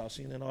 August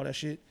Alsina, and all that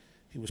shit,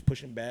 he was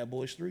pushing Bad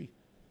Boys 3.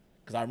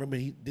 Because I remember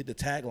he did the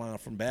tagline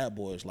from Bad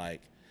Boys,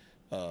 like,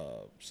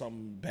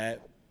 some bad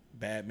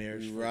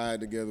marriage. We ride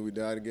together, we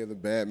die together,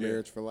 bad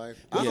marriage for life.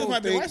 Will I Smith don't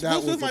might be- think Will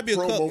that Smith was a might be a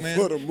promo cuck, man.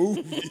 for the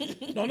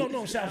movie. No. I'm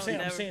never saying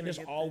there's forget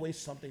that. always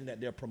something that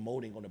they're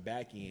promoting on the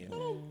back end.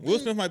 Will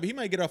Smith he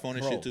might get off on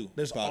this Bro, shit too.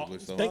 there's Possibly,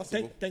 so.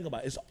 think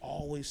about it. It's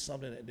always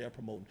something that they're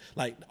promoting.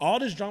 Like, all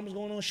this drama's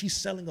going on, she's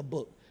selling a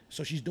book.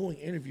 So she's doing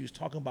interviews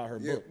talking about her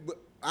Yeah, book. but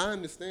I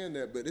understand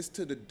that, but it's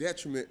to the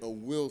detriment of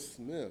Will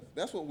Smith.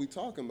 That's what we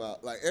talking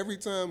about. Like, every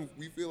time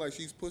we feel like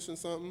she's pushing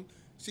something,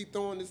 she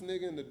throwing this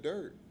nigga in the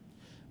dirt.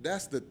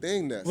 That's the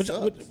thing that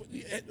sucks.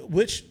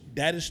 Which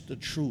that is the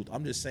truth.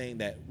 I'm just saying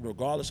that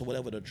regardless of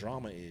whatever the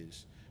drama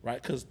is,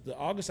 right? Because the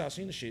August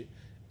Alsina shit,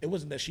 it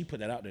wasn't that she put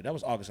that out there. That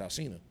was August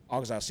Alsina.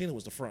 August Alsina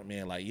was the front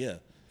man, like, yeah.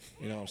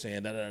 You know what I'm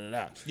saying?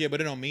 Da. Yeah,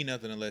 but it don't mean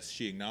nothing unless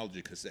she acknowledges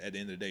it. Because at the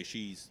end of the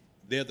day,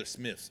 they're the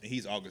Smiths and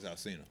he's August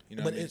Alsina. You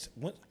know But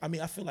what I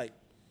mean? I feel like,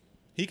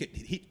 They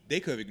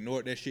could have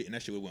ignored that shit and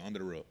that shit would went under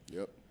the rug.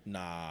 Yep.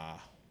 nah.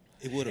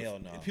 It would Hell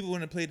have. no. People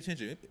wouldn't have paid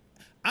attention.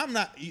 I'm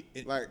not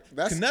Like,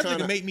 that's nothing kinda-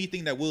 can make me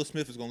think that Will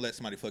Smith is gonna let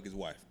somebody fuck his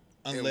wife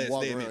unless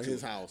walk they around admit to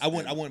his it. house I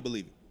wouldn't and-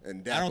 believe it. and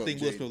I dap don't up think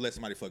Will Jada. Smith let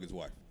somebody fuck his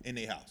wife in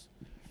their house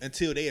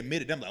until they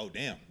admitted. I'm like, oh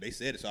damn, they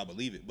said it, so I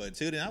believe it. But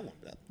until then, I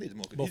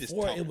won't.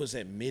 Before it was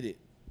admitted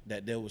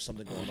that there was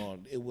something going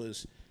on,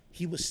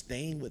 he was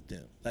staying with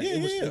them. Like,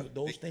 Yeah.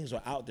 those things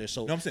were out there.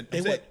 So No, I'm saying-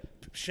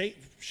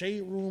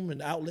 Shade Room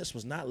and outlets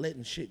was not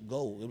letting shit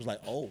go. It was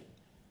like, oh,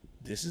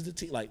 this is the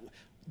tea. Like,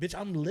 bitch,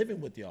 I'm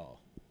living with y'all.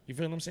 You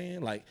feel what I'm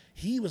saying? Like,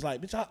 he was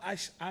like,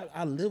 bitch,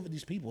 I live with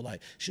these people.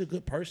 Like, she's a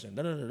good person.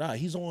 Da.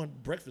 He's on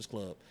Breakfast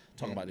Club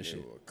talking about this They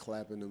shit. were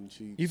clapping them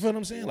cheeks. You feel what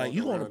I'm saying? Like,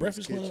 you walking go on the around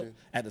Breakfast his Club kitchen.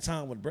 at the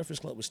time when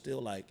Breakfast Club was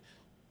still like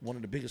one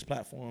of the biggest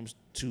platforms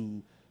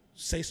to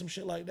say some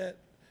shit like that.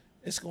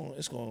 It's going.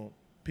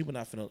 People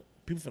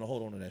finna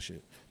hold on to that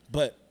shit.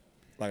 But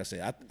like I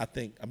said, I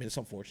think it's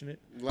unfortunate.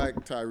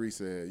 Like Tyree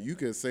said, you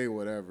can say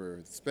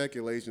whatever.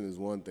 Speculation is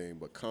one thing,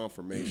 but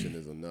confirmation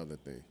is another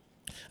thing.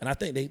 And I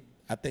think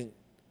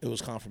it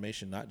was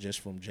confirmation not just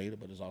from Jada,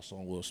 but it's also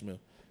on Will Smith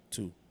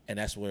too. And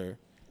that's where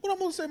What I'm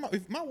gonna say?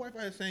 If my wife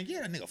out here saying,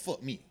 "Yeah, that nigga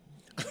fuck me,"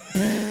 what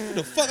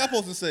the fuck I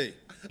supposed to say?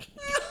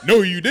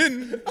 No, you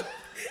didn't.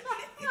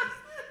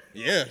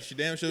 Yeah, she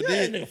damn sure that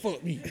did. nigga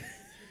fuck me.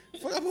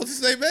 What I'm supposed to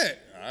say back?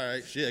 All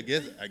right, shit.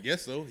 I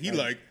guess so. He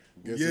like,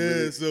 guess yeah.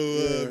 it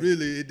really-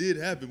 Really, it did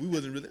happen. We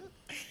wasn't really.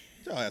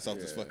 Get your ass off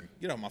this fucking.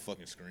 Get off my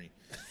fucking screen.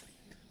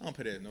 I don't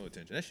pay that no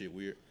attention. That shit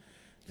weird.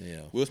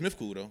 Yeah. Will Smith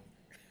cool though.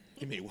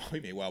 He made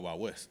Wild Wild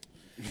West.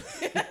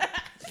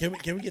 Can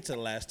we get to the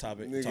last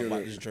topic? Nigga, Talk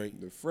about this Drake.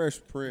 The Fresh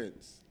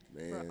Prince,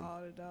 man,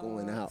 all the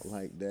going out dogs.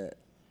 like that.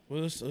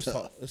 Well,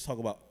 let's talk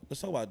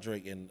about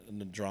Drake and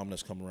the drama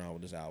that's come around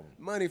with this album.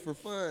 Money for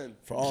fun.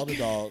 For All the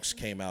Dogs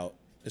came out.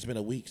 It's been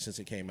a week since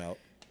it came out.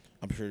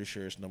 I'm pretty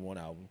sure it's #1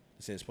 album.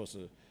 It says it's supposed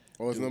to.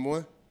 Oh, it's number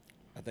one?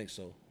 I think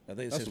so. I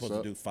think it That's says it's what's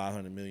supposed to up. do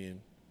 500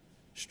 million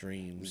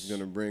streams. He's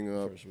going to bring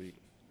up first week.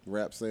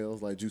 rap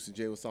sales like Juicy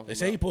J was talking They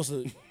about.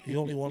 say he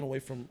only one away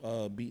from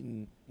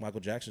beating Michael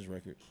Jackson's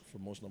record for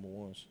most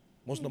 #1s.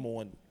 Most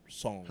 #1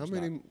 songs. How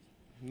many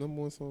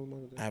number one songs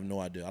Michael I Jackson? have no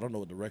idea. I don't know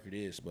what the record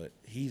is, but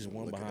he's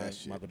one Look at that behind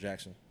shit. Michael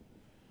Jackson.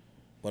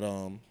 But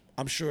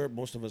I'm sure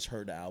most of us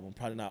heard the album.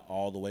 Probably not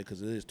all the way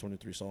because it is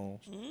 23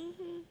 songs.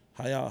 Mm-hmm.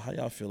 How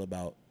y'all feel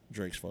about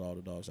Drake's For All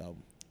the Dogs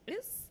album?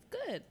 It's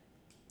good.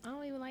 I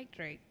don't even like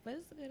Drake, but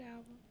it's a good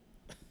album.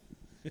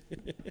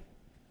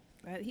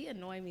 But he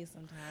annoy me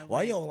sometimes. Why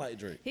Like, you don't like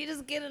Drake? He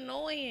just get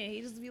annoying.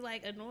 He just be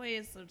like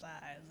annoying sometimes.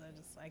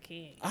 I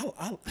can't.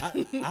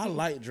 I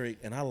like Drake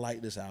and I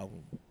like this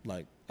album.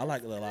 Like, I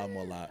like the album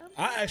a lot.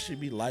 I actually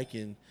be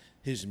liking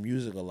his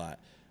music a lot.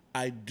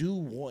 I do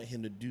want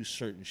him to do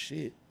certain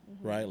shit,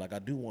 right? Like, I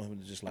do want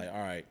him to just like, all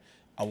right,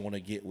 I want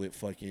to get with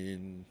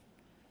fucking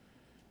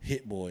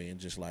Hit Boy and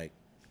just like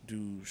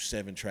do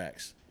 7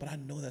 tracks. But I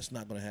know that's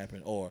not going to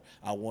happen. Or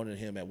I wanted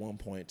him at one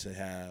point to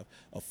have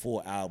a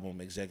full album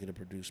executive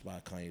produced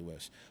by Kanye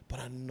West. But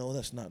I know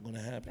that's not going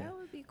to happen. That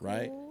would be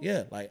Right? cool.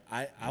 Yeah. Like,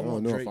 I I want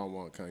don't know Drake. if I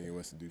want Kanye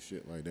West to do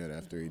shit like that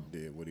after he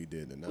did what he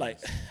did tonight. Like,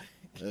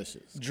 that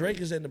shit's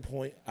Drake is at the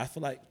point. I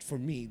feel like for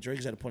me, Drake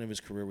is at the point of his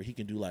career where he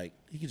can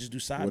just do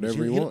side Whatever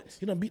missions. he wants.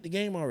 He done beat the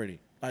game already.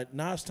 Like,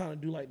 now it's time to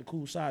do like the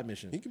cool side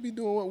mission. He could be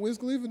doing what Wiz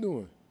Khalifa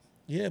doing.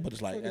 Yeah, but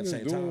it's like Fucking at the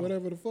just same doing time.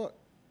 whatever the fuck.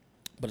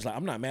 But it's like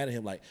I'm not mad at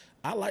him. Like,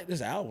 I like this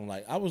album.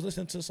 Like, I was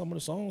listening to some of the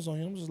songs on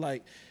him. I'm just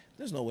like,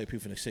 There's no way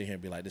people can sit here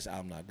and be like, this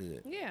album not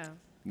good. Yeah.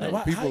 No, Like,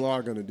 why- people how-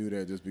 are gonna do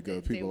that just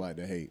because people like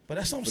to hate. But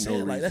that's what I'm For no saying.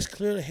 Like, reason. that's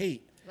clear to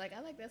hate. Like,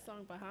 I like that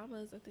song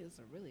Bahamas. I think it's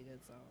a really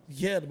good song.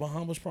 Yeah, the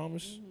Bahamas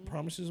Promises,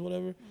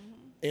 whatever.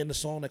 And the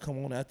song that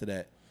come on after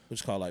that, which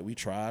is called like We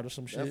Tried or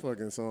some shit. That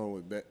fucking song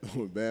with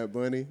with Bad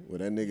Bunny, where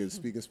that nigga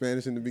speaking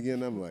Spanish in the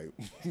beginning, I'm like,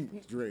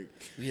 Drake.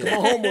 Yeah.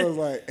 My homeboy was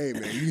like, hey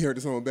man, you heard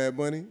the song with Bad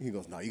Bunny? He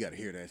goes, no, you gotta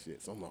hear that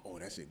shit. So I'm like, oh,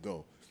 that shit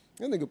go.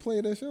 That nigga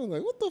playing that shit. I was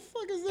like, what the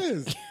fuck is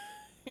this?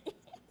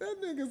 That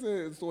nigga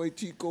said, soy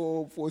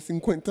chico for 50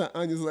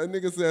 años. That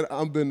nigga said,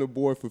 I've been the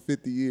boy for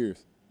 50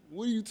 years.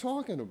 What are you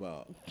talking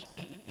about?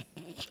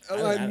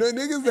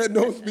 Niggas that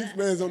don't speak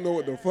Spanish don't know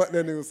what the fuck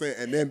that nigga was saying.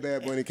 And then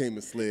Bad Bunny came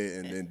and slid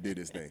and then did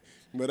his thing.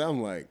 But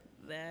I'm like,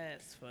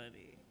 That's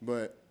funny.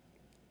 but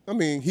I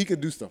mean, he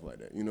could do stuff like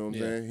that. You know what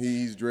I'm Yeah. saying?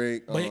 He's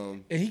Drake. But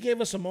and he gave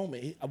us a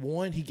moment.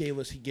 He gave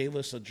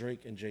us a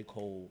Drake and J.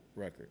 Cole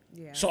record.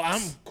 Yeah. So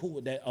I'm cool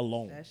with that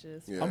alone. That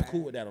shit's Yeah. I'm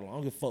cool with that alone. I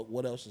don't give a fuck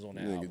what else is on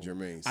that Nigga album.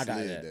 Jermaine I got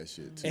slid that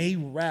shit, too. And he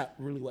rapped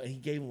really well. He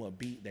gave him a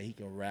beat that he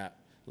can rap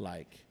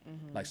like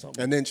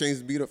something. and then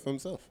changed the beat up for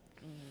himself,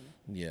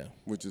 Yeah.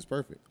 which is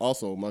perfect.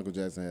 Also, Michael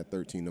Jackson had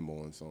 13 number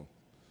one songs.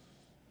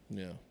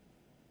 Yeah.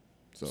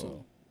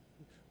 So,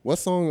 what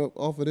song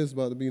off of this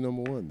about to be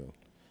number one though?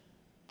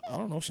 I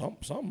don't know,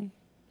 something.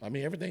 I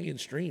mean, everything getting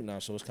streamed now,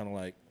 so it's kind of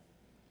like,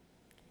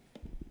 I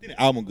think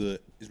the album good.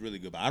 It's really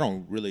good, but I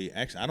don't really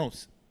actually. I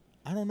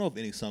don't know if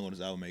any song on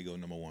this album may go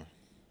number one.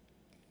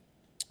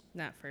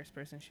 Not first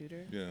person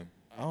shooter. Yeah.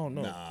 I don't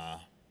know. Nah.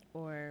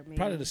 Or maybe.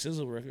 Probably the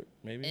Sizzle record,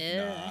 maybe.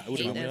 Nah, Nah, I it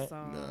would've hate been- that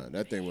song. Nah,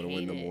 that thing would have won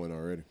Hate number it. one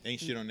already.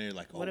 Ain't shit on there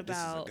like, oh, What this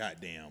is a about-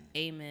 goddamn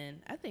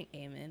Amen. I think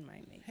Amen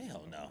might make it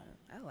Hell number no. one.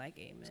 I like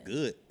Amen.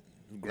 good.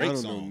 I Great don't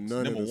songs. know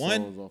none Number of the one.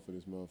 songs off of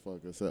this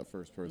motherfucker except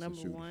first person Number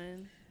shooter.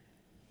 one.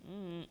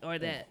 Or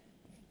that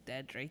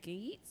Drake and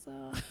Yeet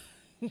song.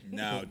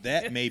 Now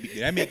that may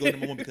go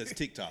number one because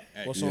TikTok. What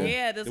actually. song?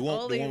 Yeah, that's The the one-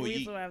 the only one with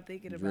reason Yeet. why I'm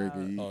thinking Drake about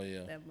and Yeet. Oh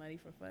yeah. that Money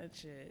for Fun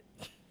shit.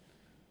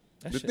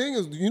 That The shit- thing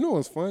is, you know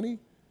what's funny?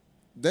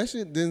 That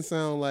shit didn't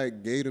sound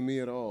like gay to me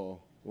at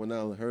all when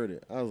I heard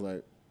it. I was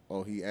like,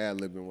 oh, he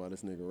ad-libbing while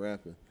this nigga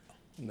rapping.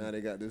 Now they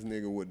got this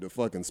nigga with the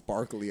fucking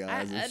sparkly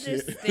I eyes and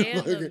shit.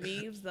 understand the Like,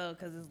 memes though,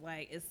 because it's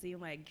like it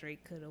seemed like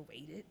Drake could have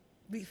waited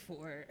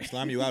before.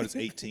 Slime You Out is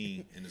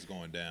 18 and it's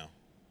going down.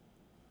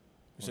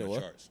 You said on the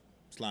what? charts.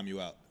 Slime You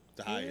Out,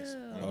 the highest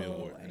on the Ew,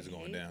 Billboard, I and it's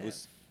going hate down.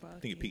 that I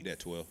think it peaked at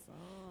 12. song.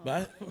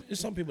 But there's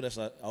some people that's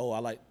like, oh, I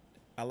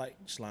like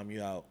Slime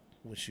You Out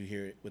once you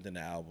hear it within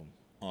the album.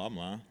 Oh, I'm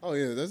lying. oh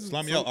yeah, that's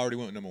Slime You Out already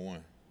went number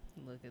one.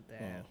 Look at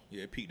that. Oh.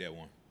 Yeah, it peaked at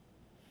one.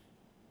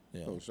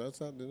 Yeah. Oh,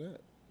 shouts out to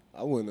that.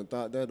 I wouldn't have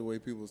thought that the way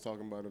people was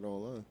talking about it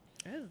online.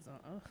 I just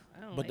don't,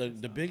 I don't But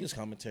like the song. biggest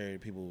commentary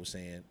people were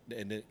saying,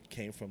 and it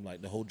came from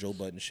like the whole Joe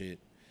Budden shit,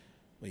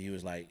 where he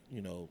was like,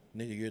 you know,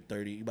 nigga, you're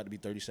 30, you about to be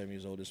 37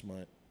 years old this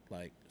month.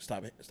 Like,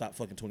 stop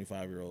fucking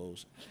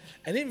 25-year-olds.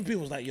 And even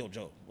people was like, yo,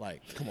 Joe,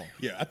 like, come on.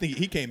 Yeah, I think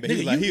he came back. He Nigga,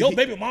 was like, your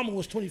baby mama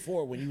was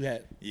 24 when you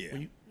had, Yeah.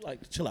 when you,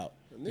 like, chill out.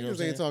 You know what I'm Niggas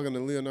saying? ain't talking to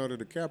Leonardo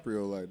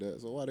DiCaprio like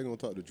that, so why they gonna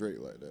talk to Drake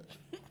like that?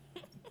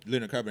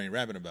 Leonard Carver ain't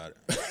rapping about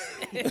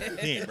it.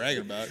 He ain't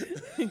bragging about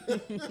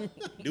it.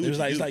 It was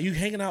like, it's like you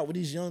hanging out with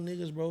these young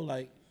niggas, bro.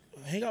 Like,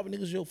 hang out with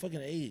niggas your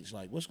fucking age.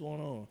 Like, what's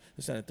going on?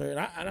 This and the third.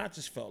 And I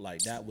just felt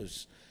like that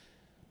was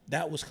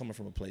coming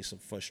from a place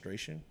of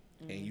frustration,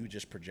 and you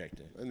just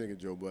projecting. That nigga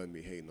Joe Budden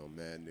be hating on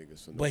mad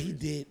niggas for no But he reason.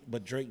 did.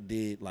 But Drake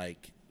did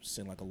like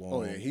send like a long.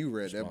 Oh yeah, he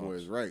read that response.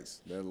 boy's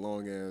rights. That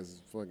long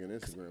ass fucking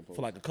Instagram post.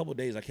 For like a couple of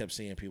days, I kept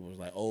seeing people was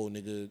like, "Oh,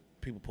 nigga,"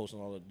 people posting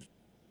all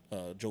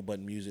the Joe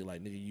Budden music.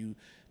 Like, nigga,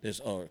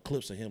 there's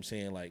clips of him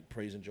saying like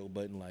praising Joe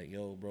Budden, like,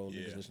 "Yo, bro, niggas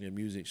Yeah. listen to your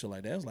music." So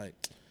like, that's like,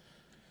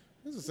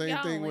 It's the same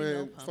Y'all thing only when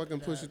know Pump fucking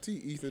It Pusha Up.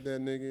 T ethered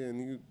that nigga,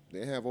 and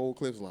they have old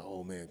clips like,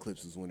 "Oh man,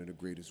 Clips is one of the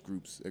greatest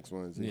groups X, Y,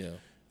 and Z." yeah.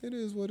 It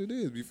is what it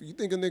is. You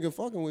think a nigga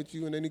fucking with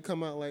you, and then he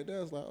come out like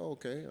that, it's like,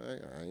 okay, I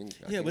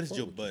Yeah, can't but it's fuck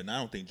Joe with Budden. I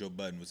don't think Joe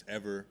Budden was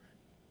ever.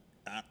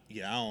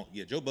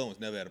 Joe Budden was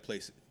never at a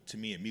place to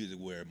me in music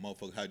where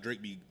motherfucker how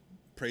Drake be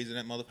praising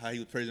that motherfucker, how he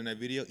was praising that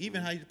video,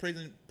 even how he was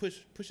praising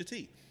Pusha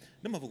T.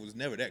 That motherfucker was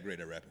never that great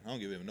at rapping. I don't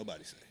give a damn what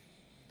nobody say.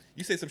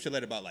 You say some shit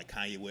like about like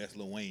Kanye West,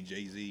 Lil Wayne,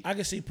 Jay Z. I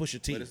can see Pusha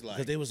T But it's because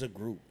like- there was a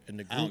group, and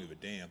the group. I don't give a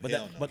damn. But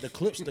Hell no. but the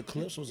clips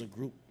was a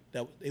group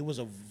that it was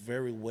a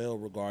very well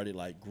regarded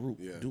like group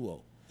Yeah.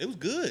 duo. It was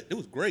good. It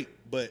was great.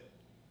 But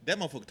that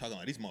motherfucker talking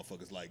like these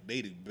motherfuckers like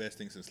they the best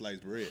thing since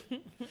sliced bread.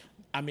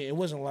 I mean, it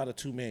wasn't a lot of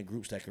 2-man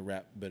groups that could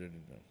rap better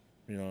than them.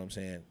 You know what I'm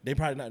saying? They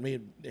probably not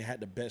made. They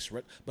had the best,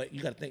 but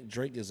you got to think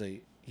Drake is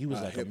he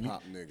was like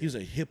hip-hop nigga. He was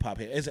a hip hop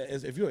head.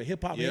 As if you're a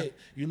hip hop Yeah. head,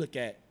 you look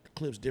at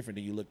clips different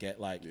than you look at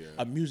like Yeah.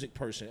 a music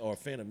person or a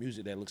fan of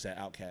music that looks at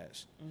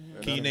Outkast.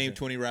 Can you name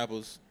 20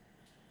 rappers?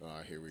 All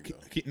right, here we go.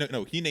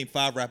 Can you name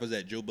 5 rappers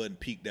that Joe Budden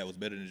peaked that was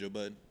better than Joe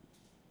Budden?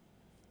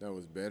 That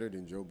was better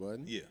than Joe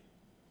Budden. Yeah.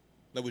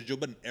 Like was Joe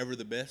Budden ever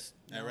the best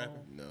at rapping?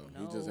 No,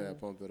 he just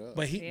had pumped it up.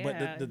 But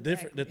Yeah, the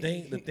different the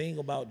exactly. thing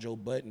about Joe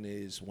Budden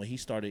is when he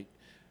started.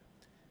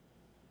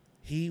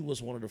 he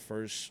was one of the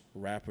first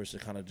rappers to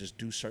kind of just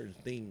do certain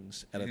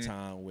things at a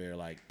time where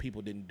like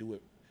people didn't do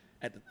it.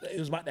 It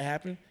was about to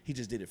happen. He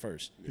just did it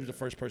first. He was the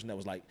first person that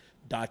was like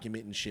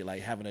documenting shit,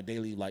 like having a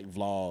daily like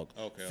vlog,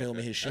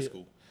 filming his shit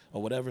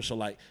or whatever. So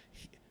like,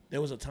 there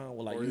was a time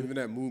where like, or even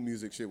that mood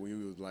music shit when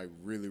he was like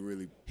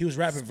really. He was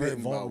rapping very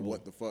spitting vulnerable. about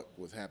what the fuck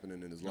was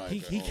happening in his life.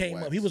 He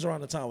came up. He was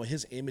around the time when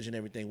his image and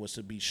everything was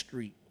to be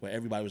street, where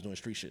everybody was doing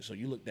street shit. So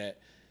you looked at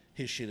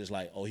his shit as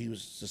like, oh, he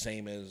was the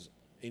same as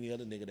any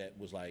other nigga that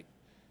was like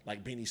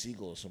Beanie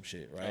Siegel or some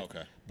shit, right?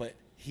 Okay. But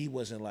he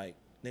wasn't like,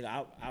 nigga,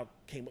 I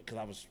came up because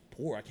I was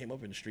poor. I came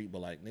up in the street,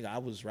 but like, nigga, I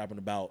was rapping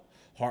about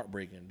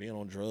heartbreak and being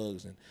on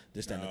drugs and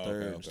this, that, and the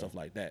third and stuff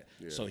like that.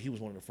 Yeah. So he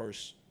was one of the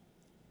first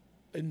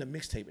in the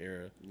mixtape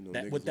era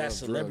that with that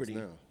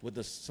celebrity, with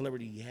the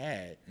celebrity he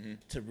had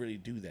to really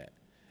do that.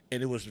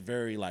 And it was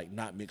very like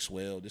not mixed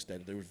well, this,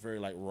 that. It was very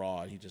like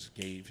raw. He just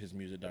gave his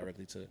music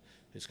directly to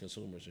his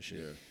consumers and shit.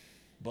 Yeah.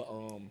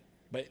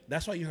 But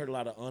that's why you heard a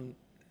lot of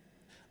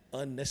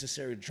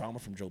unnecessary drama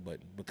from Joe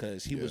Budden,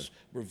 because he was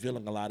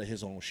revealing a lot of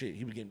his own shit.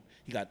 He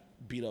got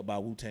beat up by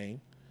Wu-Tang,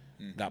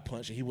 got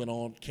punched, and he went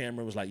on camera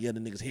and was like, yeah, the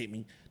niggas hit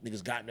me,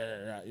 niggas got me,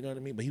 you know what I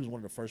mean? But he was one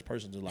of the first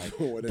persons to like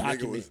document.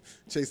 Nigga was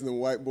chasing the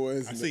white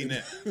boys. I seen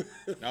that.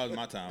 That was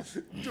my time.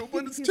 Joe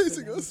Budden's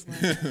chasing us.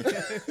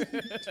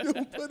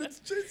 Joe Budden's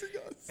chasing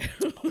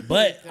us.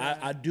 But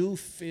I do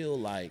feel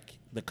like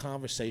the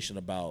conversation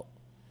about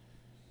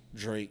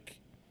Drake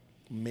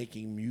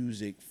making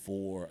music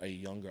for a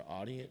younger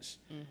audience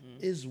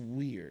is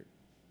weird.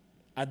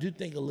 I do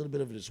think a little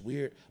bit of it is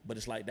weird, but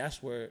it's like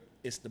that's where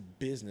it's the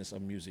business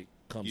of music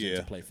comes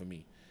into play for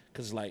me.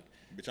 Because like,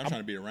 bitch, I'm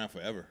trying to be around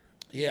forever.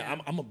 Yeah,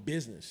 I'm a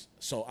business,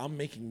 so I'm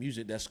making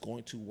music that's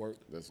going to work.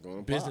 That's going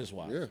to business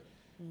wise. Yeah.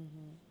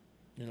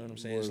 You know what I'm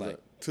saying? It's like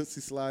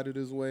Tootsie slided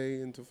his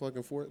way into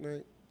fucking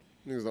Fortnite.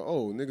 Niggas like,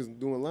 oh, niggas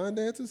doing line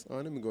dances? Oh,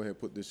 let me go ahead and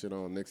put this shit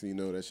on. Next thing you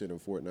know, that shit in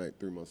Fortnite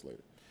 3 months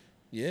later.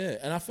 Yeah,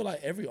 and I feel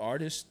like every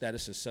artist that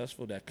is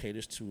successful that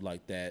caters to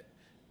like that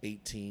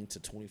 18 to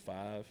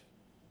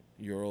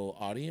 25-year-old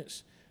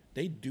audience,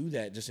 they do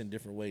that just in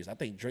different ways. I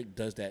think Drake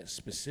does that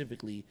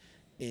specifically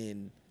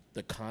in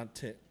the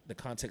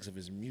context of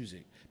his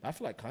music. I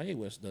feel like Kanye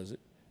West does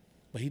it,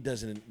 but he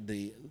does it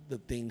in the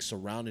things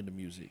surrounding the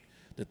music,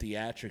 the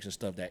theatrics and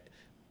stuff that.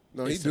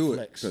 No, he do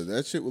it because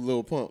that shit with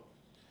Lil Pump.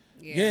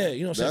 Yeah,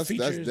 you know, that's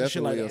features and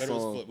shit like that.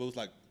 But it was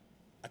like,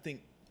 I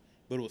think.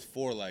 But it was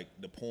for like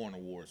the porn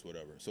awards,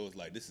 whatever. So it's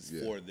like this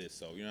is for this.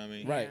 So you know what I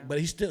mean? Right. But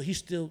he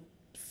still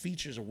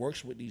features and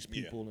works with these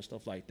people and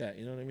stuff like that.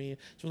 You know what I mean?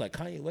 So like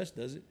Kanye West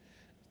does it.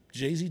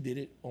 Jay-Z did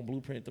it on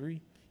Blueprint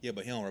 3. Yeah,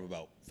 but he don't rap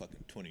about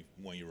fucking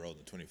 21-year-olds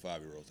and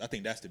 25-year-olds. I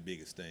think that's the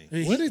biggest thing.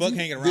 Fuck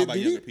hanging around by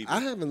younger people. I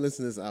haven't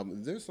listened to this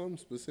album. Is there something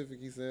specific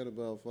he said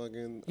about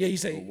fucking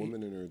a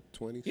woman in her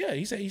 20s? Yeah,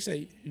 he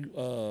said.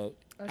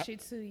 She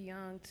too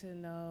young to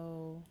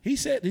know. He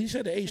said the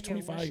age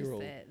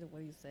 25-year-old.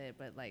 What he said,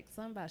 but like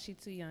something about she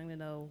too young to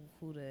know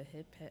who the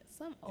hip hop.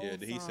 Some old. Yeah,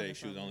 did he say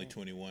she was only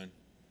 21?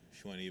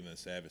 She wasn't even a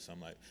savage.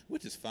 Something like,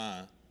 which is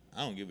fine.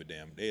 I don't give a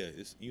damn.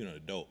 It's an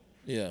adult.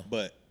 Yeah,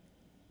 but.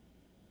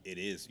 It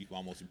is. You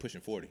almost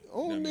pushing 40.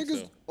 Old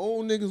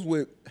niggas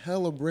with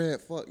hella bread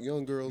fuck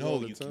young girls all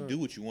the time. No, you can do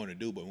what you want to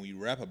do, but when you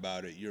rap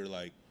about it, you're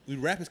like,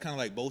 rap is kind of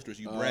like boasters.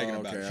 You bragging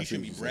about it. She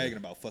shouldn't be bragging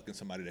about fucking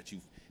somebody that you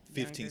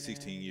 15,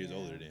 16 years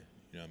older than.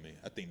 You know what I mean?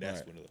 I think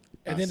that's one of the.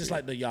 And then it's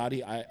like the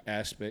Yachty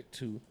aspect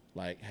too,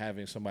 like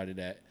having somebody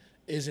that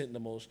isn't the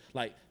most,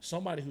 like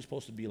somebody who's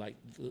supposed to be like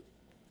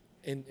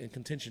in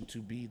contention to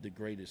be the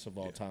greatest of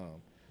all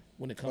time.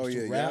 When it comes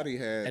to rap,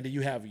 and then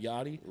you have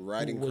Yachty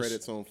writing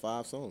credits on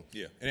 5 songs.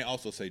 Yeah, and they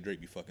also say Drake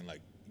be fucking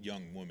like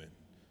young women,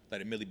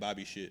 like the Millie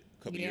Bobby shit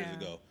a couple years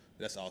ago.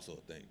 That's also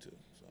a thing too.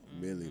 So.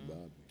 Millie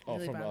Bobby. Oh,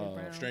 Millie from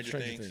Bobby Stranger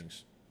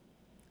Things.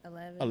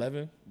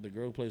 11, the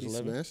girl who plays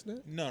 11. Smashed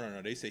that?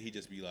 No. They say he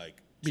just be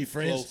like be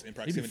friends. Close in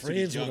proximity to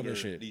these younger,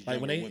 shit.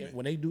 Like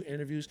when they do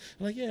interviews,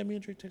 like me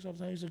and Drake takes off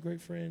the time. He's a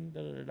great friend.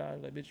 Da, da, da,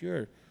 da. Like bitch,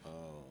 you're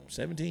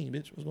 17,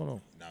 bitch. What's going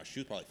on? No, she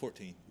was probably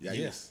 14. Yeah,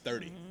 he was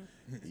 30.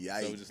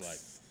 Yikes. So it was just like.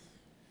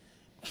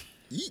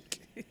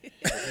 Eek.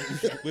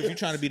 But if you're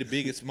trying to be the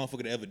biggest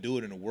motherfucker to ever do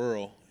it in the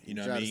world, you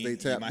know what I mean?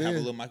 You might have a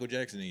little Michael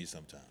Jackson in you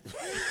sometimes.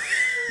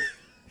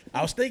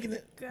 I was thinking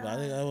it, but I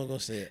think I wasn't gonna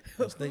say it.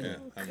 I was thinking it.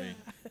 I mean,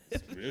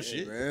 it's real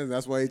shit. Man,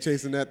 that's why he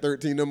chasing that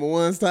 13 number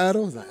ones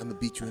title. He's like, I'm gonna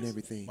beat you in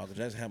everything. Michael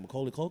Jackson had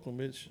Macaulay Culkin,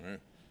 bitch. Right.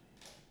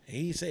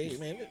 He say,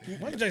 man,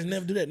 Michael Jackson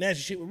never do that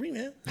nasty shit with me,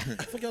 man. What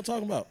the fuck y'all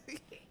talking about?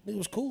 Nigga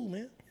was cool,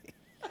 man.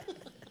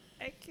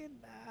 I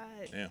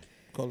cannot. Yeah.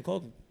 Macaulay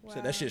Culkin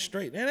said that shit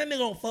straight. Man, that nigga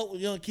don't fuck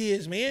with young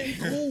kids, man.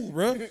 He cool,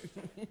 bro.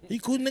 He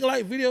cool. Nigga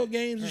like video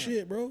games and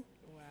shit, bro.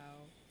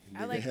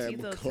 I like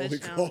Tito's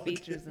touchdown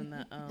features in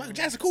the. Michael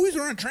Jackson cool. He's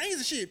running trains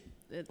and shit.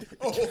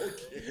 Okay.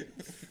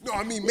 No,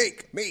 I mean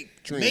make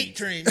trains. Make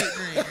train.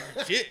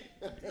 Shit.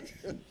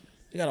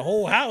 You got a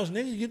whole house,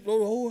 nigga. You get the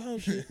whole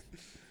house shit.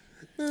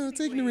 No, it's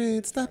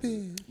ignorant. Stop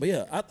it. But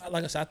yeah,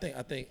 like I said,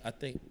 I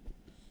think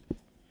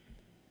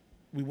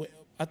we went.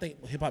 I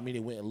think hip hop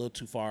media went a little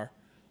too far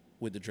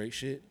with the Drake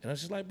shit, and I was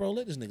just like, bro,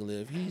 let this nigga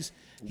live. He's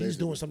Basically.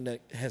 doing something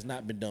that has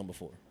not been done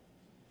before.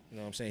 You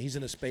know what I'm saying? He's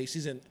in a space.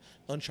 He's in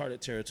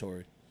uncharted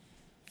territory.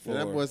 And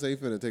that boy say he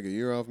finna take a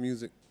year off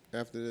music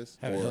after this,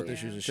 Having or health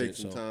issues and take shit,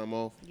 some so- time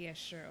off. Yeah,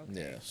 sure.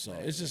 Okay. Yeah, so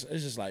it's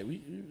just like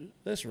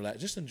let's relax,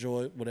 just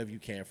enjoy whatever you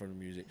can from the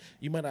music.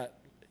 You might not,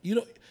 you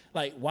know,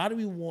 like why do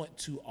we want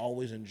to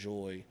always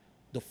enjoy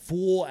the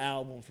full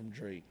album from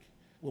Drake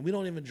when we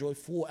don't even enjoy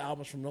full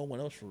albums from no one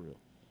else for real?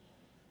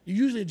 You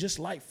usually just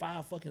like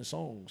 5 fucking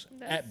songs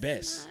at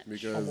best.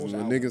 Because Almost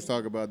when album. niggas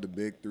talk about the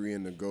big 3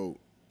 and the GOAT,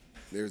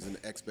 there's an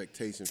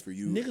expectation for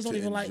you Niggas don't to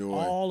even like enjoy.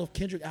 all of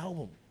Kendrick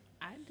album.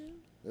 I do.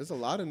 There's a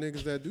lot of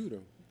niggas that do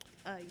them.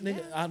 Yeah.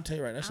 Nigga, I'm telling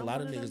you right now, there's a I'm lot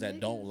one of of niggas them that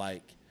don't niggas.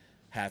 like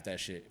half that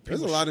shit. There's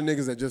a People lot of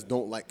niggas that just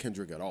don't like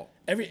Kendrick at all.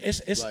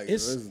 It's Like,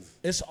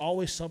 it's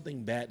always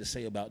something bad to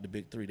say about the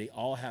big 3. They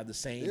all have the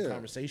same Yeah.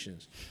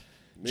 conversations.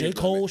 Niggas J. like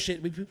Cole me.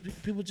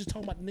 shit, people just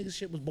talking about the nigga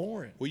shit was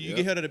boring. Well, you Yep.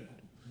 get held at a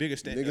bigger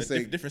Niggas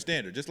say- different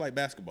standard, just like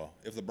basketball.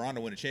 If LeBron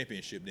don't win a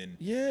championship, then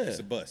Yeah. it's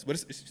a bust. But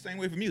it's the same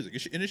way for music,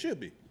 and it should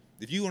be.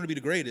 If you want to be the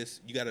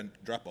greatest, you got to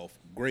drop off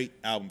great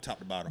album top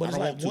to bottom. But I it's don't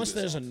like want two once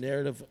good there's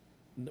songs.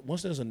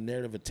 once there's a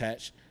narrative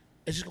attached,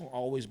 it's just gonna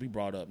always be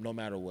brought up, no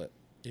matter what.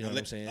 You know what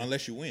I'm saying?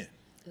 Unless you win,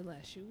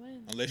 Unless you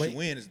win. But- you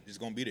win, it's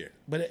gonna be there.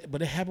 But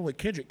it happened with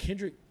Kendrick.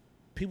 Kendrick,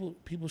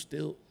 people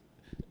still,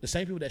 the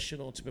same people that shit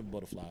on Tip and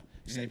Butterfly,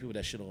 the same people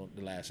that shit on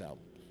the last album.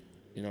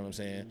 You know what I'm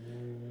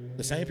saying?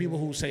 The same people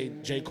who say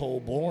J. Cole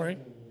boring,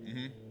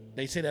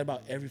 they say that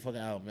about every fucking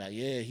album. Like,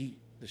 yeah,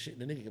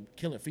 the nigga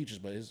killing features,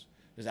 but his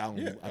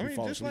album, Yeah, I I be mean,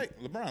 falling just asleep.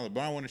 like LeBron.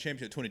 LeBron won a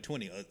championship in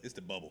 2020. It's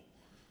the bubble.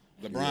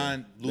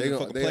 LeBron They losing gon-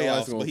 fucking they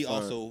always playoffs, gonna but he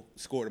find- also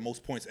scored the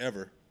most points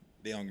ever.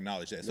 They don't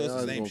acknowledge that. So They it's the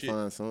always same gonna shit.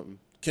 find something.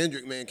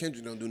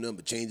 Kendrick don't do nothing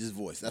but change his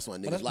voice. That's why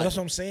niggas But that's, like that's him.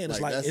 what I'm saying. It's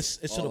like that's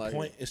it's to all the I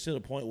point. hear. It's to the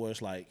point where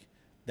it's like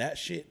that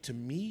shit to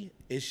me.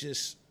 It's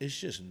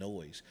just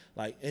noise.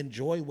 Like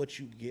enjoy what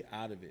you get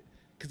out of it.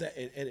 Because at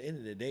the end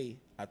of the day,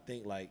 I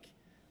think like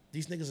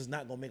these niggas is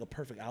not gonna make a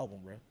perfect album,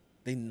 bro.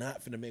 They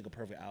not finna make a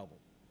perfect album.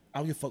 I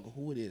don't give a fuck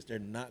who it is. They're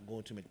not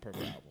going to make a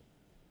perfect album.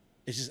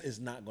 It's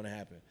not gonna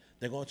happen.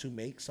 They're going to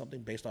make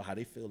something based on how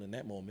they feel in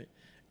that moment,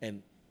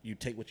 and you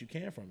take what you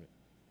can from it.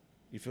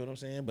 You feel what I'm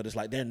saying? But it's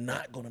like they're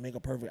not gonna make a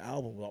perfect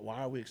album.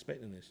 Why are we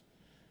expecting this?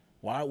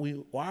 Why are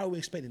we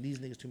expecting these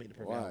niggas to make the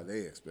perfect Why are album? they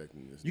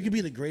expecting this? You can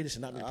be the greatest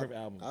and not make the perfect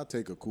album. I'll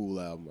take a cool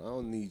album. I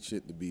don't need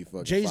shit to be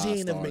fucking. Jay-Z 5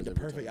 ain't never stars make the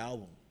every perfect time.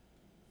 album.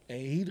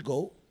 And he the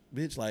GOAT,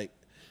 bitch. Like,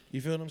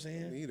 you feel what I'm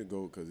saying? He the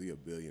GOAT because he a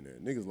billionaire.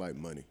 Niggas like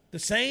money. The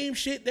same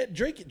shit that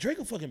Drake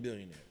a fucking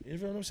billionaire. You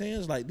feel what I'm saying?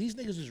 It's like these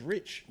niggas is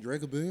rich.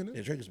 Drake a billionaire?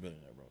 Yeah, Drake is a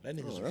billionaire, bro. That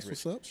nigga's Oh, that's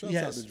rich. what's up. Shouts He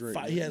out has to Drake,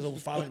 he man. has over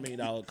 $500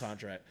 million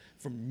contract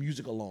from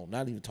music alone.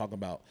 Not even talking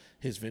about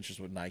his ventures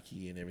with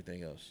Nike and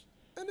everything else.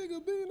 That nigga a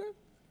billionaire?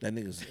 That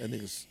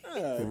nigga's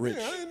Yeah, rich.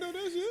 I didn't know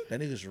that shit.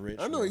 That nigga's rich.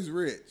 I know bro. he's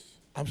rich.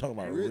 I'm talking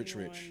about rich.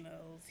 Everyone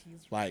knows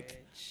he's Like,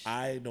 rich.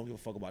 I don't give a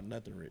fuck about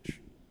nothing rich.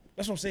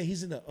 That's what I'm saying.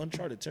 He's in the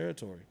uncharted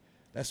territory.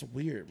 That's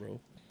weird, bro.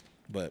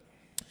 But,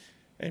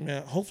 hey,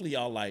 man, hopefully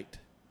y'all liked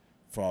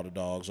For All the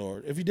Dogs.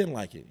 Or if you didn't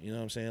like it, you know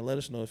what I'm saying? Let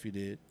us know if you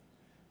did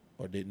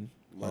or didn't.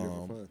 Like it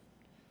for fun.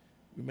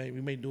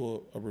 We may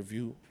do a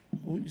review.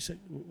 What you say?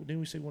 Didn't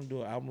we say we want to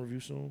do an album review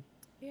soon?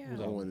 Yeah.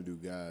 I want to do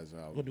guys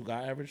We'll album. do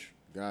Guy Average.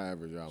 Guy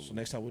average album. So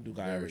next time we'll do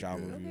Guy Very Average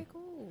album good. review. Okay,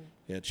 cool.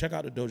 Yeah, check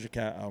out the Doja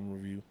Cat album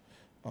review.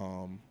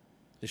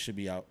 It should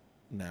be out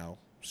now,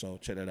 so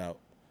check that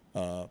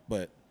out.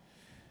 But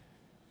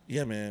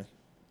yeah, man,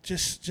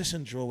 just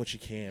enjoy what you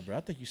can, bro.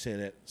 I think you said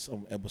that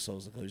some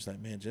episodes ago. You're just like,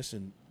 man, just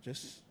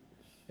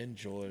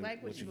enjoy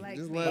Like what you like.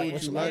 Just man. like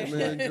what you like,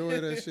 man.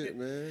 Enjoy that shit,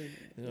 man.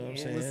 You know what I'm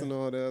Don't saying? listen to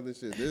all the other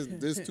shit.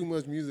 There's too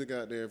much music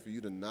out there for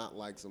you to not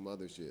like some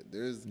other shit.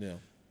 Yeah,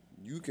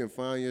 You can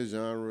find your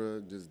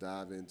genre, just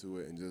dive into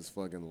it, and just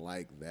fucking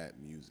like that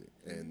music,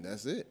 and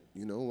that's it.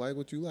 You know, like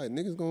what you like.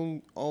 Niggas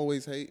gonna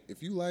always hate.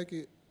 If you like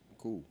it,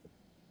 cool.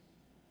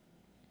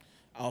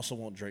 I also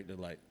want Drake to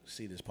like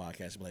see this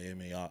podcast, and be like, hey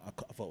man, y'all,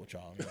 I fuck with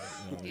y'all. You know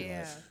what I mean? Yeah.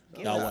 Like,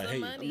 Give y'all us want some hate.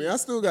 money. I mean, I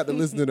still got to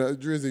listen to the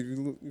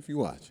Drizzy if you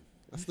watch.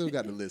 I still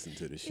got to listen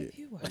to the shit.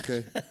 you watch.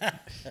 Okay,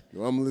 I'm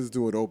gonna listen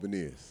to it open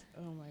ears.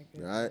 Oh my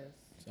goodness. All right.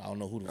 I don't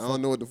know who the I fuck.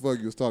 don't know what the fuck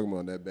you was talking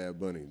about in that Bad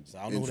Bunny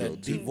I don't know who intro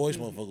that too. deep voice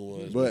motherfucker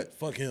was, But- but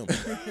fuck him.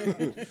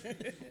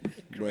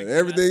 But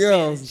everything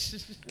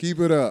else, keep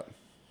it up.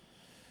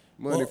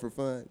 Money Well- for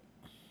fun.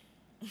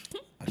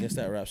 I guess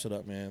that wraps it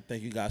up, man.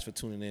 Thank you guys for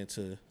tuning in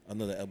to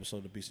another episode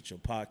of the Beast at Chill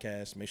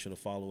podcast. Make sure to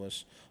follow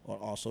us on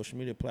all social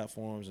media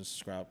platforms and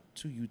subscribe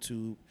to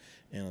YouTube.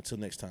 And until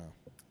next time,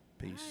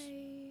 peace. Bye.